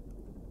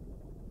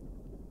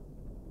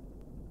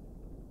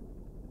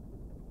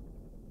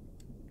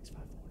 It's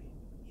 540.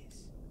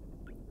 Yes.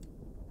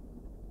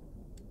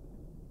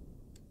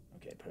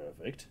 Okay,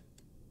 perfect.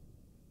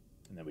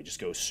 And then we just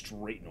go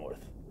straight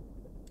north.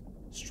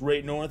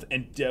 Straight north,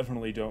 and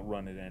definitely don't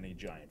run into any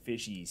giant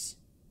fishies.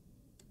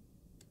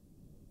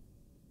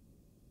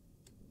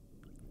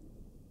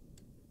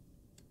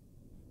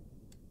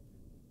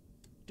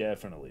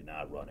 Definitely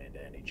not run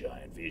into any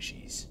giant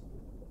fishies.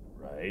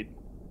 Right?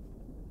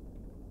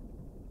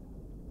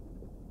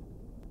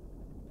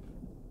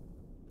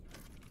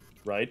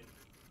 Right?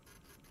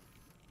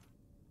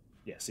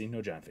 Yeah, see?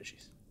 No giant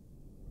fishies.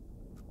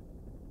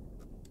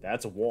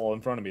 That's a wall in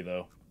front of me,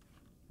 though.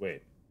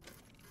 Wait.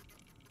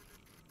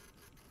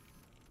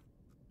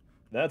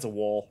 That's a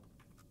wall.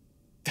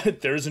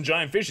 There isn't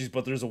giant fishies,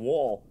 but there's a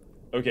wall.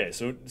 Okay,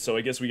 so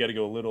I guess we gotta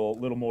go a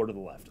little more to the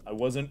left. I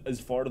wasn't as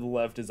far to the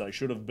left as I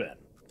should have been.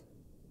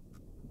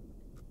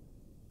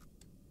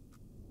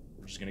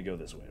 We're just gonna go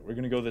this way. We're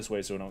gonna go this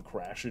way so we don't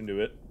crash into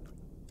it.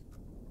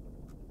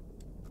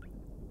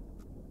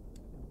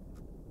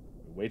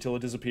 Wait till it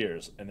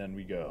disappears, and then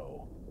we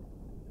go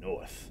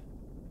north.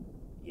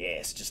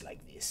 Yes, just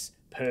like this.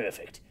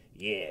 Perfect.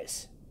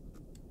 Yes.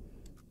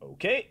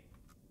 Okay.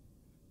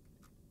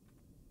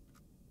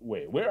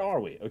 Wait, where are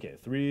we? Okay,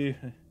 3...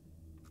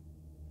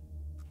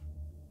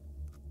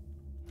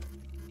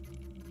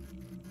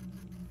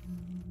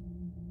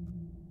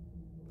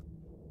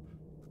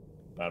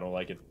 I don't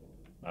like it.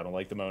 I don't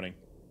like the moaning.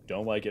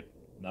 Don't like it.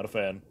 Not a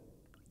fan.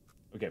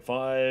 Okay,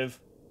 5.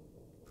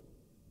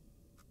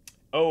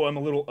 Oh, I'm a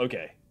little...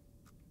 Okay.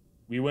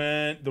 We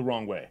went the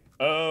wrong way.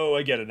 Oh,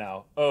 I get it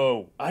now.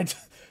 Oh,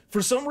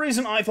 for some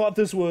reason I thought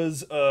this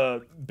was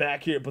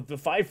back here, but the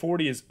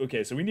 540 is...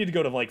 Okay, so we need to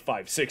go to like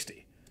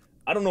 560.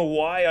 I don't know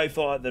why I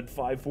thought that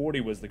 540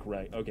 was the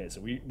correct... Okay,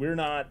 so we're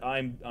not...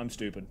 I'm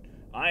stupid.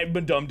 I'm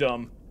a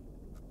dumb.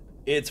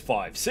 It's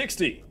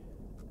 560.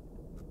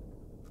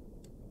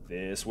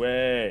 This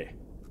way.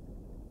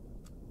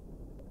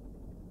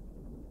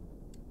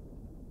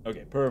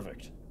 Okay,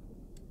 perfect.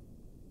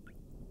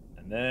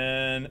 And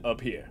then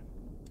up here.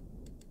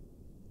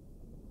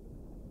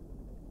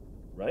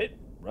 Right?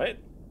 Right?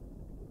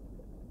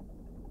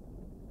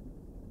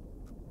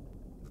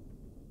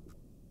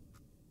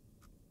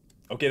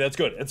 Okay, that's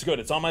good. It's good.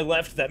 It's on my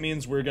left. That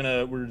means we're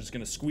just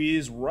gonna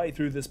squeeze right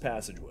through this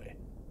passageway.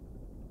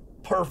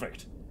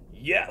 Perfect.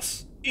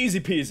 Yes. Easy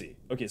peasy.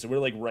 Okay, so we're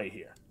like right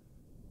here.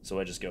 So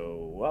I just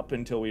go up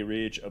until we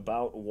reach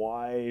about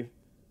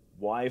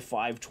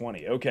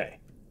Y520. Okay.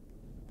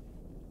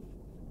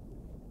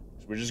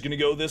 So we're just gonna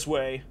go this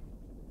way.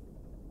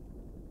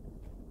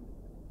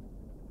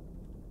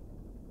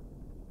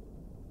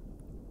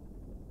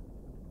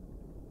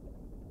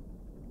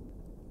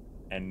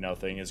 And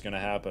nothing is gonna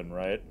happen,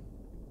 right?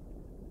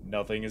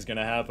 Nothing is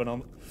gonna happen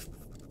on...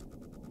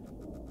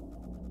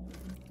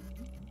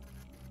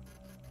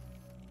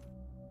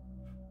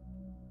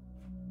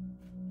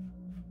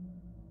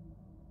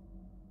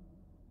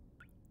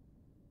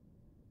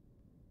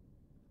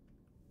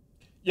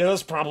 Yeah,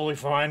 that's probably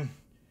fine.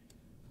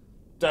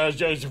 We're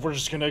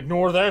just gonna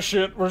ignore that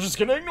shit. We're just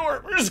gonna ignore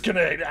it. We're just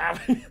gonna...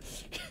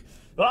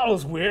 That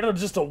was weird.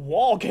 Just a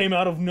wall came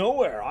out of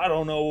nowhere. I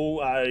don't know.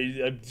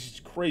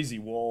 Crazy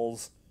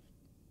walls.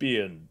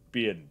 Being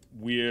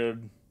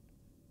weird.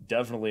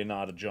 Definitely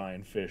not a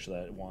giant fish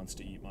that wants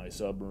to eat my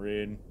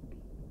submarine.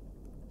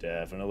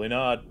 Definitely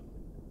not.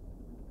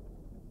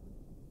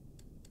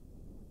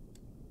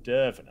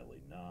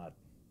 Definitely not.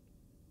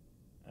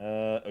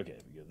 Okay,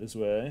 we go this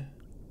way.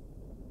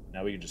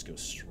 Now we can just go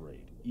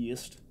straight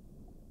east.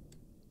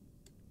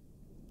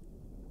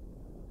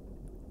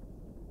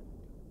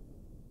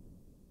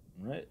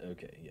 Right,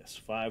 okay, yes,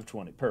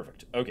 520,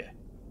 perfect, okay.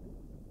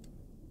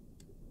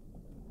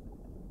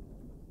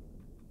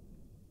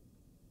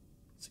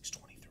 Six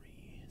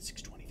twenty-three.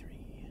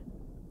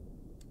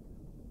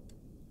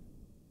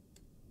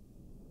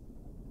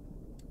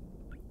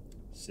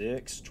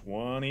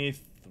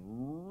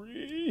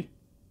 623.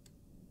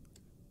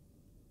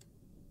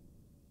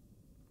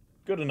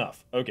 Good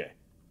enough. Okay.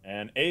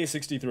 And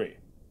A63.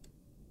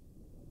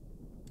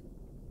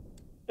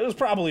 It was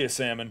probably a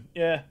salmon.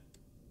 Yeah.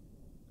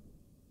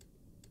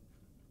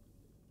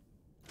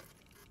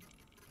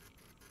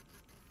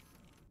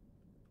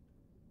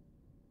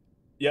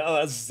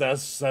 Yeah, that's a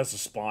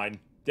spine.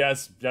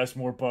 That's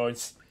more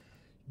bones.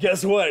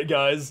 Guess what,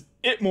 guys?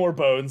 It more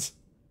bones.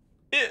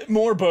 It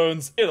more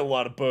bones. It a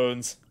lot of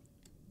bones.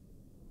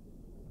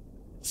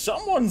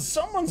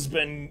 Someone's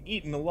been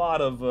eating a lot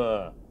of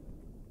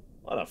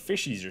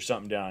fishies or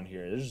something down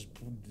here. They're just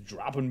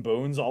dropping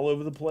bones all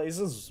over the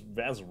place.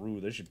 That's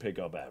rude. They should pick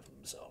up after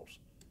themselves.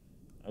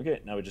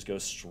 Okay, now we just go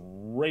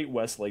straight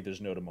west like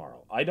there's no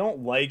tomorrow. I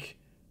don't like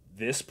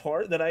this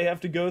part that I have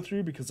to go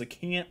through because I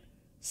can't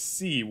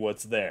see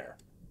what's there.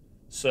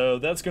 So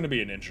that's going to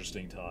be an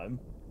interesting time.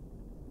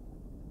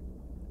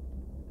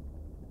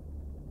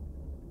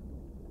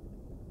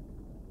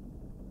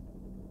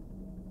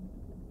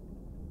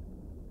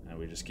 And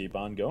we just keep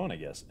on going, I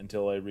guess,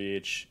 until I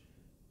reach...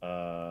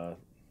 we're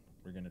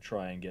going to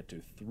try and get to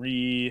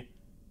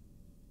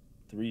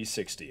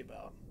 360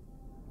 about.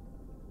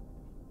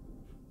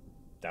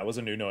 That was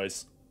a new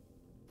noise.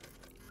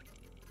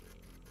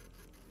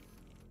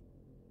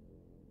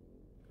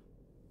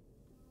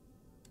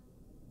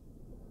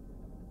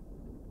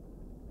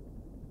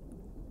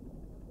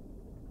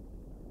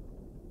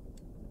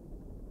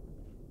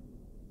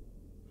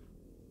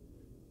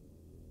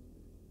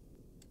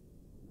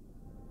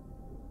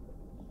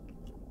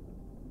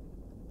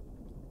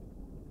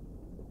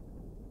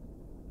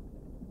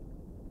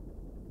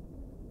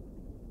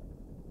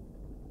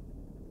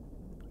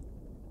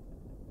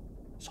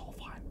 It's all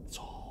fine. It's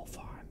all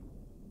fine.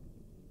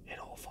 It's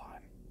all fine.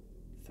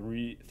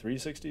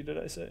 360, did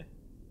I say?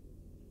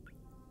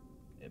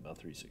 Yeah, about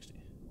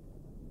 360.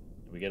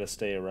 We gotta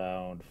stay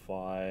around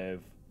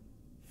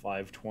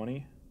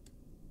 520.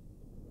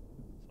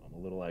 So I'm a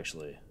little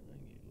actually. I can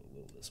go a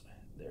little this way.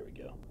 There we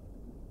go.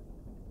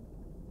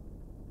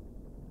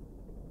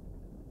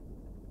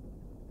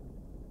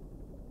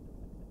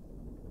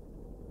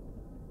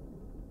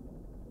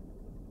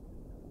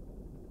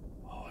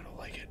 Oh, I don't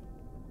like it.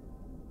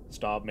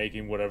 Stop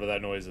making whatever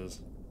that noise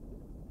is.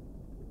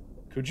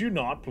 Could you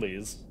not,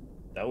 please?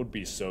 That would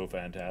be so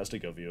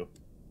fantastic of you.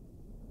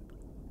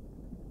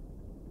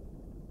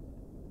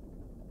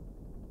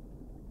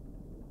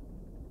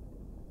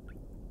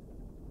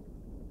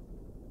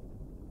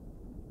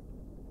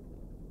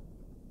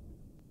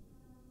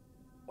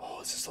 Oh,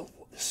 this is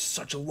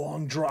such a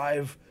long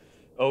drive.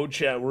 Oh,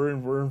 chat, we're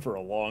in for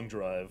a long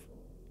drive.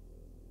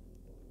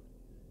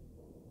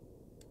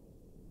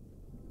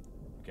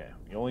 Okay,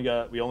 we only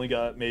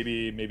got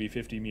maybe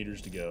 50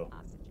 meters to go.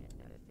 Oxygen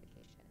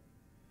notification.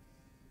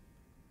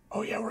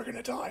 Oh yeah, we're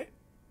gonna die.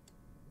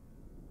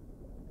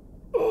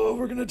 Oh,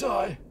 we're gonna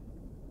die.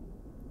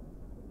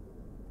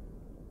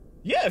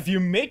 Yeah, if you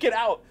make it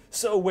out.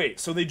 So wait,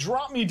 so they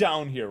drop me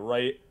down here,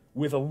 right?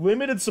 With a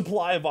limited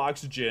supply of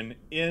oxygen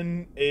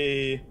in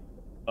a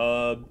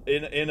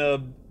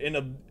in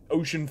a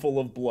ocean full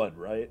of blood,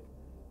 right?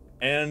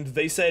 And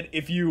they said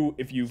if you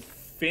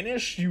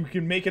finish, you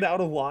can make it out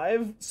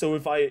alive. So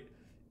if I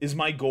Is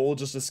my goal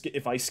just to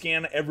if I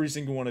scan every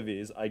single one of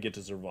these, I get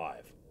to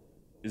survive?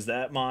 Is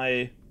that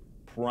my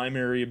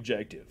primary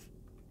objective?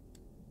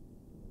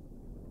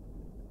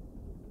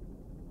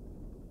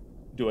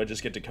 Do I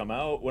just get to come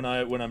out when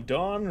I'm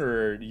done,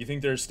 or do you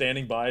think they're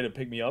standing by to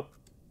pick me up?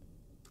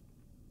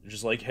 They're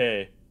just like,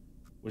 hey,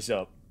 what's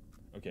up?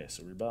 Okay,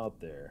 so we're about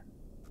there.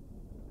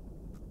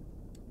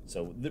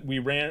 So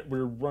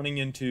we're running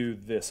into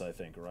this, I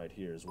think, right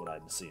here is what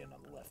I'm seeing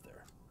on the left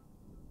there.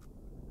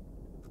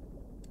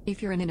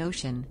 If you're in an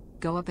ocean,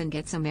 go up and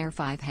get some air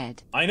 5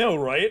 head. I know,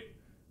 right?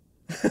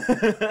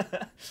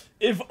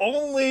 If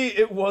only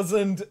it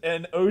wasn't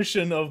an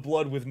ocean of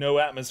blood with no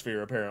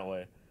atmosphere,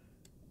 apparently.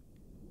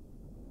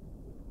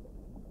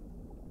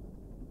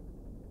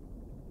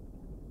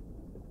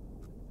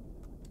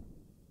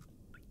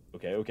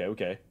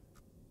 Okay.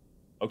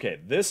 Okay,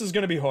 this is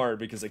gonna be hard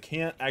because I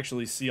can't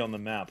actually see on the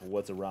map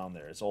what's around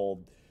there. It's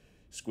all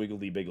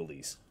squiggly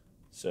bigglies.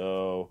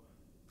 So,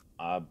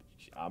 I'm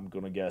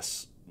gonna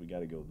guess we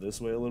gotta go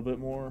this way a little bit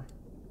more.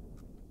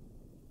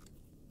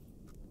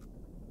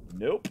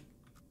 Nope.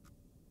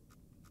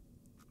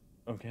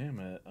 Okay,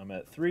 I'm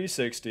at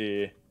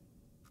 360,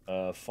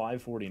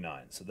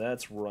 549. So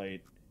that's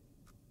right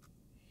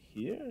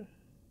here.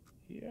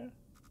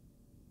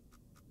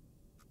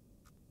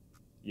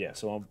 Yeah,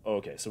 so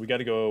okay, so we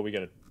gotta go, we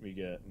got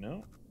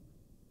no?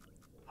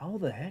 How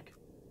the heck?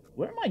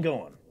 Where am I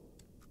going?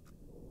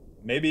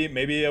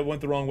 Maybe I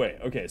went the wrong way.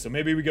 Okay, so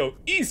maybe we go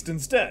east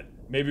instead.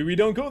 Maybe we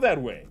don't go that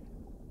way.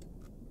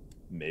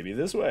 Maybe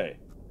this way.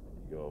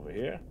 Go over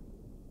here.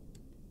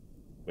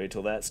 Wait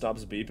till that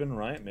stops beeping,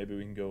 right? Maybe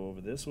we can go over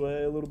this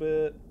way a little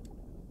bit.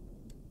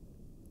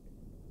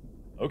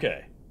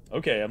 Okay,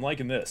 I'm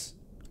liking this.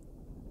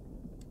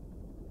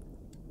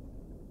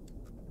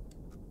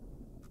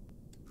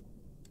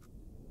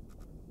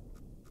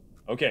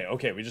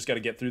 Okay, we just gotta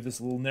get through this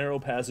little narrow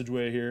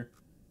passageway here.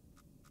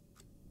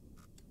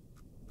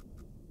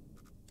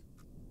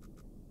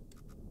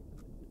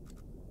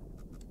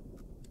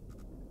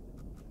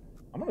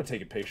 I'm gonna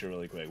take a picture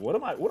really quick. What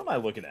am I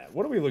looking at?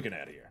 What are we looking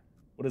at here?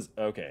 What is,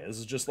 okay, this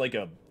is just like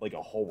a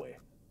hallway.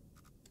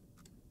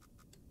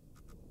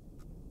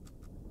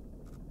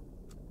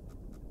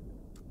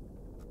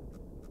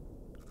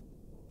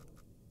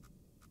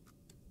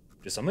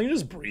 Did something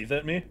just breathe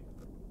at me?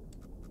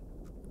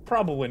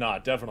 Probably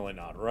not, definitely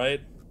not,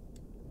 right?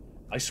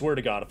 I swear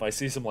to God, if I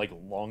see some, like,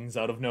 lungs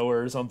out of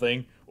nowhere or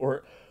something,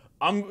 or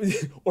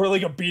or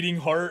like a beating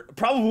heart,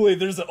 probably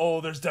there's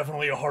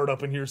definitely a heart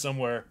up in here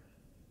somewhere.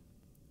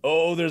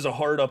 Oh, there's a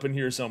heart up in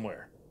here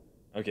somewhere.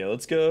 Okay,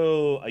 let's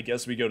go, I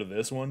guess we go to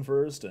this one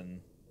first,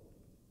 and...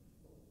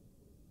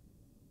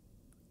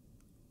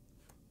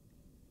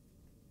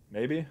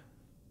 maybe?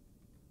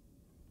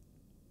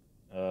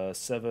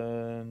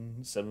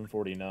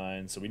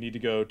 749, so we need to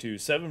go to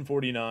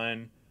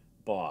 749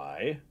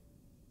 by...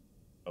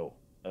 oh,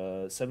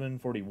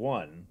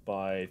 741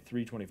 by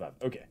 325.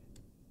 Okay.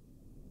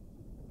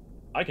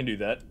 I can do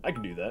that.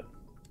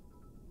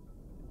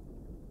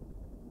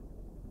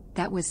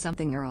 That was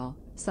something, Earl.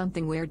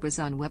 Something weird was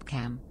on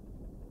webcam.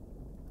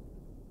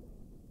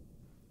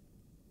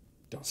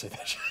 Don't say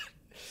that.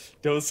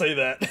 Don't say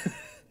that.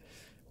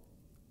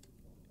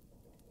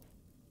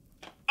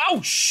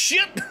 Oh,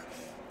 shit!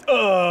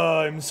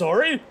 I'm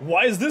sorry?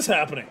 Why is this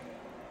happening?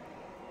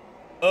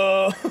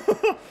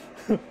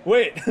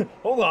 Wait,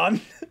 hold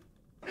on.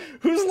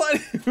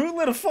 Who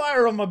lit a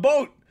fire on my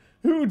boat?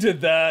 Who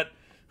did that?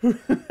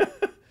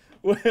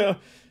 Well,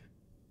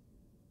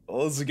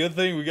 it's a good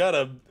thing we got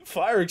a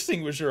fire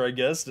extinguisher, I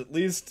guess. At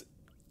least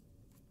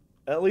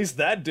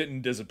that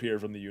didn't disappear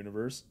from the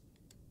universe.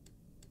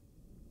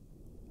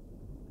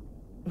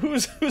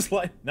 Who's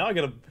like, now I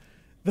gotta,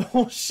 the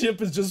whole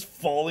ship is just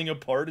falling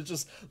apart. It's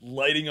just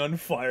lighting on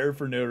fire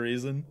for no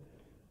reason.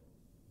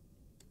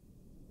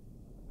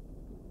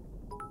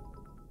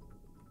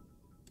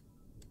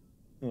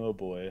 Oh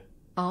boy.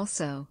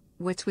 Also,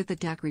 what's with the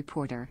duck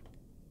reporter?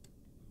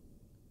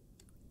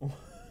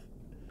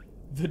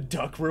 The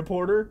duck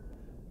reporter?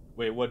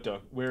 Wait, what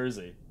duck? Where is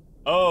he?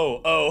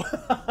 Oh.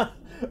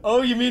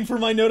 Oh, you mean for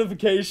my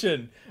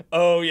notification?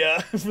 Oh yeah,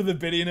 for the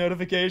biddy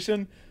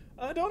notification?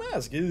 Don't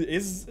ask.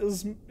 It's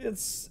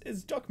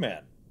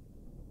Duckman.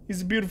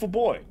 He's a beautiful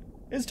boy.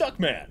 It's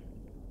Duckman.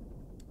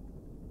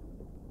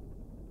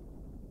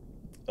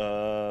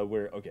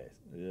 Okay,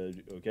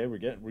 we're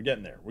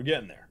getting there.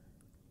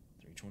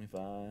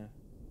 325.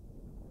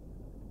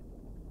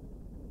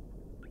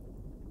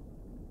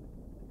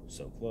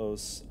 So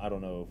close. I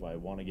don't know if I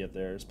want to get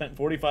there. Spent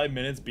 45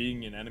 minutes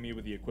beating an enemy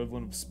with the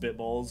equivalent of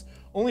spitballs,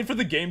 only for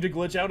the game to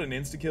glitch out and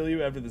insta-kill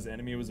you after this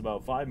enemy was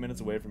about 5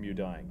 minutes away from you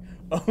dying.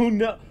 Oh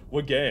no!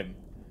 What game?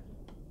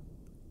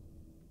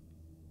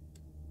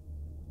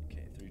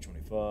 Okay,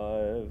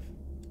 325.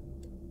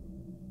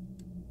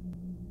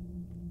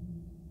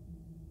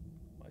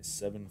 By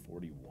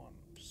 741.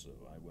 So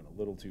I went a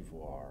little too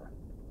far.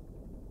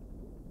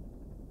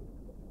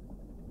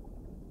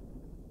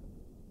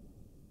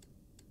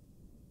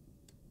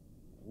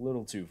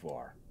 Little too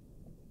far.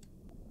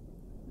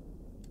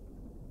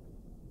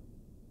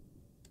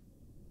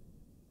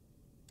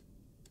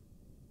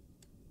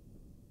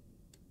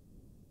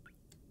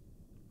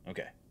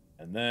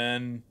 And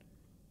then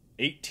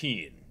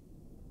 18.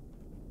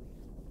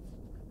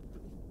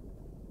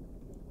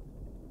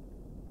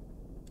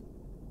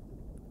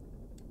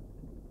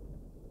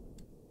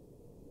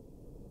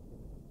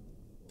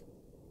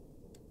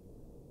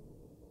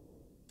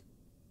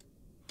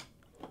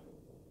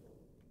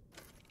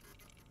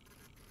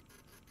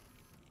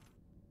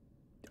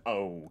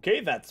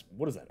 Okay, that's,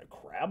 what is that, a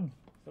crab?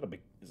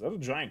 Is that a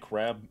giant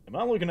crab? Am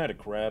I looking at a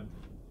crab?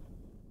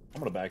 I'm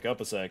gonna back up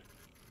a sec.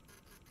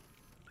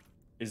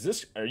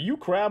 Are you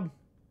crab?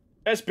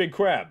 That's big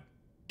crab.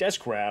 That's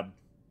crab.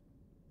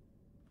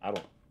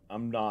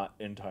 I'm not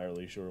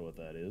entirely sure what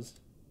that is.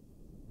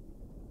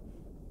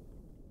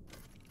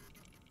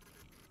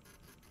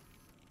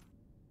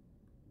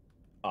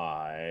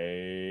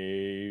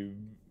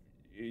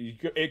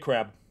 It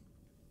crab.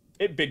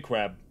 It big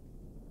crab.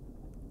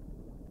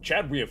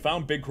 Chad, we have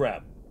found big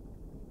crab.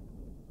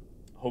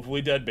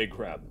 Hopefully dead big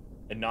crab.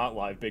 And not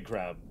live big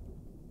crab.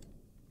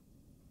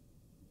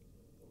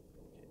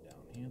 Okay,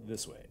 down here,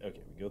 this way.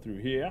 Okay, we go through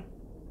here.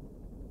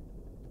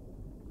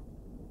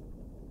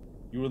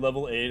 You were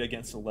level 8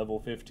 against a level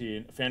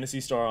 15. Phantasy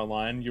Star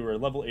Online, you were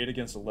level 8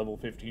 against a level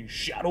 15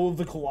 Shadow of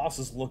the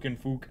Colossus looking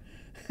fook.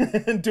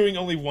 Doing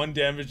only 1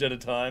 damage at a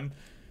time.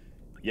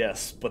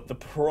 Yes, but the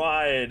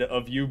pride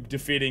of you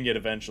defeating it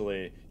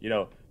eventually, you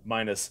know,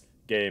 minus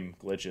game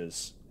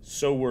glitches.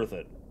 So worth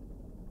it.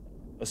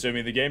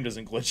 Assuming the game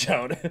doesn't glitch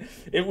out.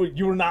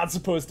 You were not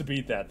supposed to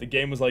beat that. The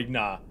game was like,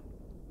 nah.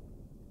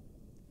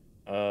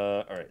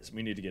 Alright, so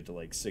we need to get to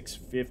like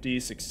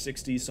 650,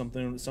 660,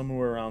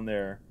 somewhere around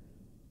there.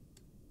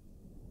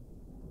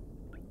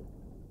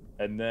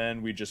 And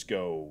then we just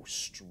go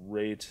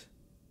straight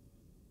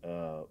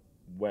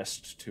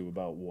west to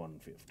about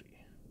 150.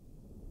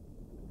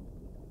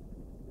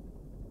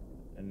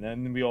 And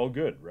then we all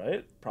good,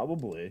 right?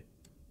 Probably.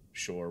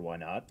 Sure, why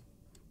not?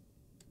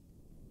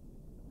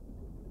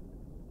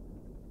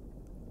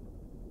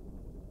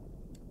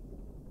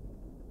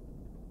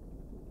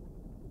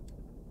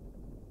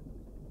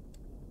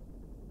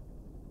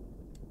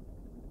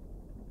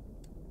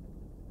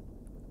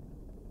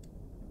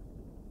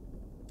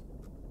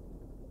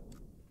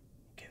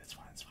 Okay, that's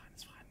fine, that's fine,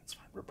 that's fine, that's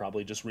fine. We're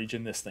probably just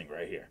reaching this thing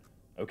right here.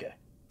 Okay.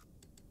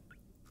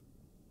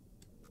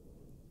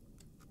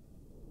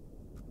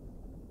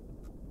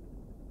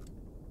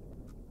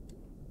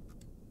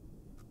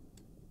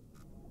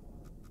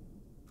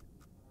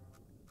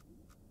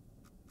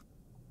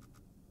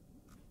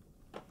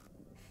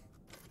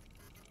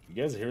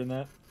 You guys hearing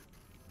that?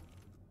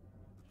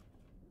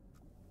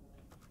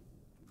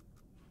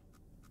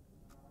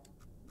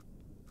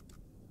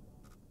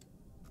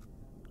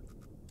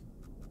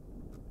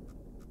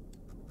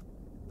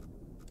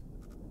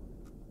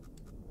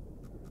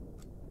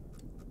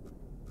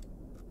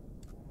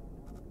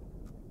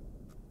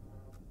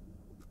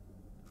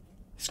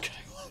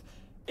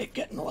 It's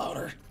getting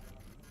louder.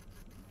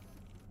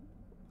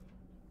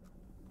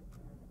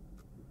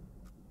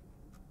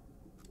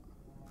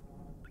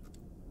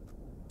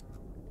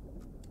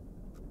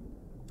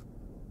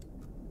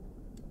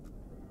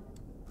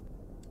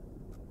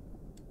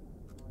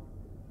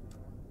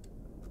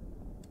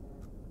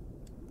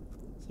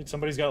 It's like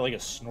somebody's got like a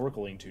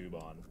snorkeling tube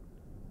on.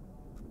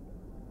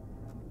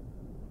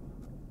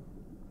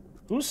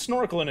 Who's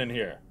snorkeling in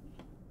here?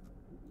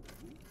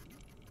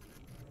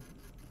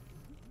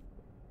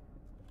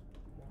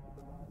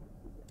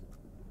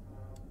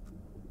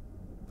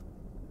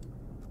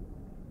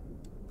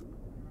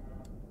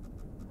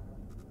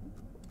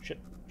 Shit.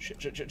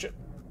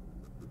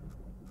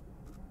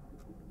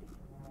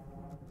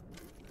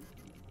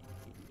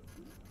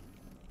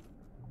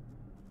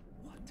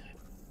 What the...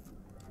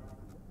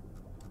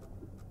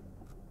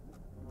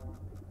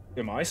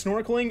 Am I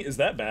snorkeling? Is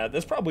that bad?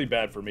 That's probably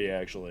bad for me,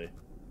 actually.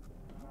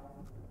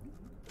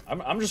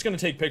 I'm just gonna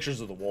take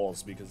pictures of the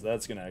walls, because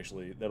that's gonna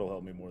actually... That'll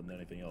help me more than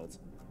anything else.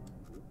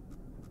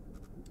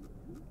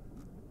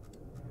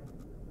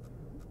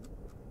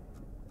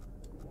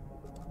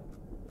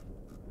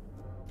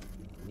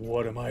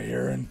 What am I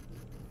hearing?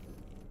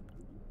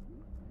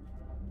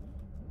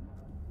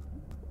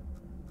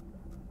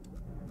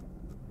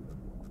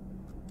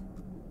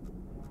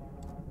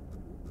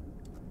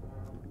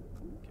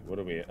 Okay, what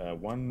are we at?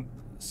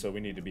 So we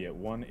need to be at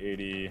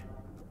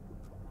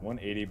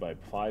 180 by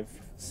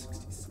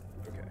 567.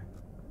 Okay.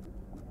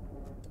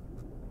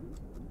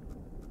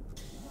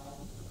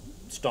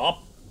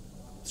 Stop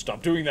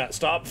doing that.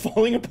 Stop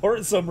falling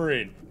apart,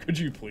 submarine. Could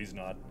you please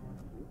not?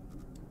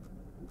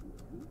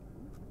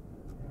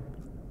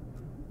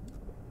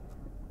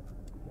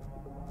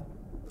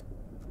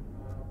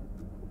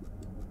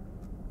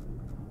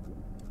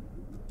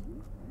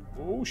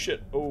 Oh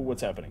shit. Oh,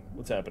 what's happening?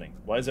 What's happening?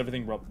 Why is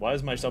everything why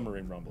is my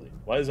submarine rumbling?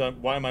 Why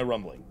am I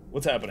rumbling?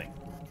 What's happening?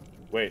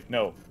 Wait,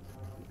 no.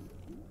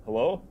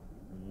 Hello?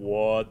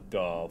 What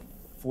the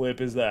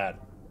flip is that?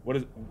 What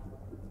is...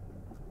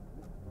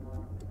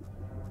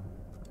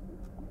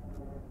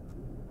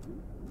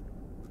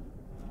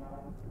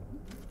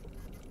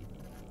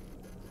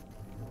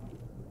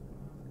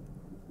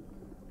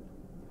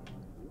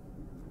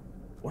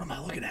 What am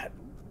I looking looking at?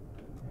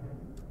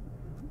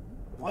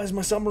 Why is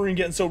my submarine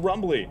getting so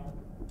rumbly?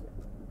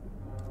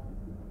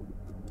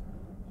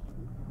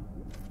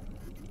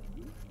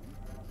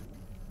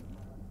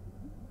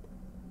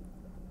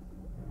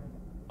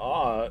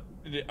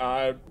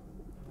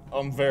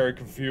 I'm very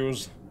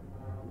confused.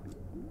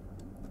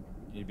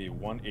 Need to be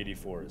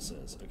 184, it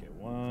says. Okay,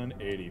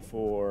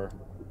 184.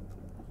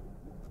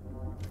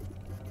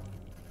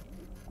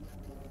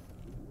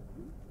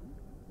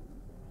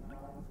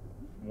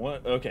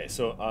 What? Okay,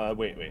 so,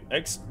 wait.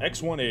 X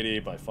 180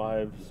 by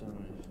 5.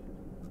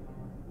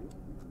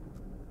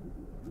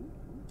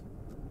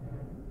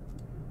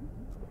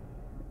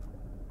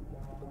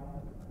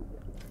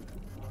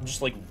 I'm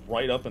just, like,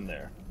 right up in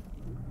there.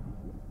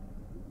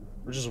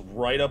 We're just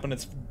right up in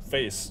its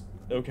face.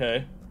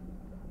 Okay.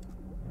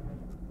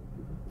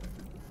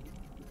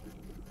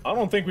 I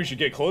don't think we should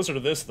get closer to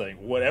this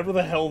thing. Whatever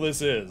the hell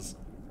this is,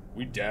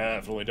 we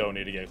definitely don't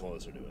need to get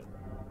closer to it.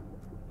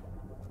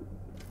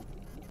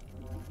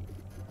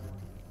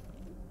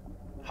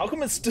 How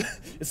come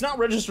it's not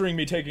registering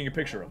me taking a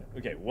picture of it?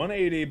 Okay,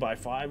 180 by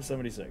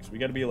 576. We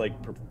gotta be, like,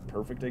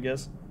 perfect, I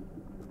guess.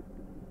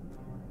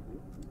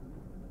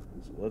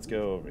 So let's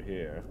go over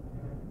here.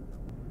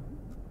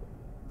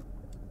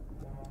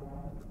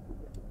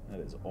 That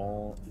is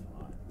all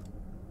fine.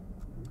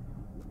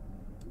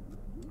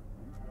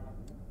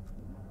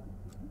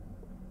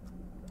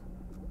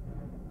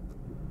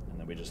 And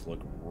then we just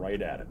look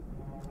right at it.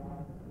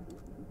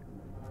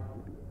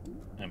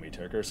 And we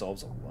took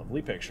ourselves a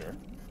lovely picture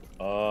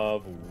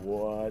of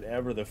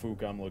whatever the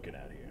fook I'm looking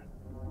at here.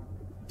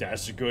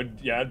 That's a good,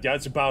 yeah,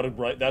 that's about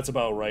right. That's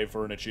about right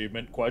for an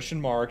achievement. Question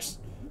marks.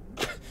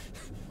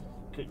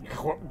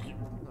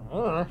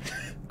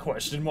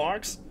 Question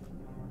marks.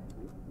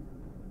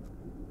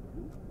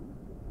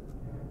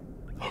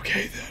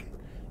 Okay then.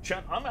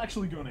 Chat, I'm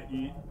actually gonna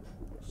eat.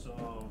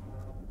 So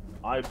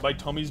my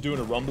tummy's doing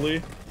a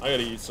rumbly. I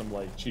gotta eat some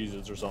like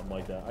Cheez-Its or something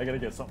like that. I gotta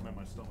get something in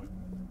my stomach.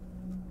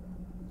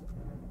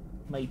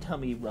 My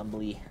tummy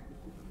rumbly.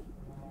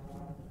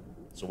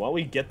 So while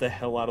we get the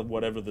hell out of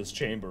whatever this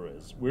chamber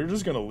is, we're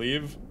just gonna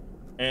leave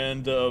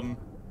and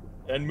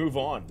move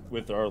on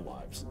with our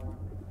lives.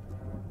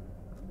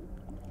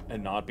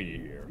 And not be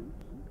here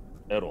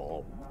at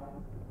all.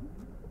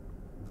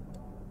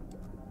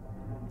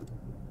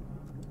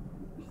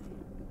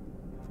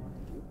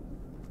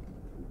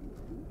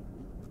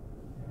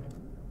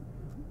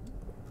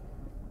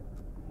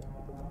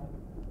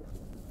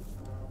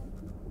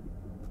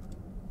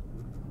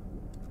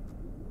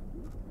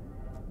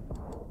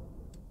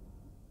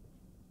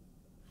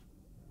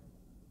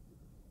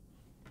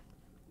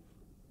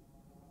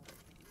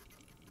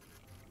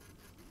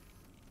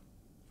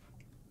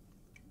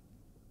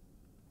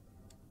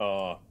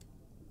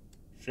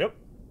 Ship?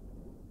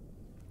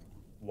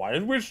 Why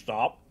did we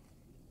stop?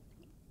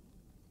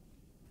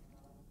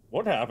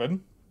 What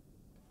happened?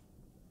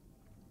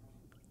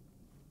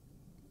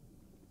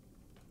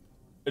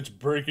 It's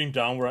breaking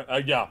down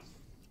right, yeah.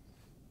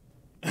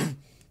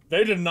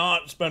 They did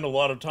not spend a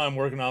lot of time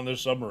working on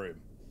this submarine.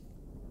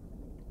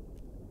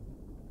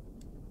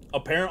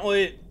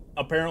 Apparently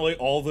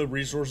all the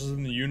resources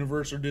in the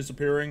universe are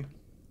disappearing,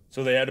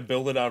 so they had to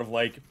build it out of,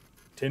 like,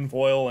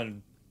 tinfoil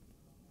and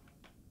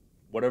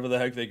whatever the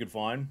heck they could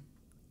find.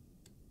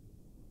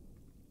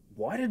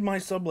 Why did my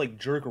sub, like,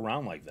 jerk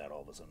around like that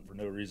all of a sudden for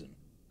no reason?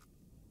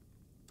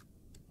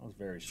 That was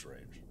very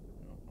strange.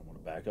 I want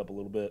to back up a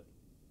little bit.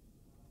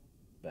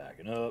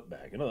 Backing up,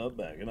 backing up,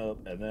 backing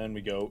up, and then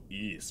we go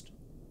east.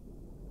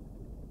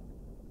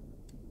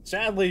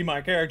 Sadly,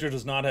 my character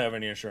does not have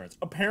any insurance.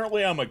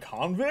 Apparently, I'm a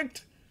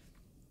convict?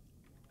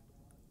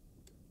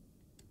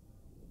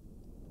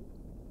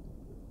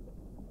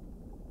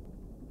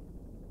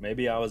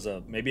 Maybe I was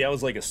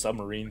like a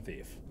submarine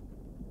thief.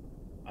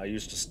 I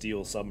used to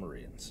steal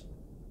submarines.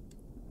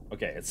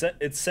 Okay, it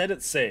said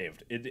it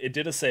saved. It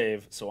did a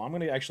save, so I'm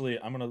gonna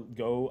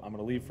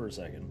leave for a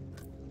second.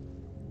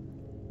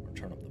 I'm gonna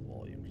turn up the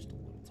volume just a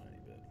little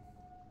tiny bit.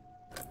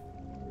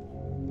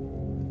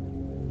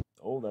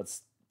 Oh,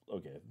 that's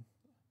okay.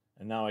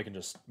 And now I can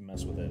just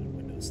mess with edit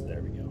windows.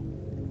 There we go.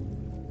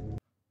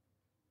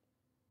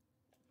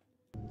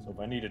 So if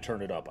I need to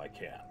turn it up, I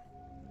can.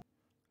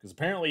 Because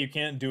apparently you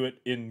can't do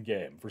it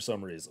in-game for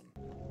some reason.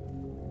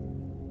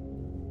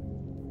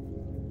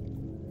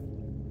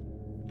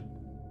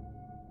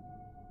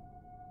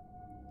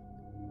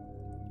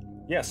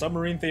 Yeah,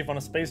 submarine thief on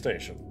a space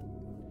station.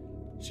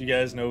 So you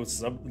guys know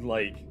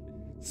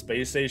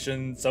space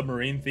station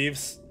submarine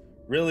thieves?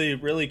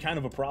 Really kind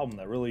of a problem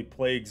that really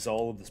plagues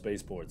all of the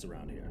spaceports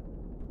around here.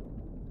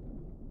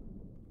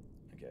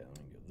 Okay,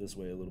 let me go this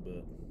way a little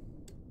bit.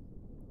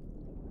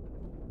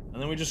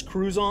 And then we just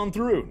cruise on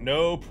through.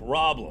 No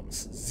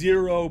problems.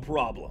 Zero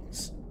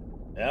problems.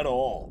 At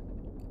all.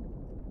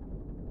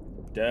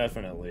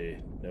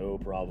 Definitely no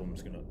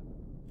problems gonna...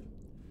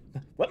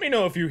 Let me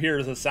know if you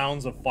hear the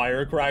sounds of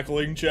fire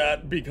crackling,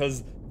 chat,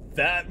 because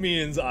that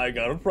means I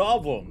got a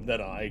problem that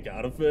I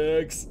gotta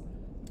fix.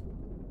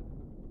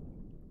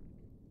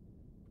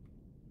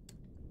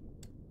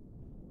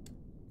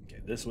 Okay,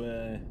 this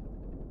way.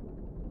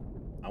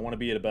 I want to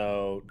be at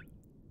about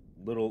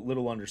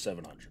little under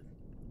 700.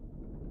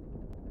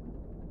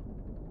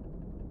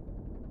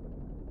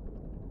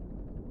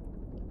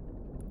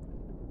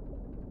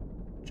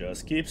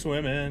 Just keep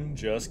swimming,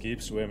 just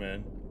keep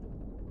swimming.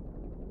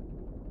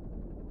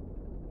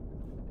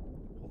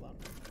 Hold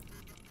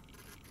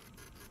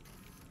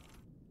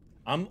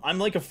on. I'm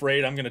like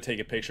afraid I'm gonna take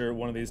a picture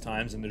one of these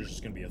times and there's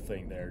just gonna be a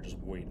thing there just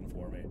waiting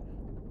for me.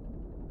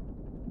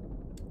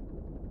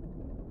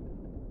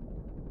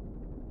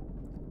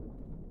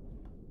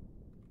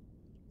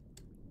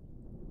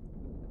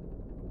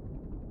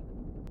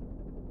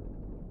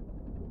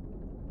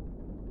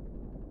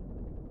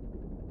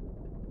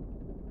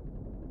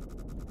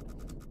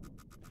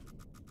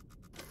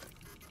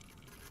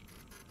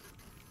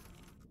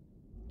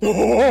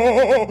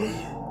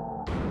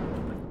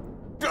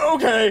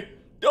 Okay.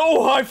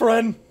 Oh, hi,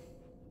 friend.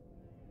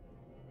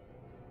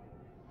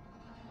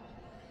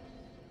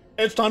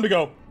 It's time to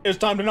go. It's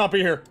time to not be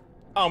here.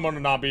 I'm gonna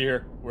not be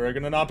here. We're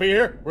gonna not be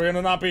here. We're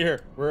gonna not be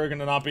here. We're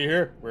gonna not be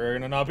here. We're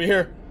gonna not be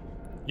here.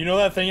 You know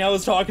that thing I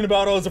was talking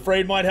about I was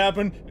afraid might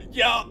happen?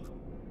 Yeah.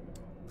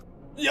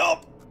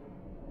 Yup.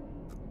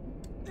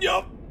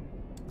 Yup.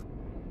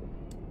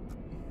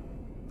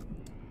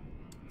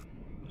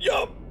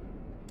 Yup.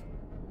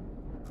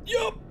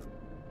 Yup.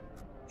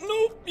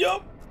 Nope.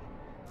 Yup.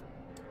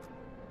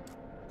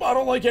 I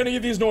don't like any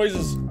of these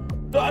noises.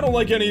 I don't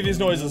like any of these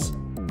noises.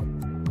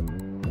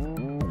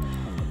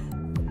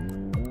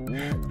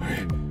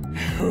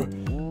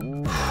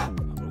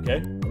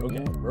 Okay.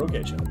 We're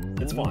okay, Chad.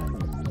 It's fine.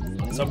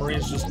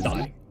 Submarine's just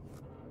dying.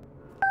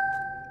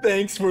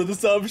 Thanks for the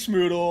sub,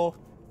 Schmoodle.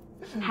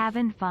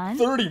 Having fun?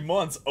 30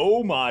 months.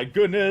 Oh my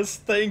goodness.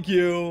 Thank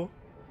you.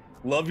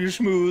 Love your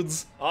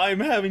schmoods. I'm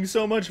having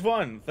so much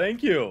fun.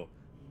 Thank you.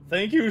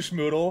 Thank you,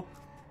 Schmoodle.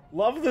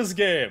 Love this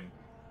game.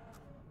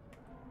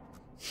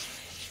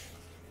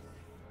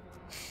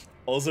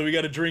 Also, we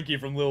got a drinky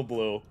from Lil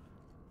Blue.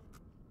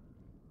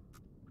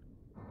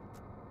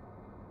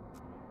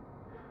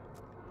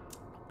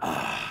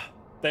 Ah,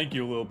 thank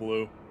you, Lil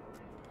Blue.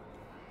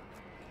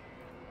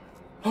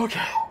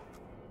 Okay.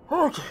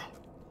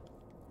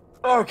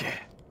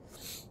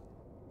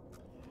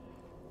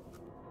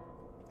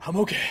 I'm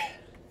okay.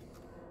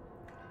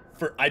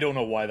 I don't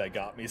know why that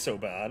got me so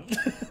bad.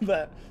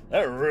 that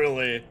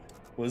really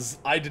was.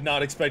 I did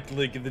not expect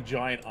like the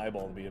giant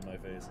eyeball to be in my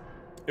face.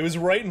 It was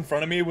right in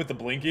front of me with the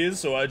blinkies,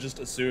 so I just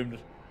assumed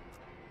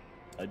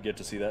I'd get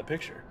to see that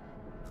picture.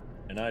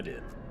 And I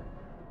did.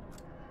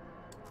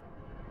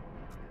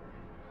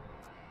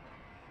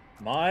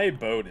 My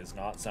boat is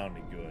not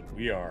sounding good.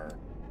 We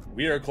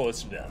are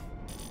close to death.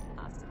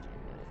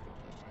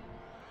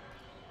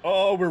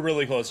 Oh, we're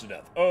really close to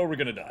death. Oh, we're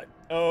gonna die.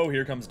 Oh,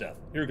 here comes death.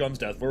 Here comes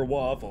death for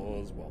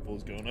Waffles.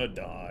 Waffles gonna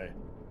die.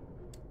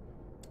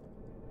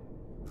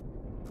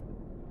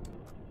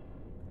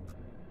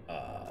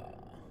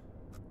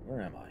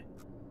 Where am I?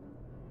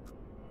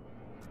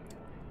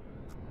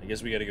 I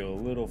guess we gotta go a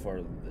little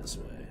farther this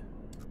way.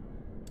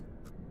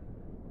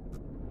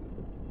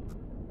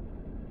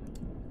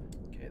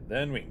 Okay,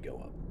 then we can go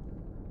up.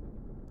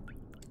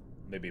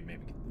 Maybe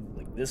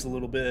like this a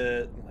little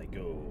bit. Like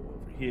go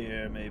over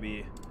here,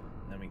 maybe.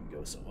 Then we can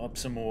go up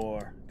some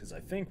more. Because I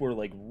think we're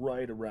like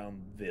right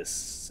around this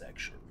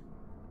section.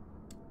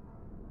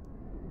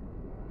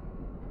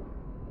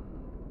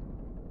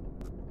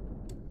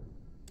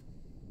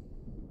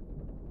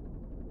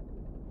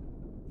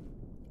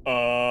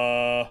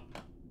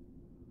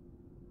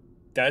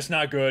 That's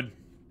not good.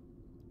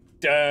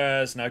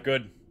 That's not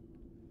good.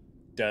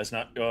 That's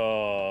not,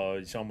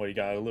 somebody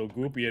got a little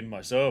goopy in my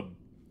sub.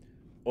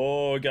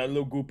 Oh, I got a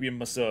little goopy in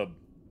my sub.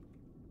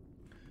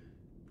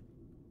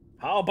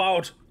 How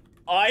about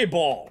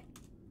eyeball?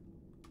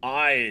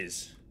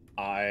 Eyes.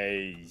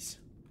 Eyes.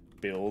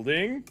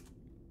 Building.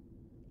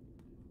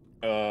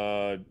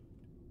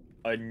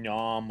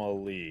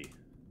 Anomaly.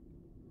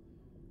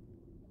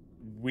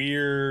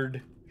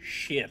 Weird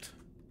shit.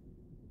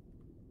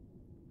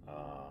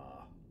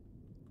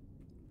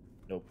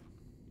 Nope.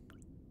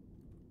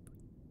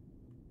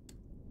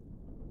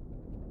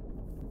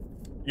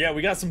 Yeah,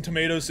 we got some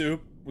tomato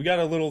soup. We got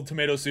a little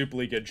tomato soup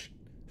leakage.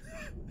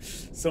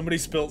 Somebody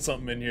spilled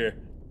something in here.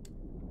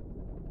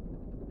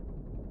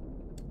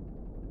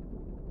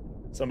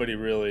 Somebody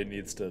really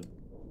needs to...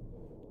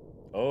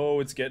 Oh,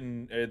 it's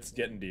getting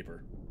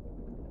deeper.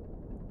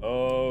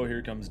 Oh,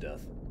 here comes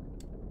death.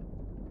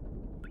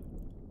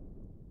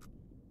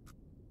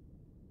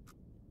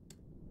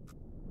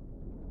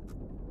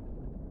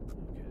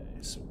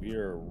 Okay, so we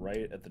are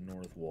right at the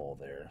north wall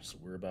there. So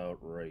we're about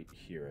right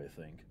here, I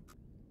think.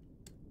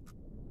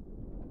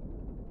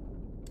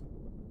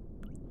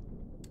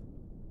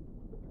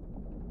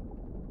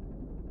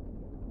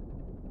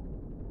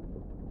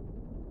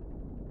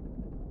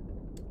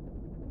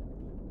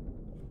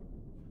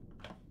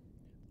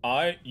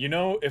 You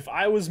know, if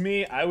I was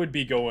me, I would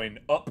be going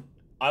up.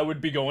 I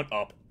would be going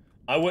up.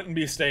 I wouldn't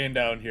be staying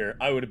down here.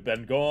 I would have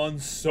been gone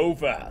so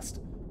fast.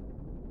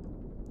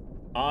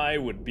 I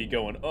would be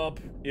going up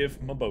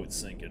if my boat's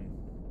sinking.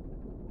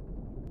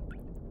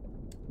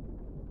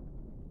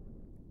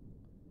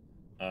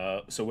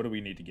 So what do we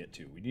need to get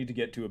to? We need to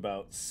get to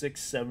about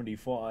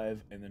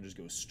 675 and then just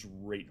go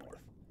straight north.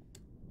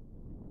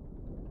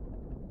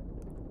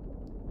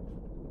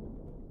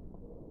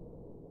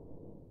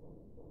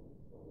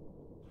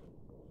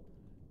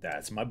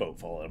 That's my boat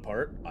falling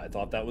apart. I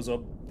thought that was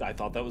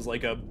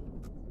like a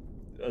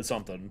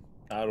something.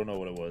 I don't know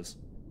what it was.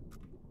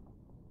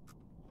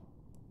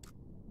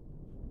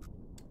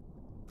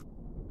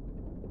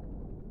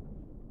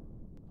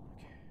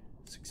 Okay,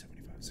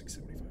 675,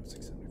 675,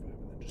 675, and then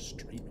just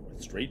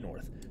straight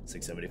north.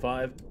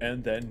 675,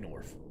 and then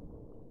north.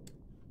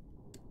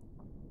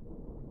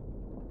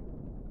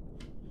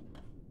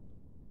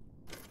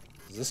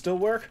 Does this still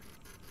work?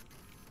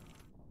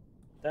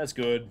 That's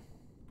good.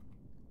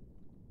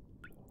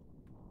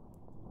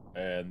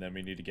 And then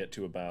we need to get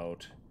to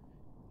about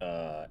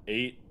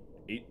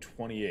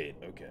 828.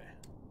 Okay.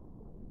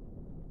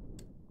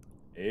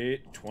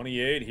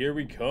 828. Here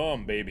we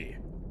come, baby.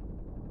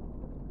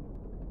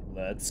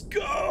 Let's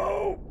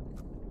go.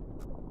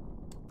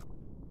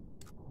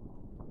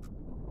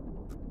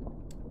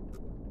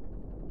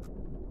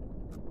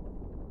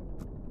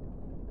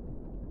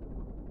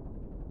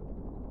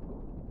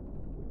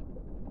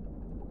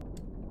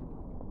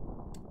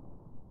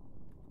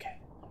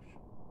 Okay.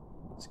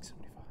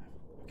 675.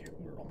 Okay,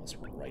 we're almost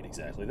right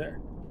exactly there.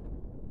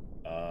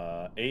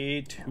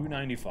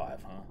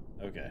 295, huh?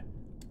 Okay.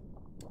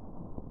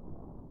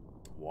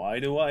 Why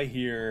do I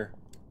hear...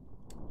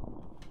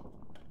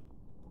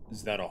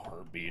 Is that a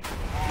heartbeat?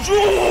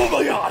 Oh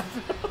my god!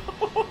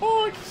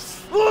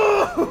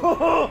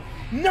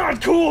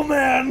 Not cool,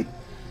 man!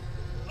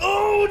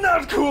 Oh,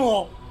 not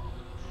cool!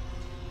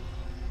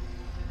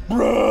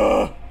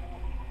 Bruh!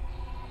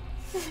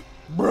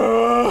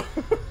 Bruh!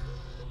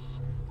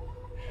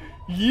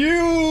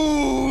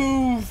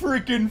 You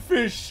freaking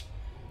fish!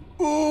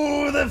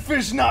 Ooh, that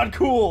fish not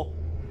cool!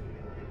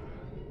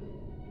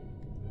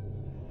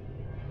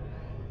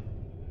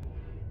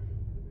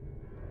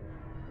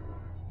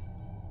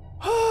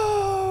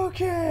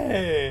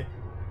 Okay.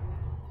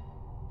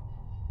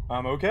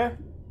 I'm okay.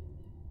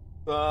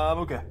 I'm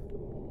okay.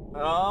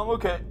 I'm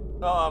okay.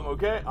 I'm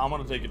okay. I'm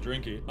gonna take a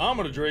drinky. I'm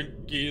gonna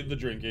drinky the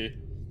drinky.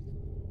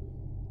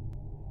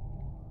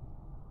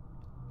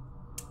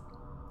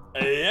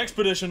 A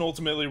expedition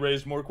ultimately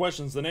raised more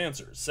questions than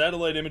answers.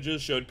 Satellite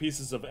images showed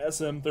pieces of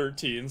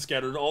SM-13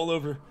 scattered all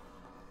over.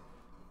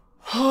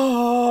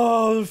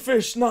 Oh, the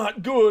fish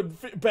not good.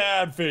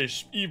 Bad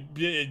fish.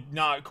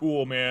 Not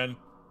cool, man.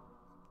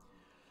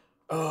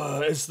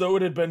 As though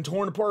it had been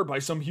torn apart by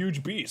some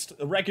huge beast.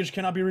 The wreckage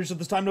cannot be reached at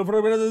this time. No,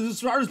 the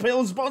stars pale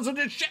and spawns of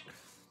this shit.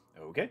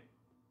 Okay.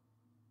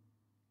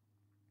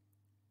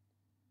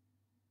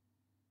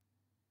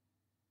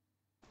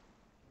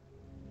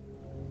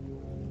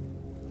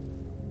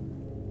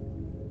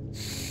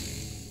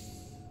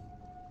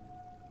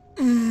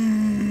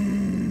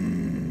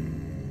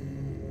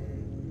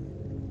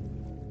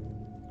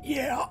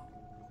 Yeah.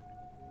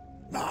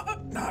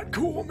 Not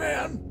cool,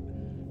 man.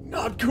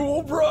 Not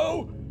cool,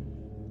 bro.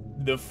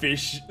 The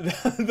fish,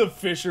 the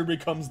fisher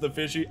becomes the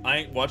fishy. I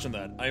ain't watching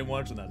that. I ain't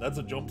watching that. That's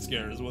a jump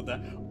scare, is what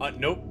that.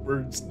 Nope.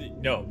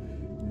 No,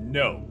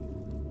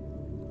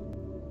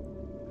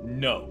 no,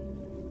 no,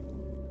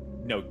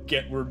 no.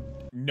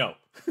 No,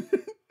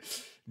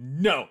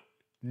 no,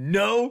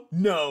 no,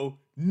 no,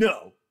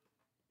 no.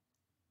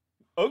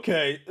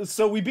 Okay,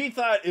 so we beat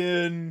that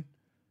in.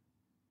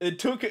 It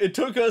took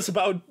us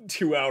about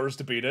 2 hours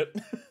to beat it.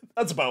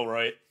 That's about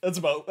right. That's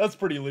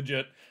pretty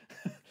legit.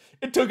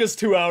 It took us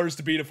 2 hours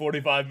to beat a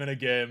 45-minute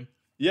game.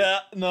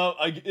 Yeah, no,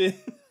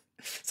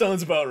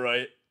 sounds about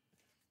right.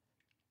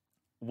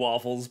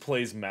 Waffles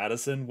plays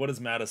Madison. What is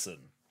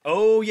Madison?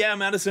 Oh yeah,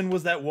 Madison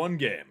was that one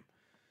game.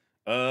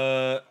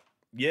 Yeah,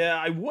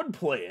 I would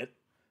play it.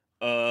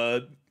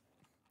 But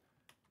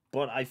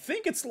I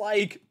think it's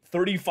like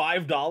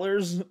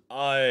 $35.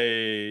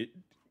 I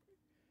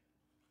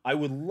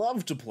would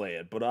love to play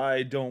it, but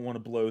I don't want to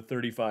blow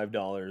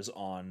 $35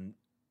 on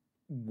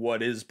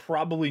what is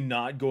probably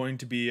not going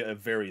to be a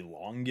very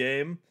long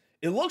game.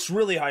 It looks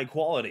really high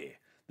quality.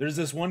 There's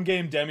this one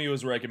game Demi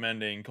was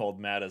recommending called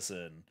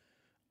Madison,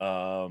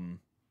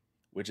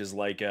 which is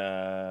like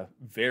a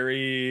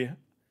very,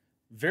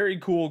 very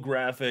cool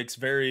graphics,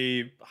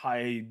 very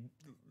high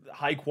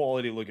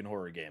quality looking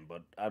horror game,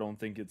 but I don't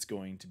think it's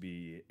going to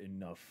be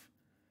enough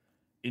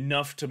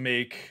to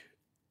make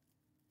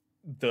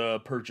the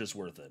purchase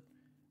worth it.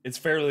 It's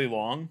fairly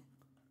long.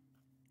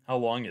 How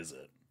long is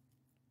it?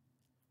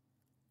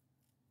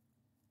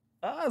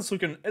 I'm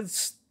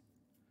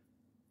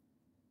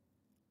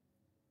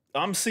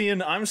seeing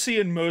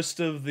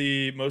most of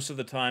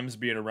the times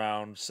being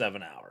around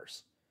 7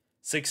 hours.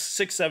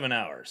 7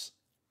 hours.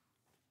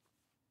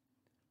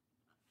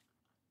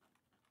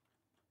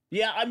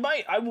 Yeah, I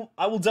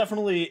will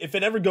definitely, if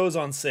it ever goes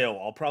on sale,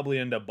 I'll probably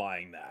end up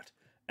buying that.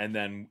 And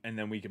then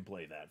we can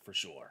play that for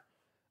sure.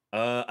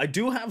 I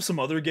do have some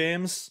other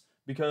games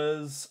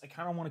because I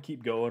kind of want to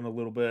keep going a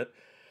little bit.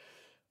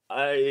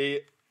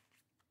 I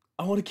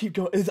want to keep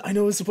going. I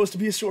know it's supposed to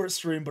be a short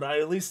stream, but I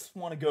at least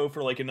want to go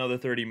for like another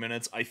 30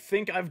 minutes. I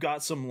think I've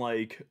got some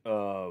like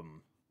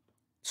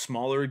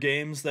smaller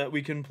games that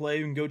we can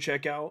play and go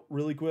check out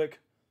really quick.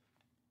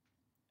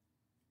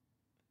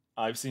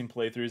 I've seen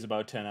playthroughs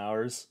about 10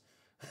 hours.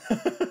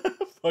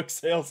 Fuck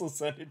sales, will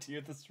send it to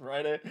you this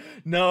Friday.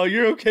 No,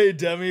 you're okay,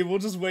 Demi. We'll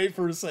just wait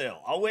for a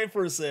sale. I'll wait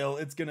for a sale.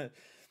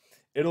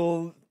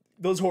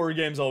 Those horror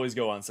games always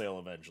go on sale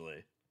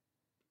eventually.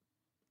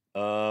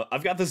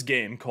 I've got this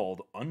game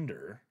called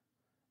Under.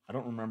 I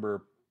don't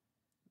remember.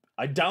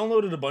 I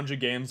downloaded a bunch of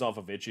games off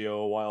of itch.io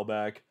a while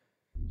back,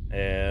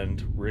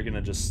 and we're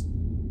gonna just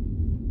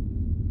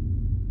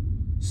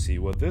see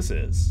what this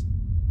is.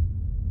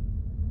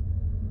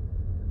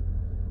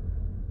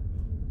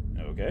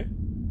 Okay.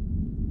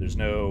 There's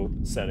no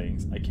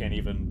settings. I can't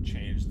even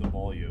change the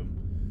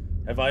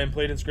volume. Have I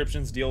played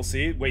Inscription's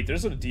DLC? Wait,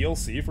 there's a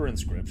DLC for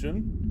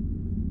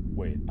Inscription?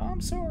 Wait,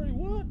 I'm sorry,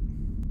 what?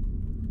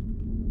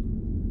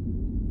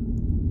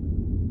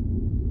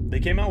 They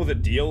came out with a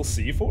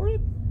DLC for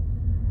it?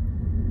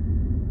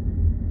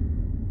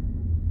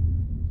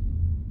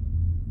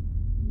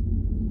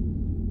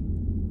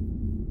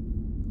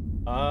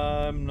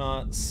 I'm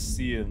not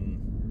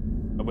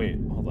seeing... Oh, wait,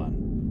 hold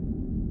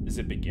on. Is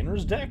it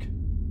Beginner's Deck?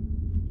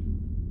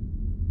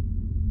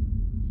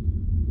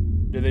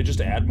 Did they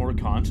just add more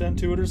content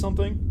to it or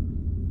something?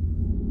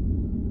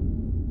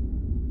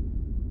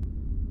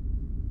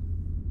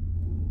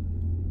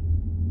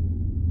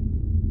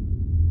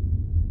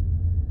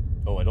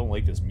 Oh, I don't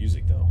like this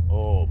music though.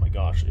 Oh my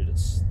gosh, it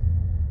is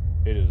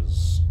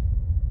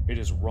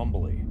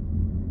rumbly.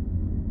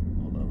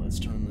 Hold on, let's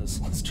turn this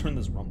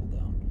rumble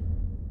down.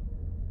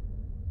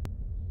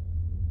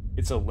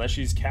 It's a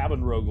Leshy's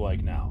Cabin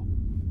roguelike now.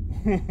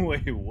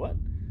 Wait, what?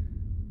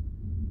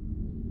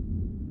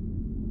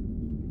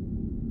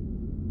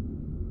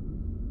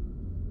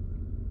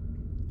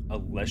 A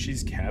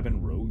Leshy's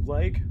Cabin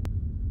roguelike?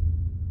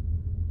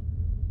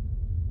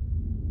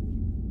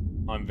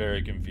 I'm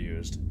very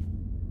confused.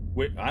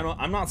 Wait,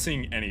 I'm not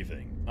seeing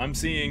anything. I'm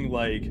seeing,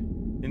 like,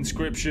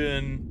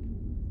 Inscription,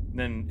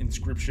 then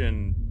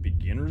Inscription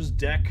Beginner's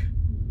Deck,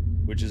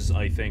 which is,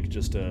 I think,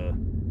 just a...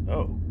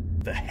 Oh,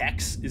 the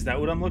Hex? Is that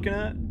what I'm looking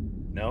at?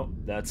 No,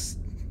 that's...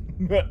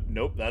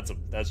 Nope, that's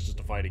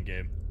just a fighting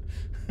game.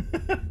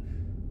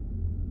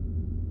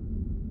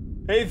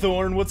 Hey,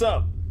 Thorn, what's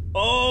up?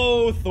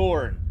 Oh,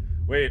 Thorn.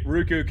 Wait,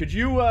 Ruku, could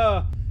you,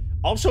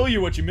 I'll show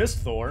you what you missed,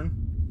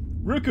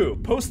 Thorn.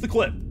 Ruku, post the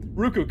clip.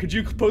 Ruku, could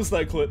you post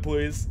that clip,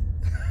 please?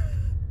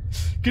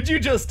 Could you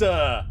just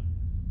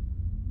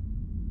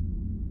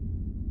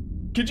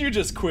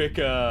quick,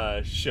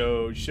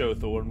 show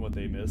Thorn what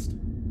they missed?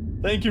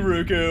 Thank you,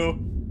 Ruku.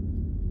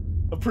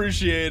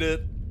 Appreciate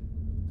it.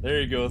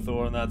 There you go,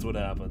 Thorn, that's what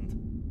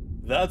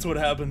happened. That's what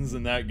happens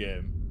in that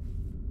game.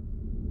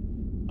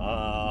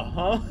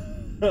 Uh-huh.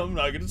 I'm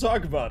not gonna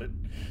talk about it.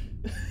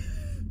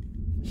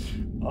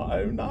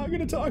 I'm not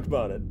gonna talk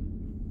about it.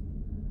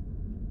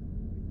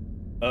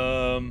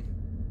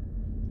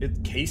 It's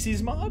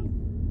Casey's mod?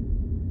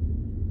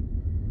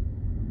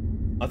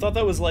 I thought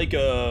that was like,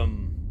 oh,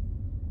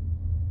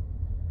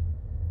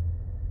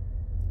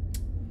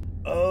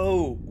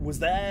 was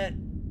that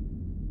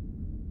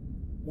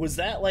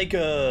like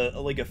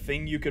a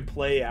thing you could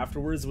play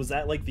afterwards? Was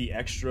that like the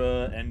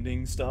extra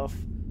ending stuff?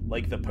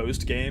 Like the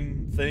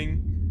post-game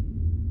thing?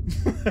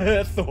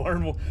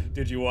 Thorn,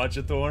 did you watch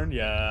it, Thorn?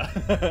 Yeah.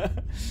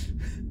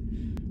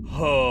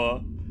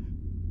 Oh,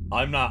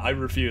 I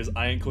refuse.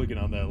 I ain't clicking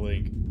on that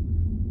link.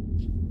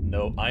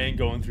 No, I ain't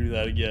going through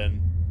that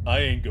again. I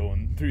ain't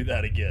going through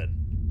that again.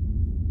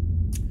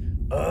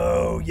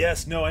 Oh,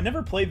 yes, no, I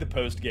never played the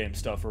post-game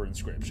stuff for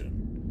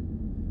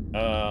Inscription.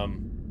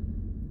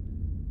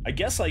 I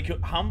guess, like,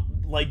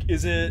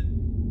 is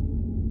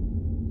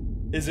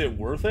it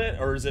worth it,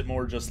 or is it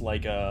more just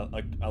like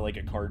a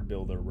card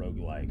builder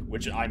roguelike?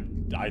 Which I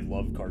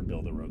love card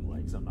builder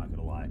roguelikes, I'm not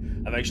gonna lie.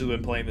 I've actually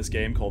been playing this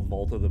game called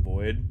Vault of the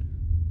Void,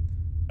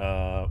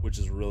 which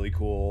is a really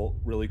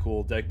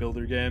cool deck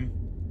builder game,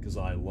 because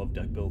I love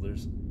deck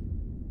builders.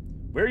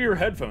 Wear your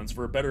headphones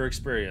for a better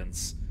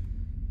experience.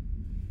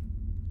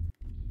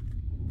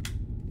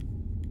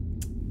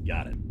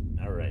 Got it.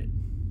 Alright.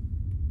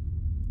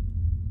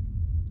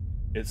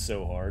 It's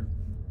so hard.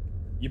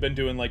 You've been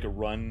doing like a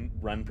run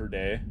per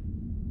day.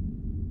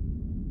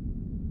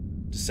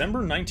 December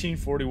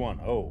 1941.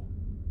 Oh.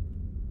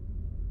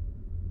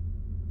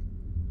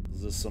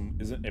 Is this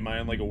am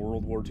I in like a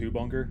World War II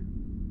bunker?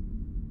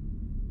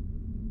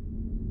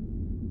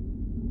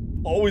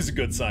 Always a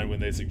good sign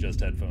when they suggest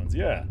headphones,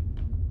 yeah.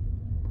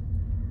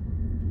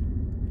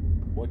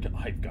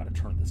 I've got to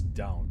turn this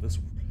down.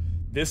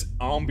 This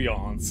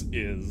ambiance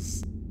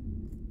is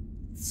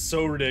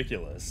so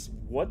ridiculous.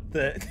 What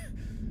the...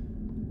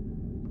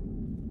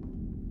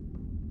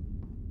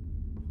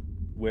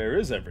 Where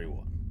is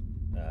everyone?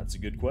 That's a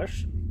good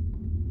question.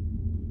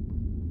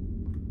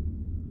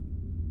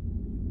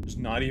 There's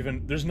not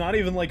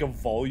even like a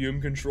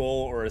volume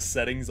control or a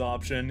settings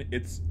option.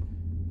 It's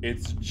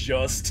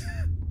just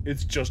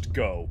It's just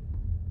go.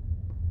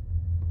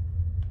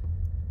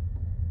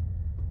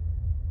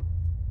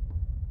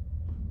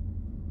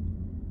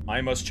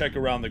 I must check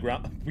around the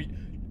ground.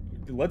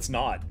 Let's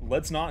not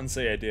and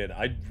say I did.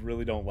 I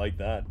really don't like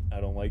that.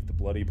 I don't like the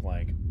bloody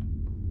plank.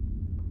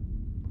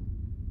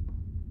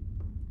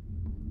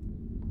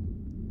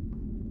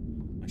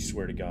 I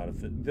swear to God, if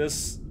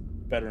this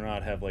better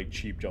not have, like,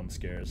 cheap jump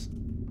scares.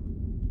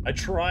 I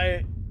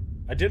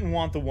didn't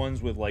want the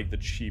ones with, like, the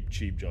cheap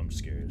jump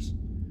scares.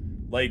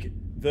 Like,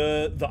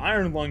 the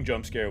Iron Lung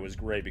jump scare was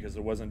great because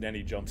there wasn't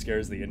any jump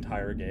scares the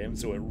entire game,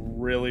 so it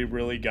really,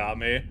 really got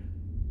me.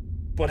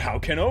 But how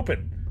can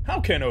open? How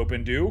can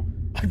open do?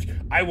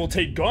 I will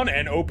take gun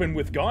and open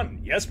with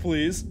gun. Yes,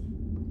 please.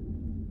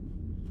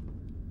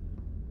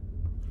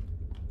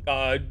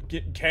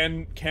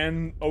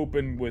 Can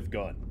open with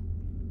gun.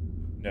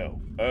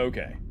 No.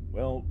 Okay.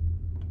 Well.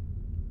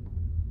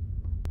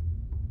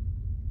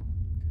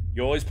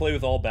 You always play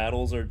with all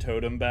battles or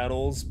totem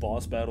battles.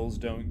 Boss battles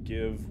don't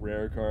give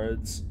rare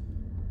cards.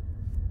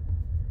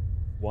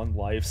 1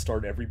 life,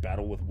 start every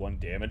battle with 1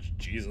 damage.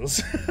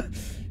 Jesus.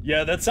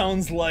 Yeah, that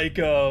sounds like,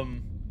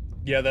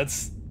 yeah,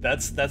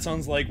 that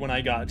sounds like when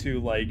I got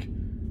to, like,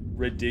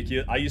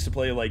 ridiculous. I used to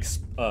play, like,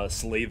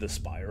 Slay the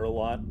Spire a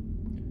lot,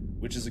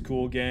 which is a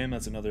cool game.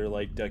 That's another,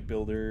 like, deck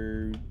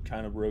builder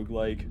kind of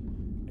roguelike.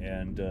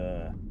 And,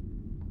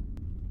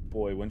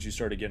 boy, once you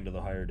started getting to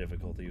the higher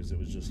difficulties, it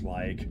was just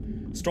like,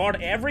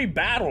 start every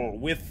battle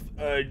with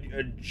a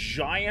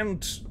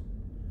giant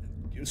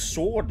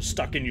sword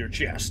stuck in your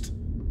chest.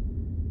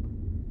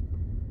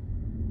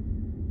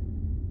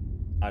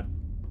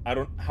 I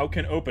don't, how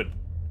can open?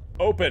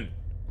 Open!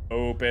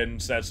 Open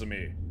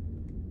sesame.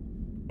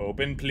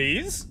 Open,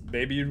 please?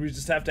 Maybe we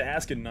just have to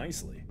ask it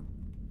nicely.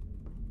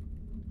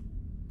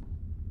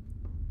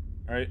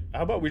 Alright,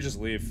 how about we just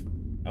leave?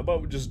 How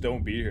about we just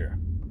don't be here?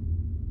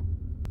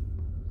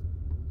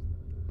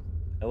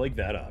 I like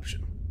that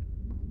option.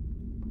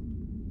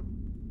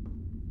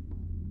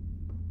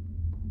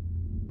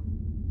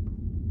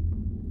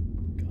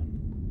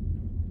 Gun.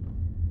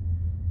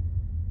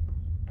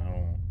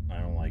 I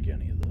don't like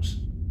any of this.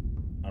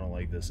 I don't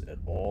like this at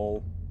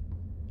all.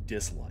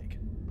 Dislike.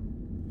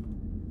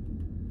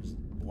 There's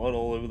blood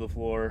all over the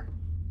floor.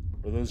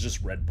 Or are those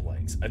just red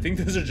planks? I think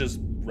those are just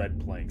red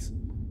planks.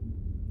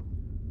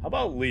 How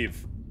about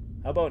leave?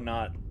 How about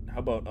not? How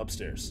about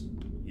upstairs?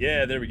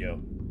 Yeah, there we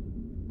go.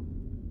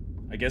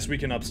 I guess we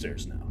can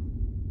upstairs now.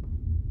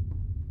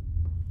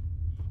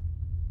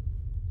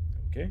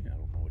 Okay, I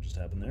don't know what just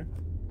happened there.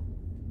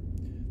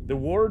 The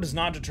war does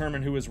not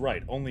determine who is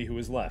right, only who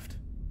is left.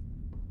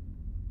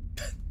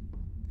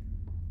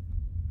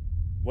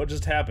 What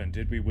just happened?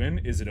 Did we win?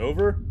 Is it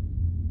over?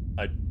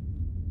 I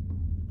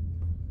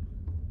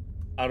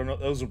don't know.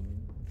 That was a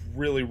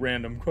really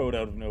random quote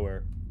out of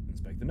nowhere.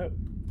 Inspect the note.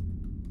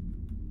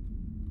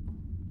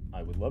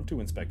 I would love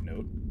to inspect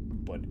note,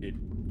 but it...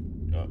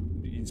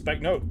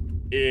 inspect note.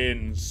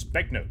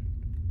 Inspect note.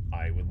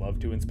 I would love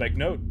to inspect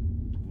note.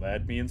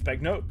 Let me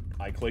inspect note.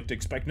 I clicked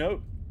expect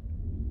note.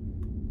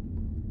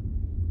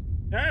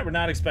 Alright, we're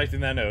not expecting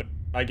that note.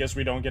 I guess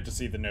we don't get to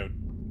see the note.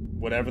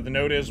 Whatever the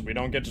note is, we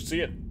don't get to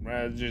see it.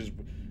 Just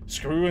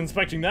screw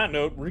inspecting that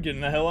note. We're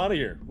getting the hell out of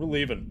here. We're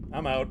leaving.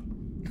 I'm out.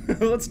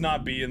 Let's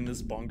not be in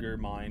this bunker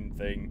mine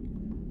thing.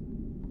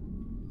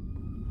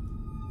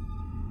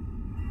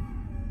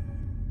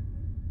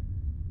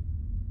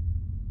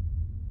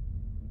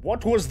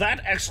 What was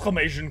that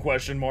exclamation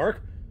question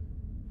mark?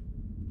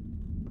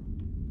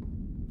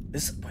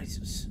 This...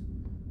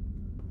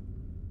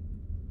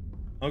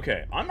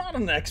 Okay, I'm not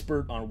an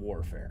expert on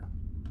warfare.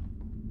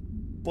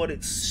 But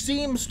it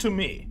seems to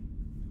me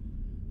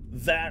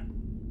that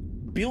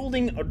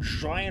building a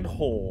giant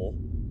hole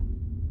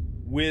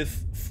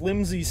with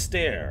flimsy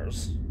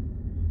stairs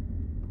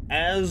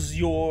as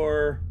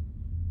your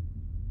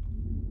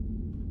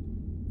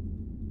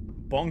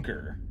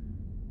bunker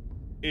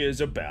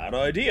is a bad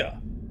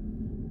idea.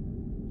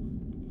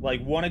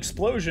 Like, one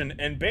explosion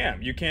and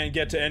bam, you can't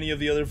get to any of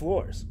the other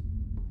floors.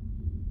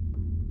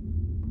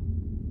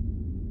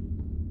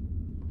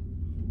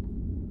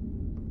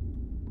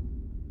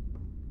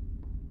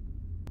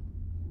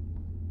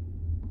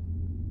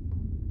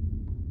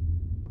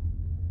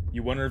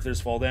 You wonder if there's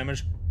fall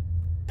damage?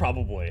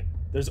 Probably.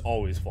 There's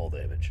always fall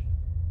damage.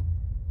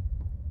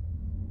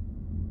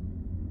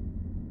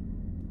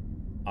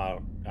 I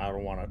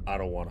don't wanna,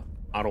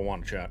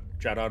 chat.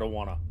 Chat, I don't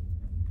wanna.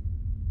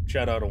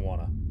 Chat, I don't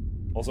wanna.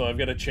 Also, I've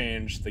gotta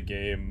change the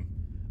game.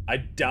 I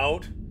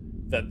doubt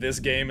that this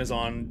game is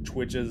on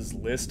Twitch's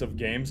list of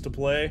games to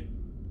play.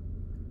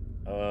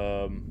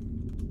 Let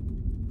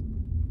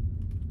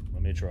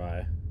me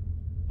try.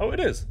 Oh, it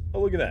is.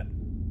 Oh, look at that.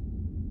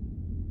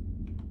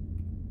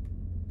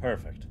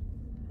 Perfect.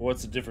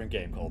 What's a different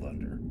game called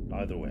under?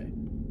 Either way.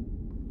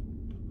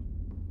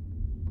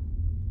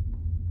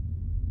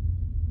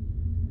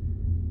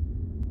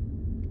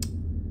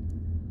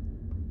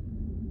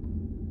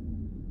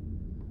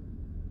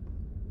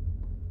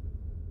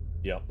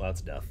 Yep, that's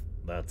death.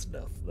 That's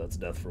death. That's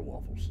death for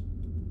waffles.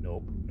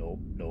 Nope, nope,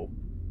 nope.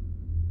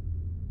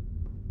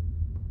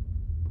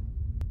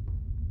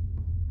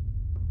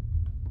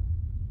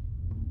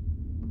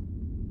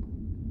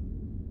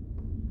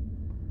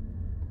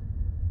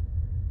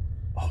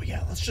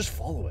 yeah, let's just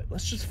follow it.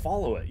 Let's just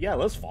follow it. Yeah,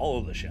 let's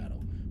follow the shadow.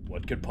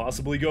 What could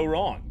possibly go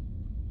wrong?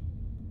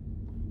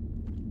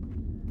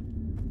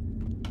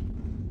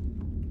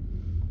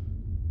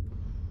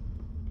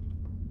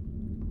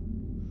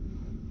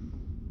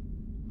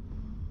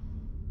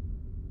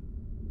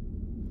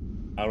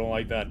 I don't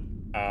like that.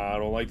 I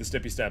don't like the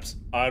stippy steps.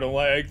 I don't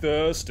like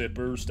the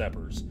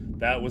steppers.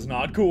 That was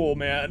not cool,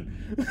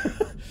 man.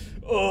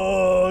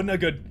 Oh, not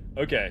good.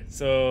 Okay,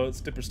 so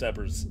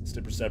steppers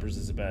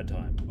is a bad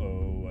time.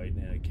 Oh, I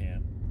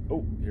can't.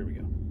 Oh, here we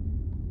go.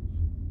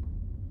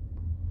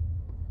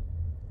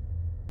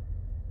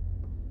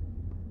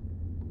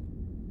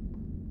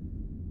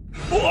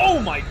 Oh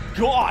my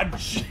god!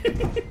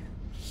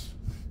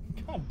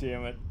 God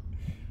damn it.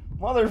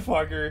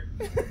 Motherfucker.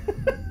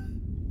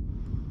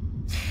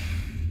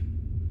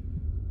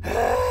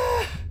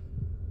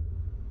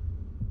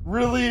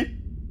 Really?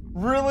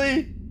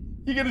 Really?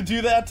 You gonna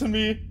do that to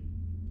me?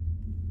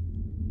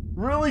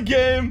 Really,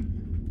 game?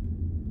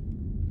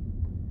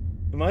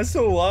 Am I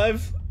still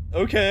alive?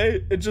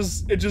 Okay, it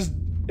just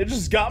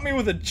got me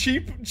with a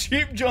cheap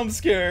jump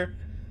scare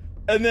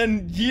and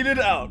then yeeted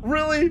out.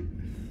 Really?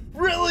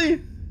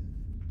 Really?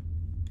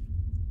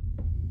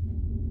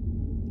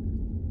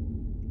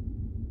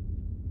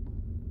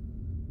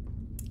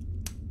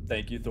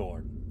 Thank you,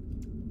 Thor.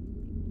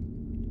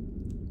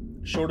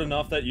 Short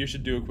enough that you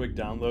should do a quick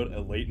download,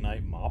 a late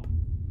night mop.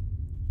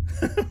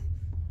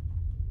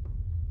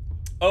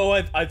 Oh,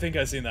 I think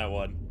I've seen that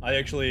one.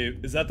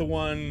 Is that the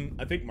one,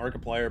 I think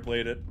Markiplier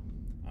played it.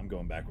 I'm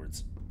going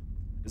backwards.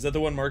 Is that the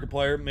one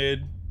Markiplier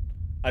made?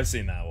 I've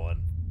seen that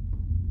one.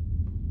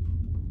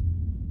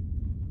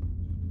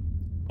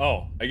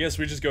 Oh, I guess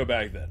we just go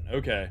back then.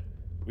 Okay.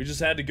 We just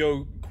had to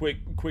go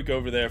quick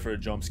over there for a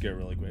jump scare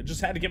really quick.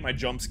 Just had to get my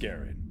jump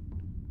scare in.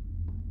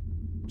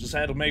 Just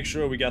had to make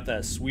sure we got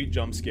that sweet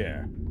jump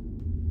scare.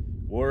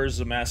 War is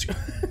a massacre.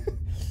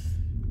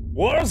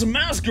 War is a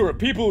massacre of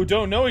people who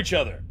don't know each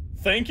other.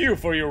 Thank you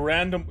for your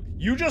random...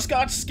 You just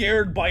got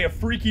scared by a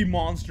freaky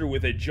monster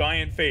with a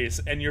giant face,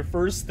 and your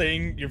first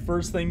thing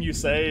you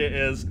say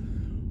is,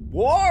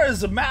 war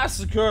is a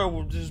massacre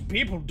where just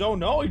people don't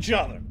know each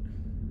other.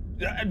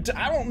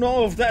 I don't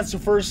know if that's the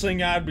first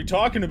thing I'd be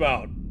talking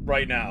about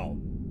right now.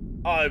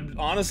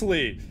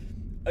 Honestly,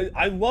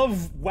 I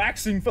love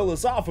waxing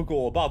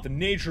philosophical about the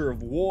nature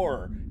of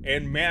war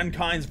and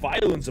mankind's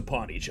violence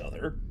upon each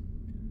other.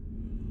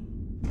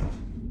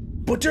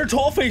 But they're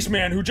Tall-Faced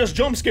Man who just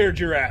jump-scared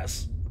your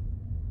ass.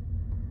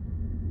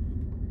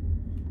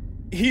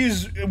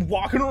 He's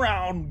walking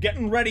around,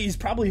 getting ready. He's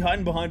probably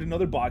hiding behind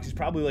another box. He's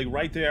probably like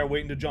right there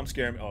waiting to jump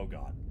scare me. Oh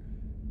god.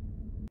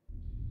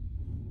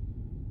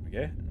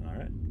 Okay,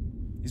 alright.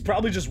 He's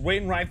probably just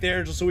waiting right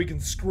there just so he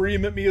can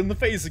scream at me in the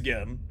face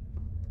again.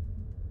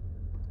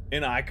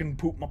 And I can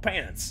poop my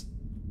pants.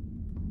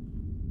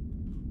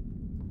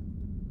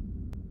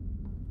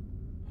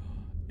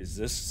 Is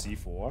this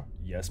C4?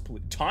 Yes,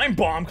 please. Time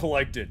bomb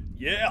collected!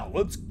 Yeah,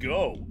 let's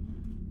go!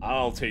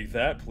 I'll take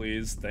that,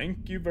 please.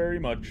 Thank you very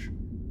much.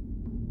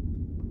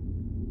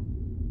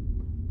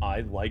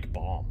 I like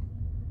bomb.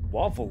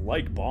 Waffle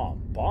like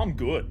bomb. Bomb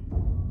good.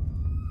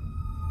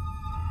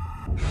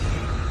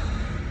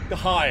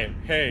 Hi.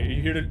 Hey,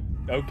 you here to...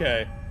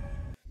 Okay.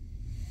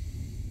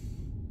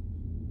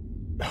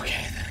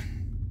 Okay, then.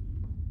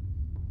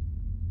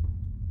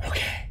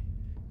 Okay.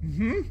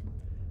 Mm-hmm.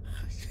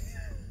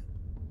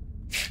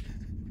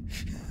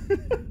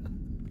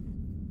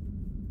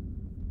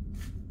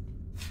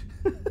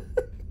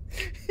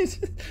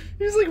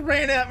 He's like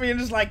ran at me and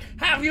just like,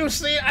 have you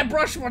seen, I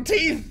brushed my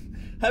teeth.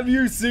 Have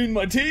you seen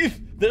my teeth?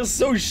 They're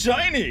so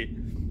shiny.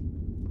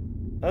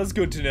 That's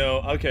good to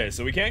know. Okay,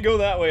 so we can't go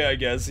that way, I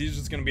guess. He's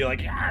just gonna be like,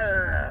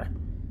 yarr.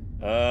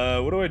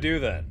 What do I do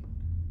then?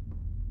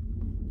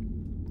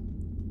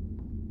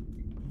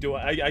 Do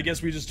I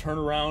guess we just turn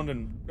around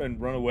and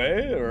run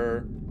away,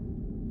 or?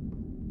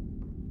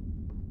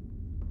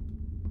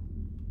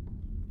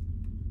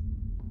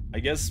 I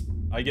guess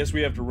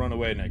we have to run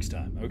away next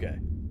time. Okay.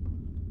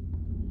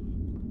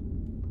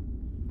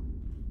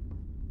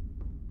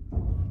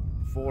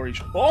 For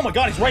each. Oh my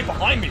god, he's right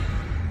behind me!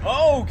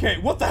 Okay,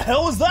 what the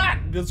hell is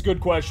that? That's a good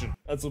question.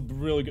 That's a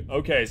really good.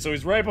 Okay, so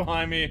he's right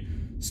behind me,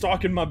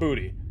 stalking my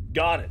booty.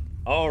 Got it.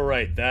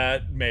 Alright,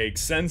 that makes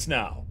sense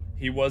now.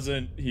 He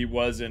wasn't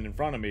in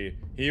front of me,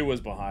 he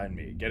was behind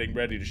me, getting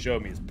ready to show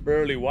me his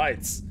pearly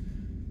whites.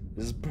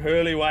 His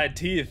pearly white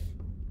teeth.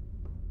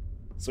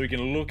 So he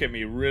can look at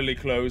me really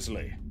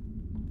closely.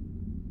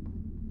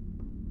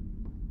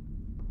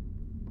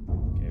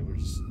 Okay, we're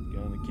just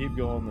gonna keep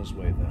going this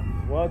way then.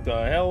 What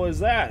the hell is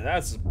that?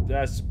 That's a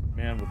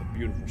man with a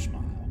beautiful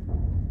smile.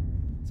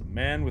 It's a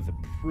man with a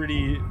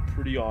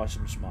pretty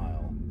awesome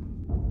smile.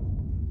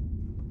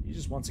 He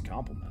just wants a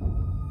compliment.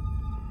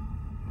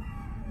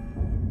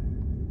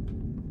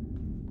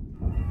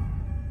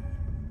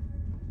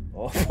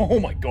 Oh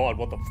my god,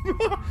 what the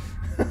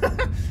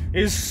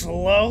He's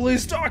slowly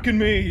stalking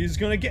me.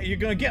 You're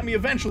gonna get me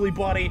eventually,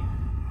 buddy.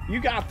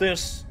 You got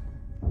this.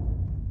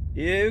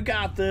 You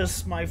got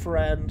this, my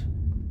friend.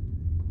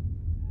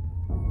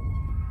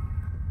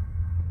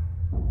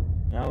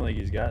 I don't think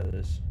he's got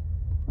this.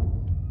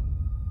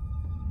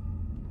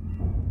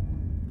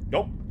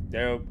 Nope.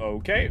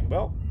 Okay,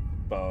 well,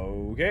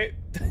 okay.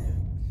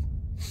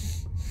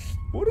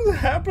 What is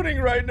happening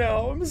right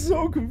now? I'm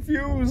so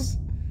confused.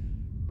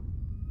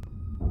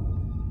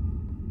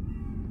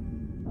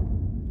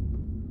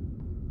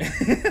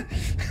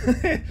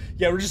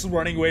 Yeah, we're just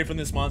running away from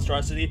this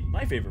monstrosity.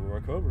 My favorite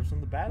work, however, is from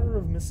the Battle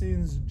of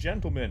Messines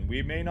Gentlemen.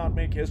 We may not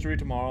make history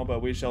tomorrow,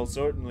 but we shall most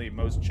certainly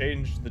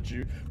change the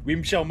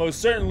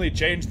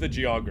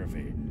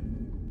geography.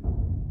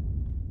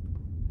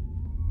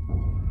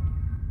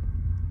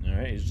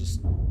 Alright, he's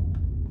just...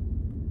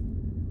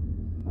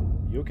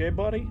 You okay,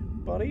 buddy?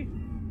 Buddy?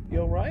 You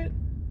alright?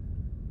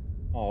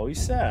 Oh,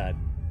 he's sad.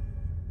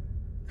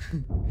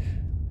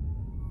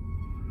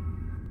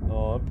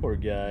 Oh, poor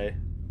guy.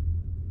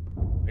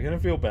 I kind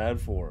of feel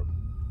bad for him.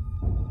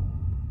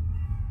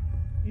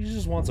 He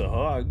just wants a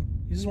hug.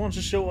 He just wants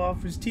to show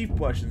off his teeth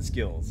brushing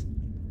skills.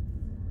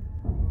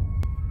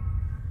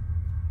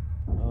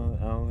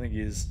 I don't think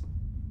he's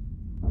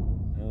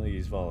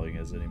following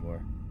us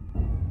anymore.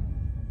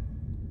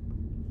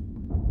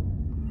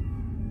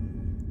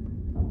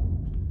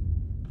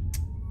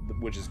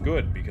 Which is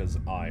good, because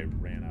I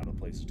ran out of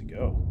places to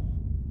go.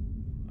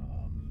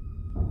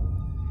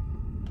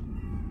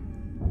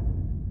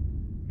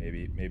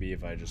 Maybe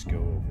if I just go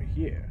over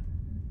here,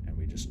 and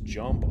we just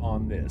jump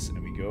on this,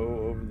 and we go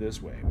over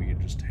this way, we can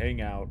just hang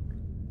out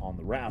on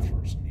the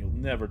rafters, and he'll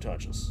never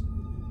touch us.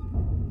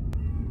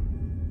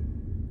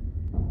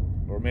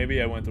 Or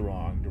maybe I went the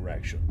wrong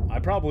direction. I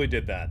probably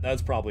did that.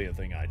 That's probably a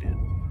thing I did.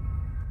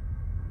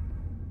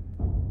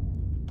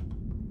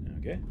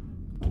 Okay.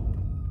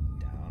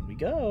 Down we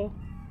go.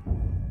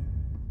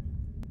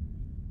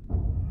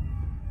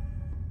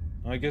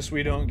 I guess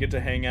we don't get to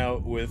hang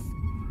out with...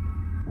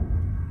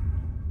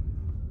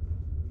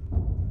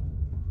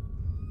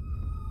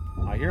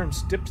 I hear him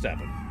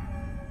step-stepping.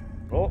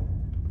 Oh.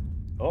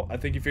 Oh, I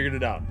think he figured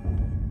it out.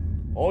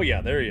 Oh,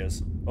 yeah, there he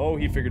is. Oh,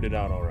 he figured it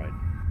out all right.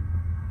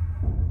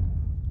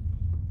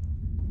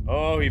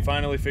 Oh, he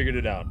finally figured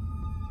it out.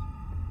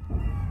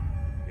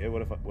 Okay,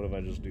 what if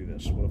I just do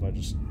this? What if I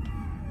just...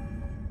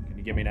 Can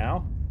you get me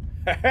now?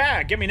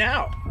 Ha-ha! Get me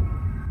now!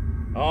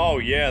 Oh,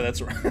 yeah,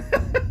 that's right.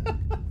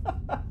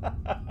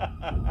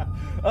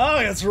 Oh,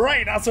 that's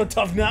right! Not so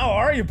tough now,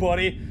 are you,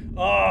 buddy?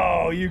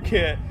 Oh, you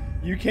can't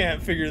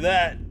figure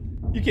that.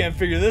 You can't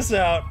figure this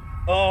out.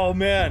 Oh,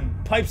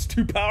 man. Pipe's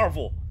too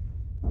powerful.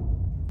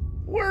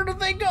 Where did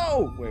they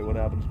go? Wait, what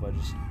happens if I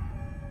just...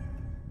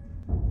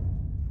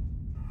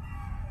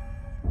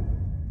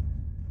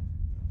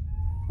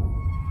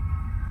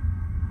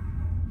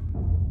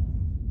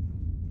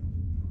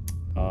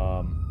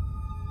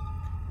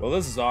 Well,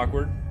 this is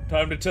awkward.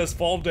 Time to test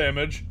fall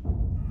damage.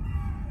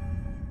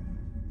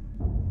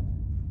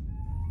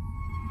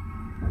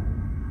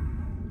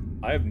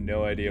 I have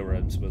no idea where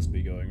I'm supposed to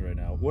be going right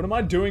now. What am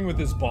I doing with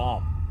this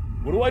bomb?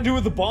 What do I do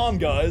with the bomb,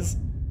 guys?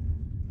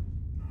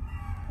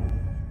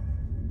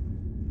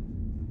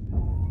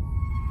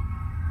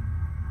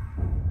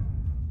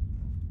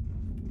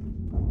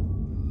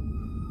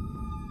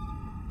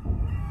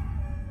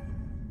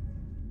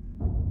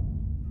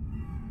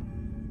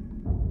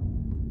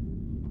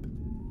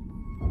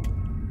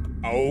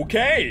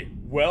 Okay,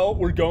 well,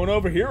 we're going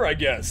over here, I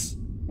guess.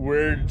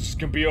 We're just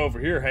gonna be over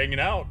here hanging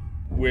out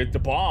with the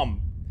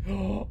bomb.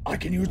 I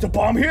can use the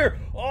bomb here!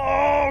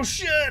 Oh,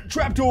 shit!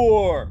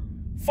 Trapdoor!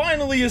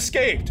 Finally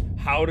escaped!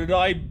 How did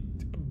I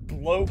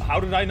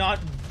not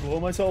blow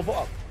myself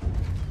up?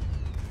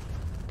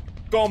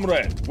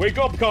 Comrade! Wake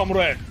up,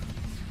 comrade!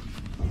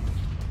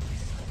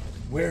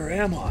 Where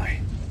am I?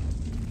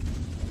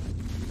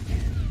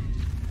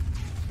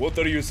 What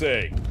are you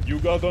saying? You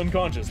got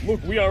unconscious.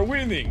 Look, we are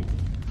winning!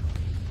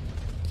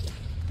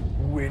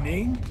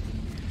 Winning?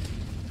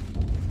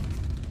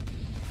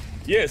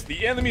 Yes,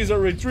 the enemies are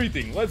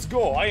retreating. Let's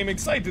go. I am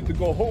excited to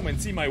go home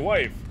and see my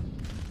wife.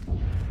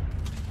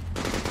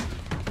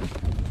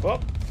 Oh.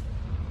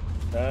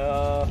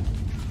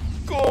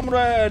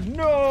 Comrade,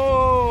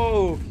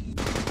 no!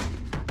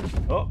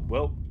 Oh,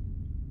 well.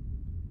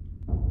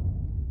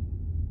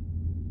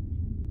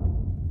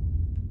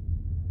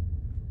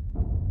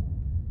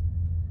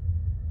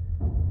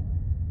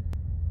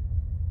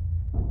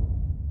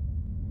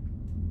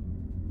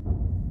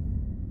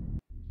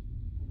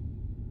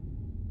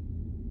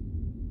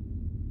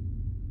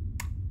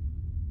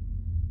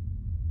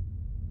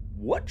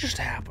 What just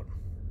happened?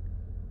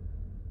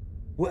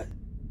 What?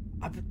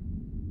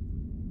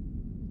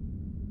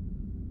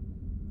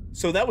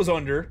 So that was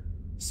under.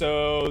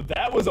 So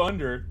that was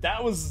under.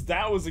 That was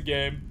a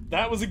game.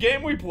 That was a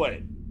game we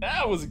played.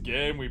 That was a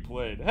game we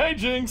played. Hey,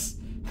 Jinx!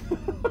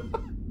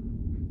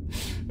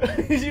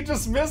 You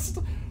just missed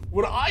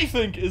what I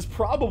think is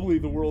probably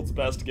the world's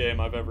best game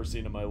I've ever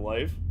seen in my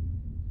life.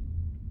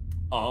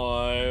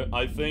 I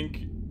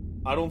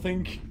don't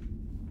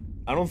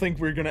think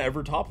we're gonna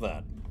ever top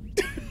that.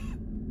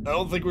 I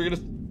don't think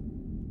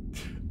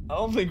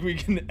we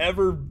can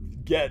ever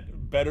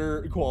get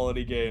better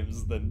quality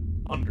games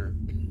than Under.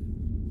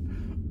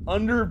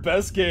 Under,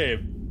 best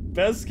game.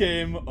 Best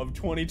game of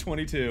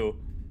 2022.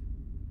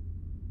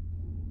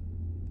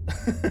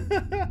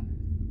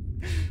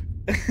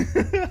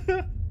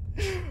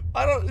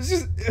 I don't. It's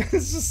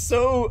just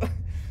so.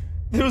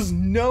 There's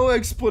no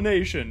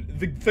explanation.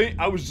 The thing.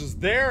 I was just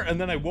there, and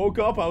then I woke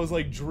up. I was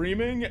like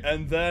dreaming,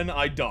 and then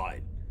I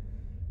died.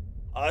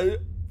 I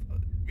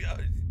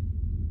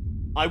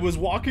was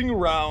walking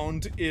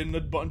around in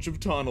a bunch of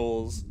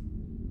tunnels,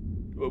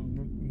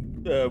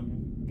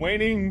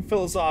 waning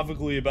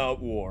philosophically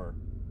about war,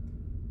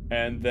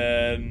 and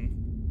then.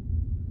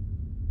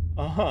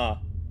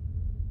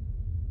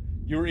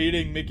 You were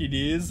eating Mickey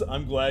D's.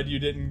 I'm glad you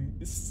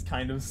didn't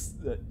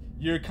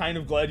you're kind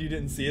of glad you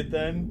didn't see it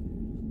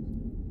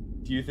then?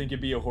 Do you think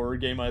it'd be a horror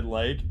game I'd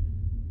like?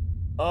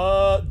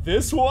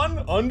 This one?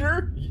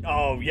 Under?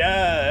 Oh,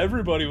 yeah,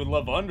 everybody would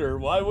love Under.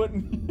 Why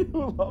wouldn't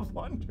you love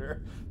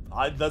Under?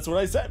 That's what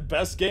I said.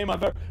 Best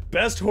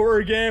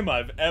horror game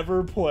I've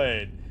ever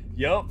played.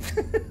 Yup.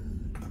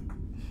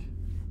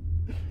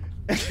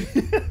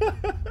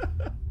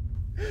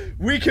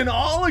 We can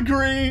all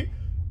agree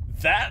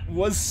that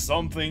was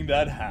something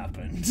that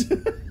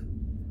happened.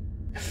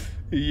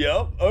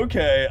 Yup,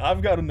 okay,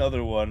 I've got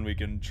another one we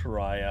can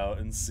try out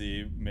and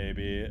see,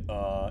 maybe,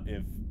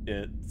 if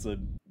it's a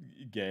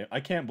game.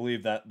 I can't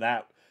believe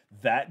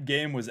that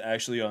game was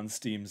actually on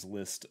Steam's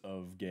list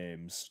of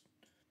games.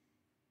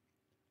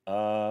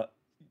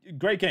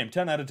 Great game,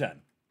 10 out of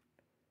 10.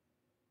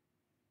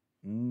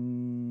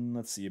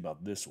 Let's see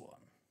about this one.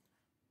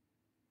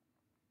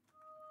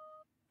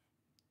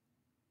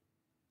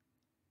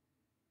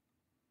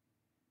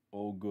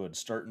 Oh, good.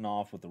 Starting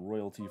off with the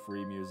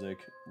royalty-free music.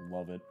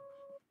 Love it.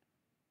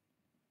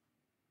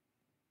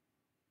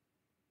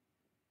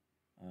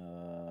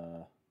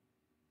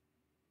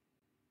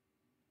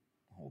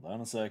 Hold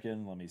on a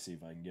second. Let me see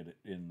if I can get it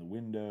in the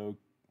window.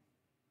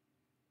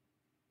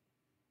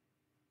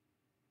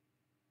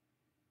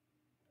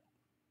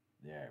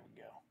 There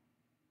we go.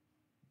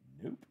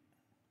 Nope.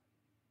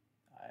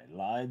 I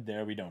lied.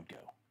 There we don't go.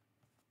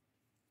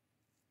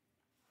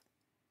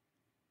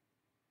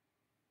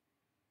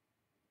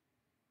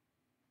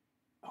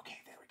 Okay,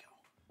 there we go.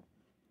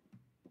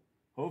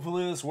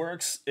 Hopefully this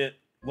works. It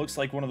looks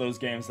like one of those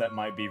games that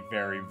might be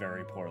very,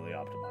 very poorly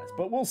optimized,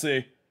 but we'll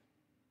see.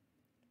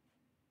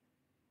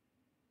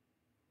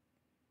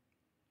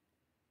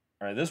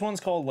 Alright, this one's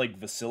called, like,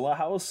 Vasilla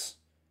House.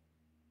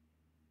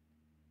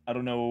 I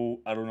don't know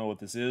what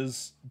this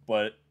is,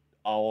 but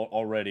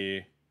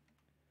already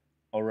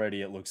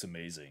it looks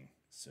amazing.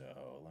 So,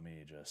 let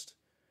me just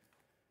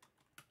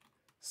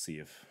see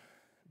if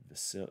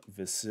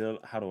Vasilla,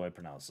 how do I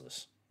pronounce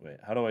this? Wait,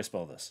 how do I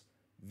spell this?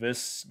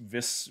 Viliska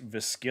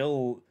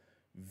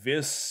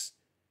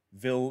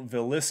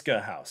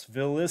House.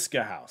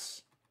 Viliska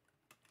House.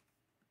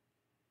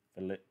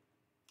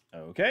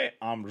 Okay,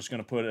 I'm just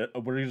gonna put it.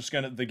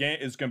 The game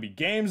is gonna be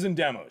games and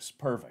demos.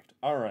 Perfect.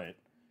 All right,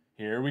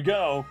 here we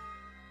go.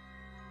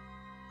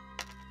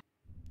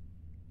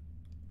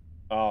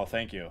 Oh,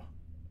 thank you.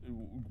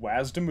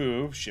 WAS to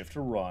move, shift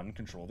to run,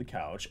 control the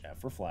couch,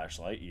 F for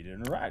flashlight, E to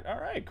interact. All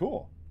right,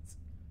 cool.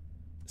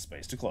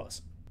 Space to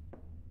close.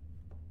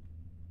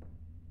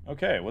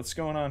 Okay, what's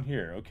going on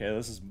here? Okay,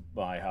 this is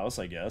my house,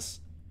 I guess.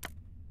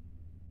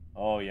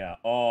 Oh yeah.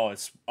 Oh,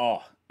 it's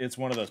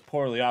one of those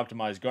poorly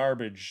optimized,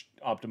 garbage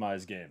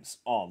optimized games.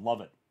 Oh,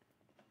 love it.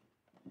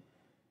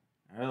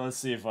 All right, let's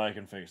see if I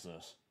can fix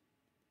this.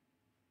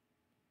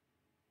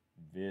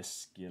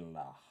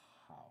 Viscilla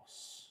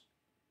House.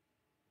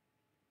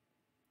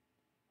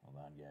 Hold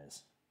on,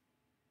 guys.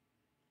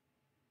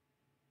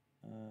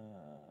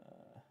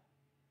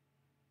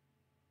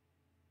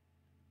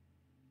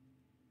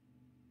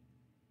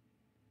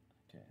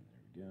 Okay,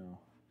 there we go.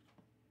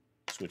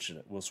 Switch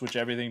it. We'll switch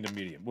everything to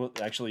medium. Well,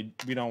 actually,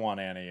 we don't want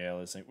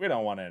anti-aliasing. We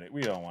don't want any of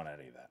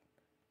that.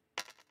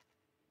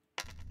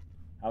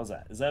 How's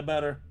that? Is that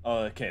better?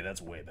 Oh, okay,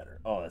 that's way better.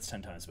 Oh, that's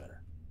 10 times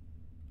better.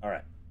 All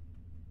right.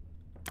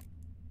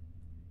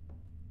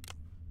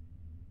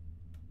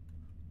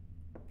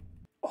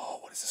 Oh,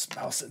 what is this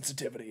mouse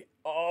sensitivity?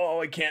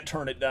 Oh, I can't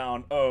turn it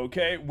down.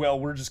 Okay, well,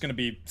 we're just gonna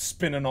be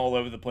spinning all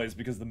over the place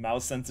because the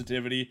mouse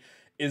sensitivity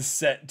is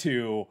set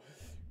to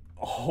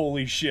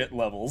holy shit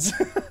levels.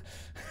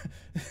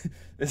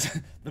 This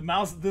is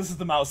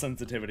the mouse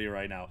sensitivity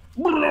right now.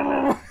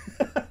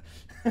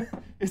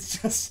 It's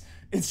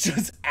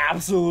just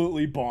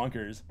absolutely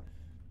bonkers.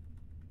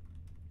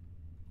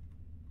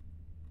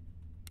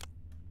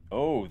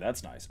 Oh,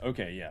 that's nice.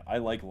 Okay, yeah, I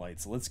like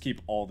lights. Let's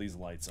keep all these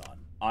lights on.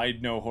 I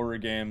know horror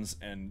games,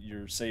 and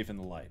you're safe in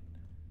the light.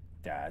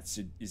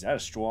 Is that a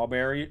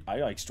strawberry? I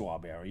like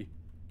strawberry.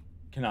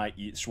 Can I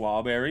eat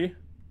strawberry?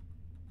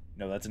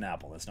 No, that's an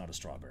apple. That's not a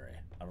strawberry.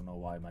 I don't know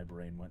why my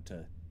brain went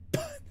to...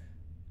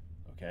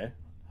 Okay.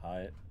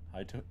 Hi,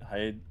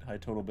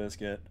 Total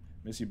Biscuit.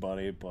 Miss you,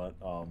 buddy, but,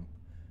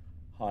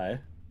 hi.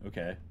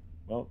 Okay.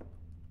 Well.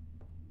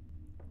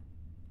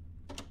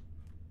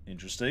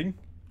 Interesting.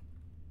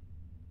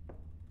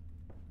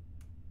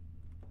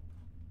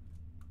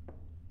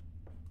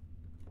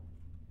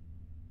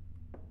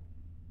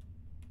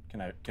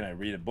 Can I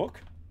read a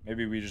book?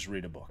 Maybe we just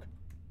read a book.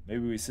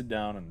 Maybe we sit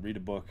down and read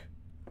a book.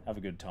 Have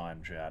a good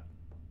time, chat.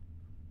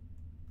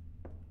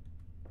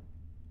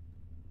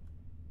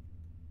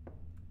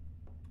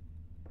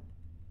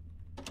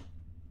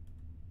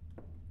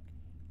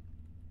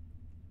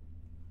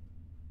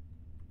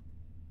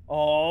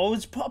 Oh,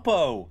 it's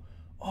Puppo!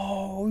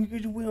 Oh, you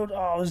get to wield.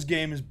 Oh, this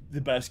game is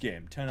the best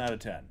game. 10 out of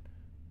 10.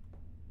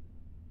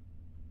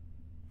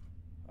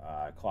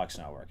 Clock's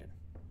not working.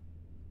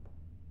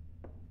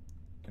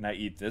 Can I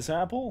eat this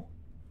apple?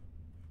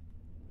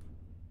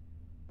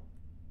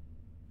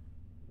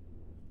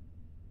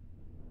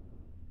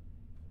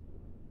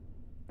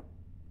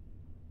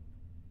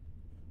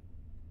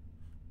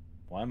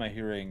 Why am I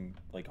hearing,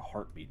 like, a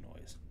heartbeat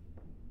noise?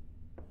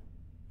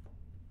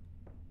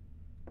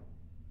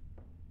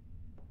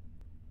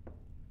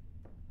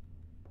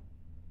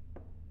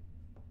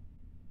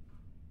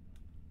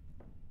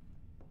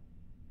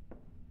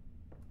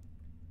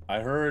 I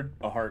heard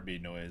a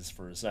heartbeat noise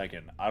for a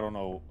second. I don't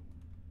know.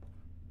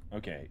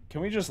 Okay,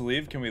 can we just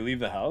leave? Can we leave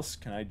the house?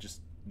 Can I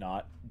just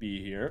not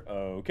be here?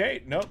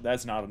 Okay, nope,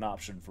 that's not an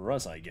option for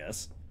us, I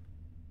guess.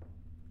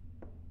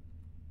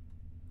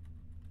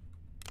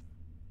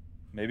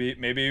 Maybe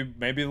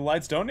the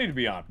lights don't need to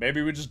be on.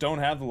 Maybe we just don't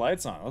have the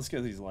lights on. Let's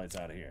get these lights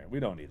out of here. We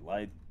don't need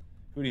light.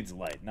 Who needs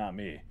light? Not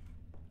me.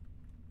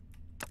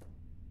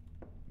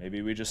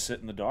 Maybe we just sit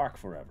in the dark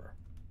forever.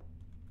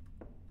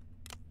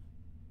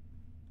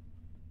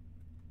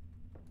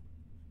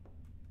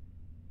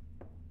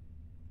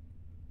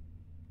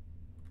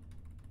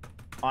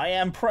 I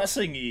am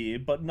pressing E,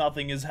 but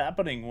nothing is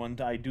happening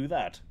when I do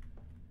that.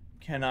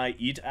 Can I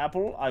eat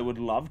apple? I would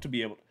love to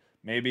be able...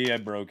 Maybe I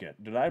broke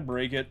it. Did I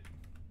break it?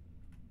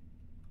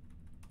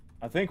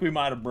 I think we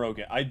might have broke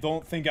it. I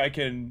don't think I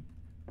can...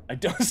 I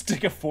don't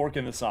stick a fork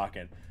in the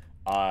socket.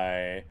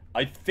 I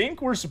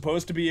think we're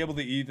supposed to be able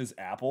to eat this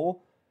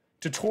apple.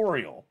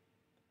 Tutorial.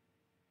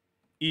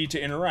 E to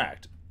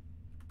interact.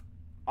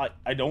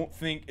 I don't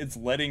think it's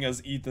letting us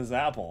eat this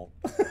apple.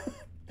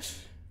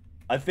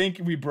 I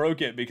think we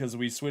broke it because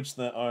we switched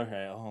the...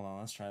 Okay, hold on.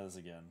 Let's try this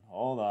again.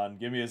 Hold on.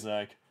 Give me a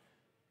sec.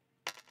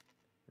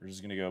 We're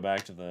just gonna go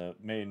back to the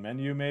main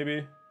menu,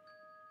 maybe?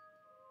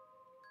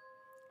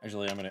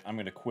 Actually, I'm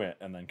gonna quit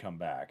and then come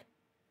back.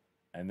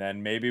 And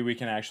then maybe we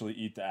can actually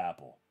eat the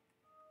apple.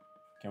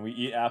 Can we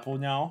eat apple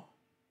now?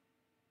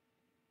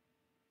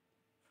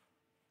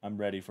 I'm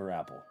ready for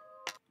apple.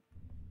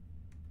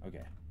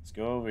 Okay, let's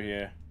go over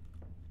here.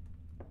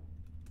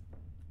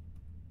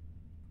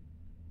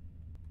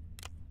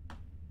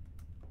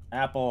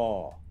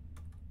 Apple.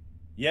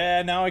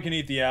 Yeah, now I can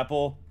eat the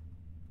apple.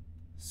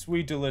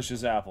 Sweet,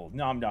 delicious apple.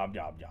 Nom nom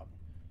nom nom.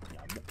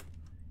 Nom.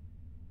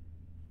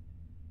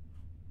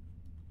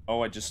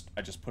 Oh, I just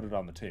put it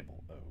on the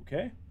table.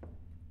 Okay.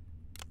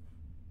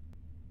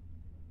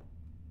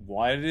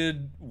 Why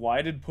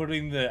did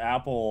putting the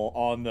apple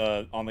on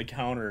the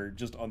counter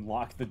just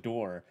unlock the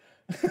door?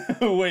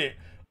 Wait,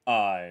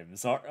 I'm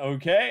sorry.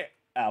 Okay,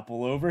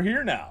 apple over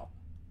here now.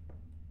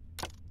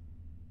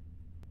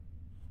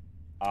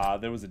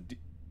 There was a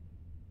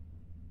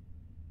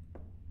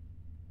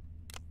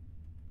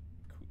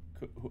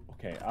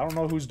okay, I don't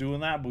know who's doing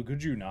that, but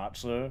could you not,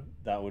 sir?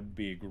 That would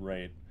be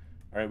great.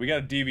 Alright, we got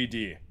a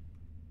DVD.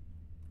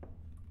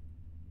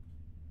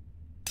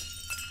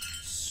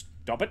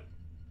 Stop it.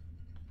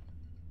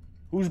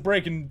 Who's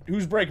breaking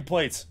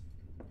plates?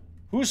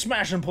 Who's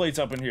smashing plates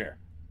up in here?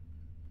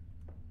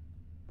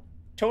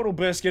 Total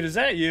Biscuit, is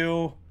that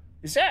you?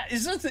 Is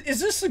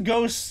this the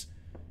ghost?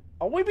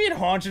 Are we being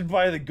haunted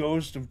by the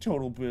ghost of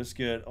Total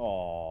Biscuit?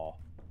 Aw.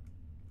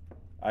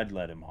 I'd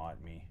let him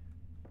haunt me.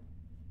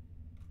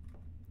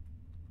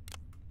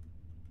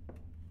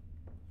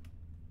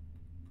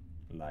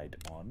 Light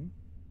on.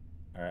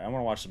 Alright, I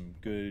want to watch some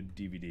good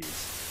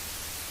DVDs.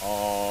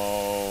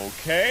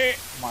 Okay,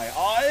 my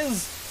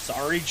eyes.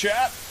 Sorry,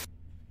 chat.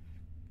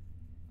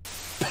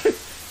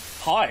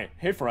 Hi.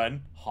 Hey,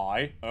 friend.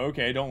 Hi.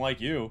 Okay, don't like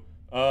you.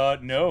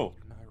 No.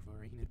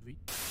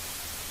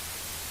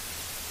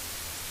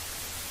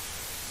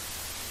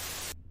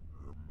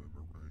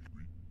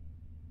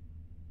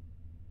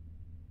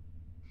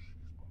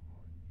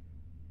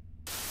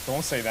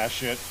 Don't say that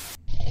shit.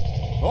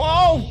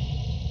 Oh!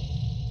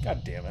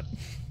 God damn it.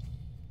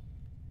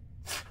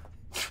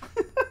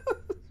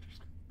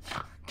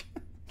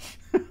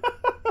 That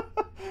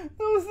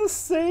was the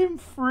same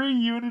free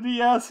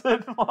Unity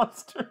asset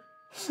monster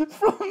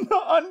from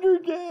the Under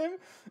game.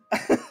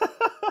 It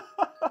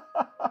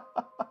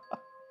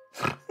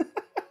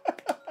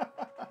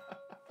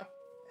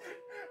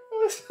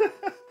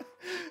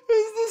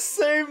was the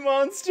same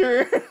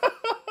monster.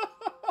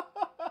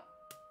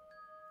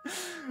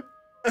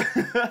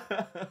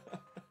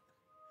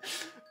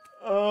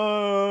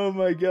 Oh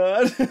my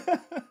god.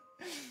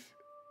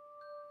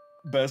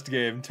 Best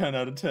game, 10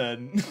 out of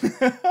 10.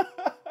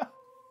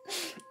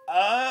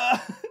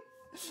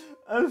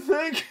 I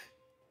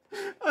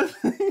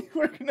think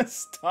we're gonna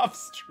stop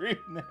stream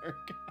there,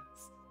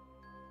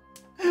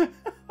 guys.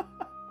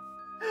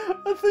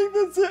 I think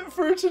that's it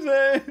for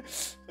today.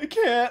 I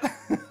can't.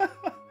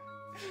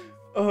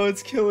 Oh,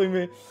 it's killing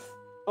me.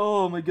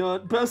 Oh my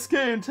god. Best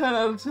game, 10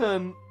 out of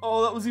 10.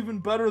 Oh, that was even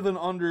better than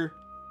Under.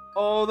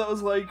 Oh, that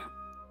was like...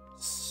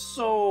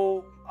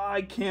 So...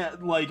 I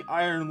can't... Like,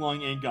 Iron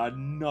Lung ain't got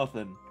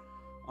nothing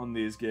on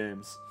these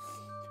games.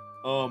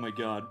 Oh my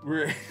god.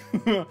 We're...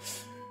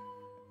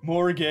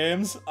 More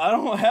games? I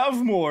don't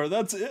have more.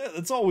 That's it.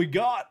 That's all we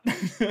got.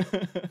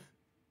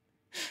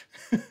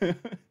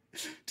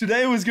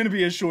 Today was gonna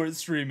be a short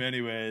stream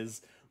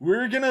anyways.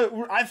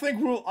 I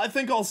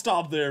think I'll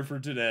stop there for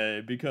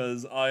today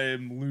because I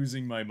am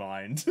losing my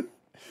mind.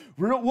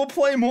 We'll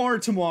play more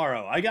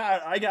tomorrow. I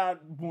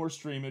got more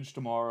streamage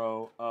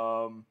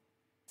tomorrow.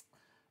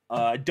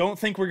 I don't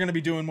think we're gonna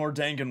be doing more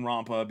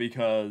Danganronpa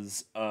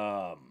because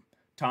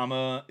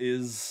Tama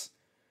is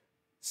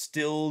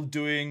still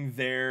doing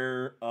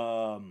their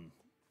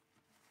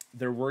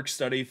work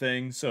study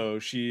thing, so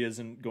she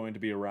isn't going to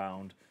be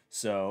around.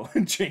 So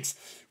Jinx,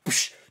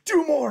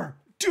 do more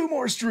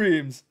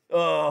streams.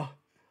 I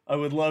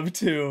would love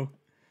to,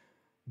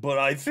 but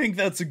I think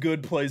that's a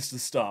good place to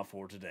stop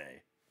for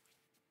today.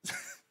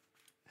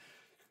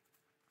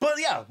 But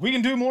yeah, we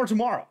can do more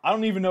tomorrow. I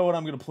don't even know what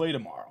I'm gonna play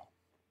tomorrow.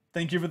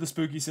 Thank you for the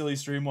spooky silly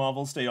stream,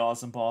 Waffle. Stay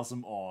awesome,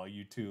 possum. Aw,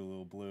 you too,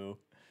 little blue.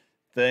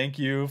 Thank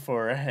you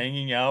for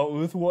hanging out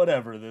with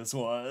whatever this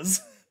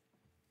was.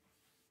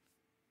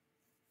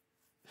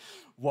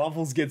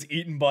 Waffles gets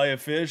eaten by a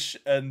fish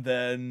and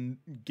then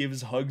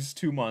gives hugs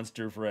to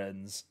monster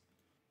friends.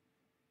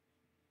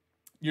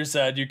 You're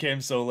sad you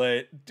came so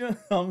late.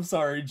 I'm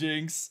sorry,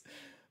 Jinx.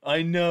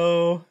 I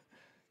know.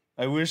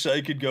 I wish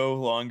I could go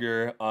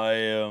longer. I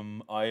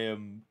am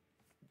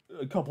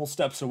a couple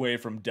steps away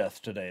from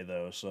death today,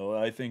 though, so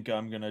I think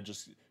I'm gonna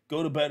just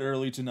go to bed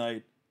early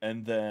tonight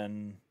and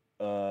then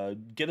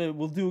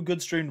we'll do a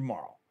good stream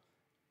tomorrow.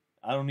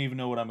 I don't even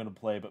know what I'm gonna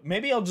play, but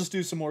maybe I'll just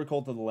do some more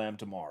Cult of the Lamb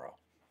tomorrow.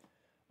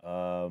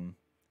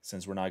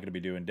 Since we're not gonna be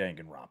doing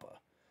Danganronpa.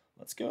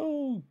 Let's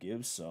go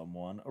give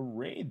someone a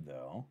raid,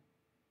 though.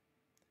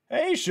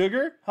 Hey,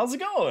 Sugar, how's it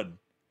going?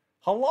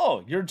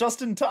 Hello, you're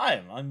just in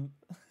time.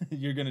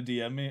 You're gonna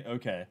DM me?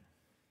 Okay.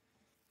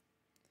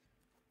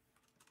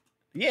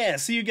 Yeah,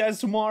 see you guys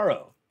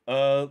tomorrow.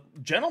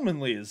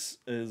 Gentlemanly is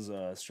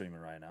streaming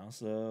right now,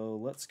 so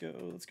let's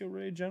go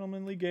raid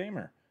Gentlemanly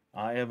Gamer.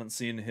 I haven't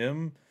seen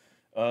him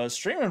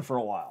streaming for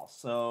a while,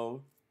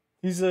 so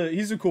he's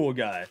a cool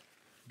guy.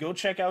 Go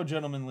check out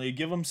Gentlemanly,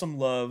 give him some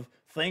love.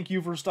 Thank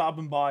you for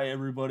stopping by,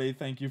 everybody.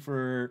 Thank you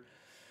for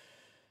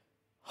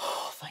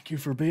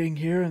being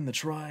here in the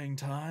trying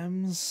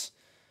times,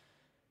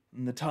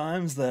 in the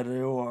times that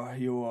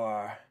you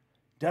are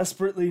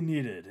desperately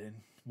needed in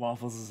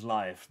Waffles'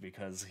 life,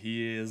 because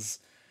his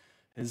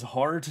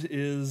heart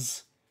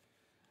is...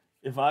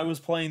 If I was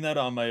playing that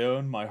on my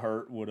own, my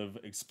heart would have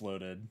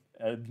exploded.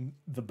 And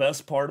the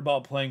best part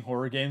about playing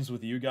horror games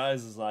with you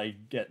guys is I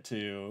get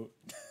to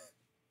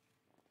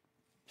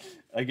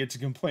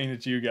complain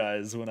at you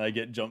guys when I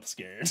get jump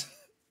scared.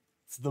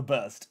 It's the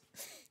best.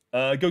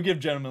 Go give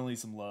Gentlemanly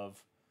some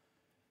love.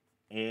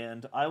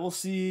 And I will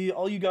see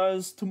all you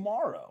guys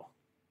tomorrow.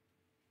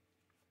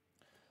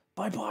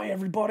 Bye-bye,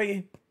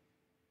 everybody.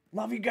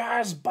 Love you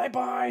guys.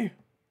 Bye-bye.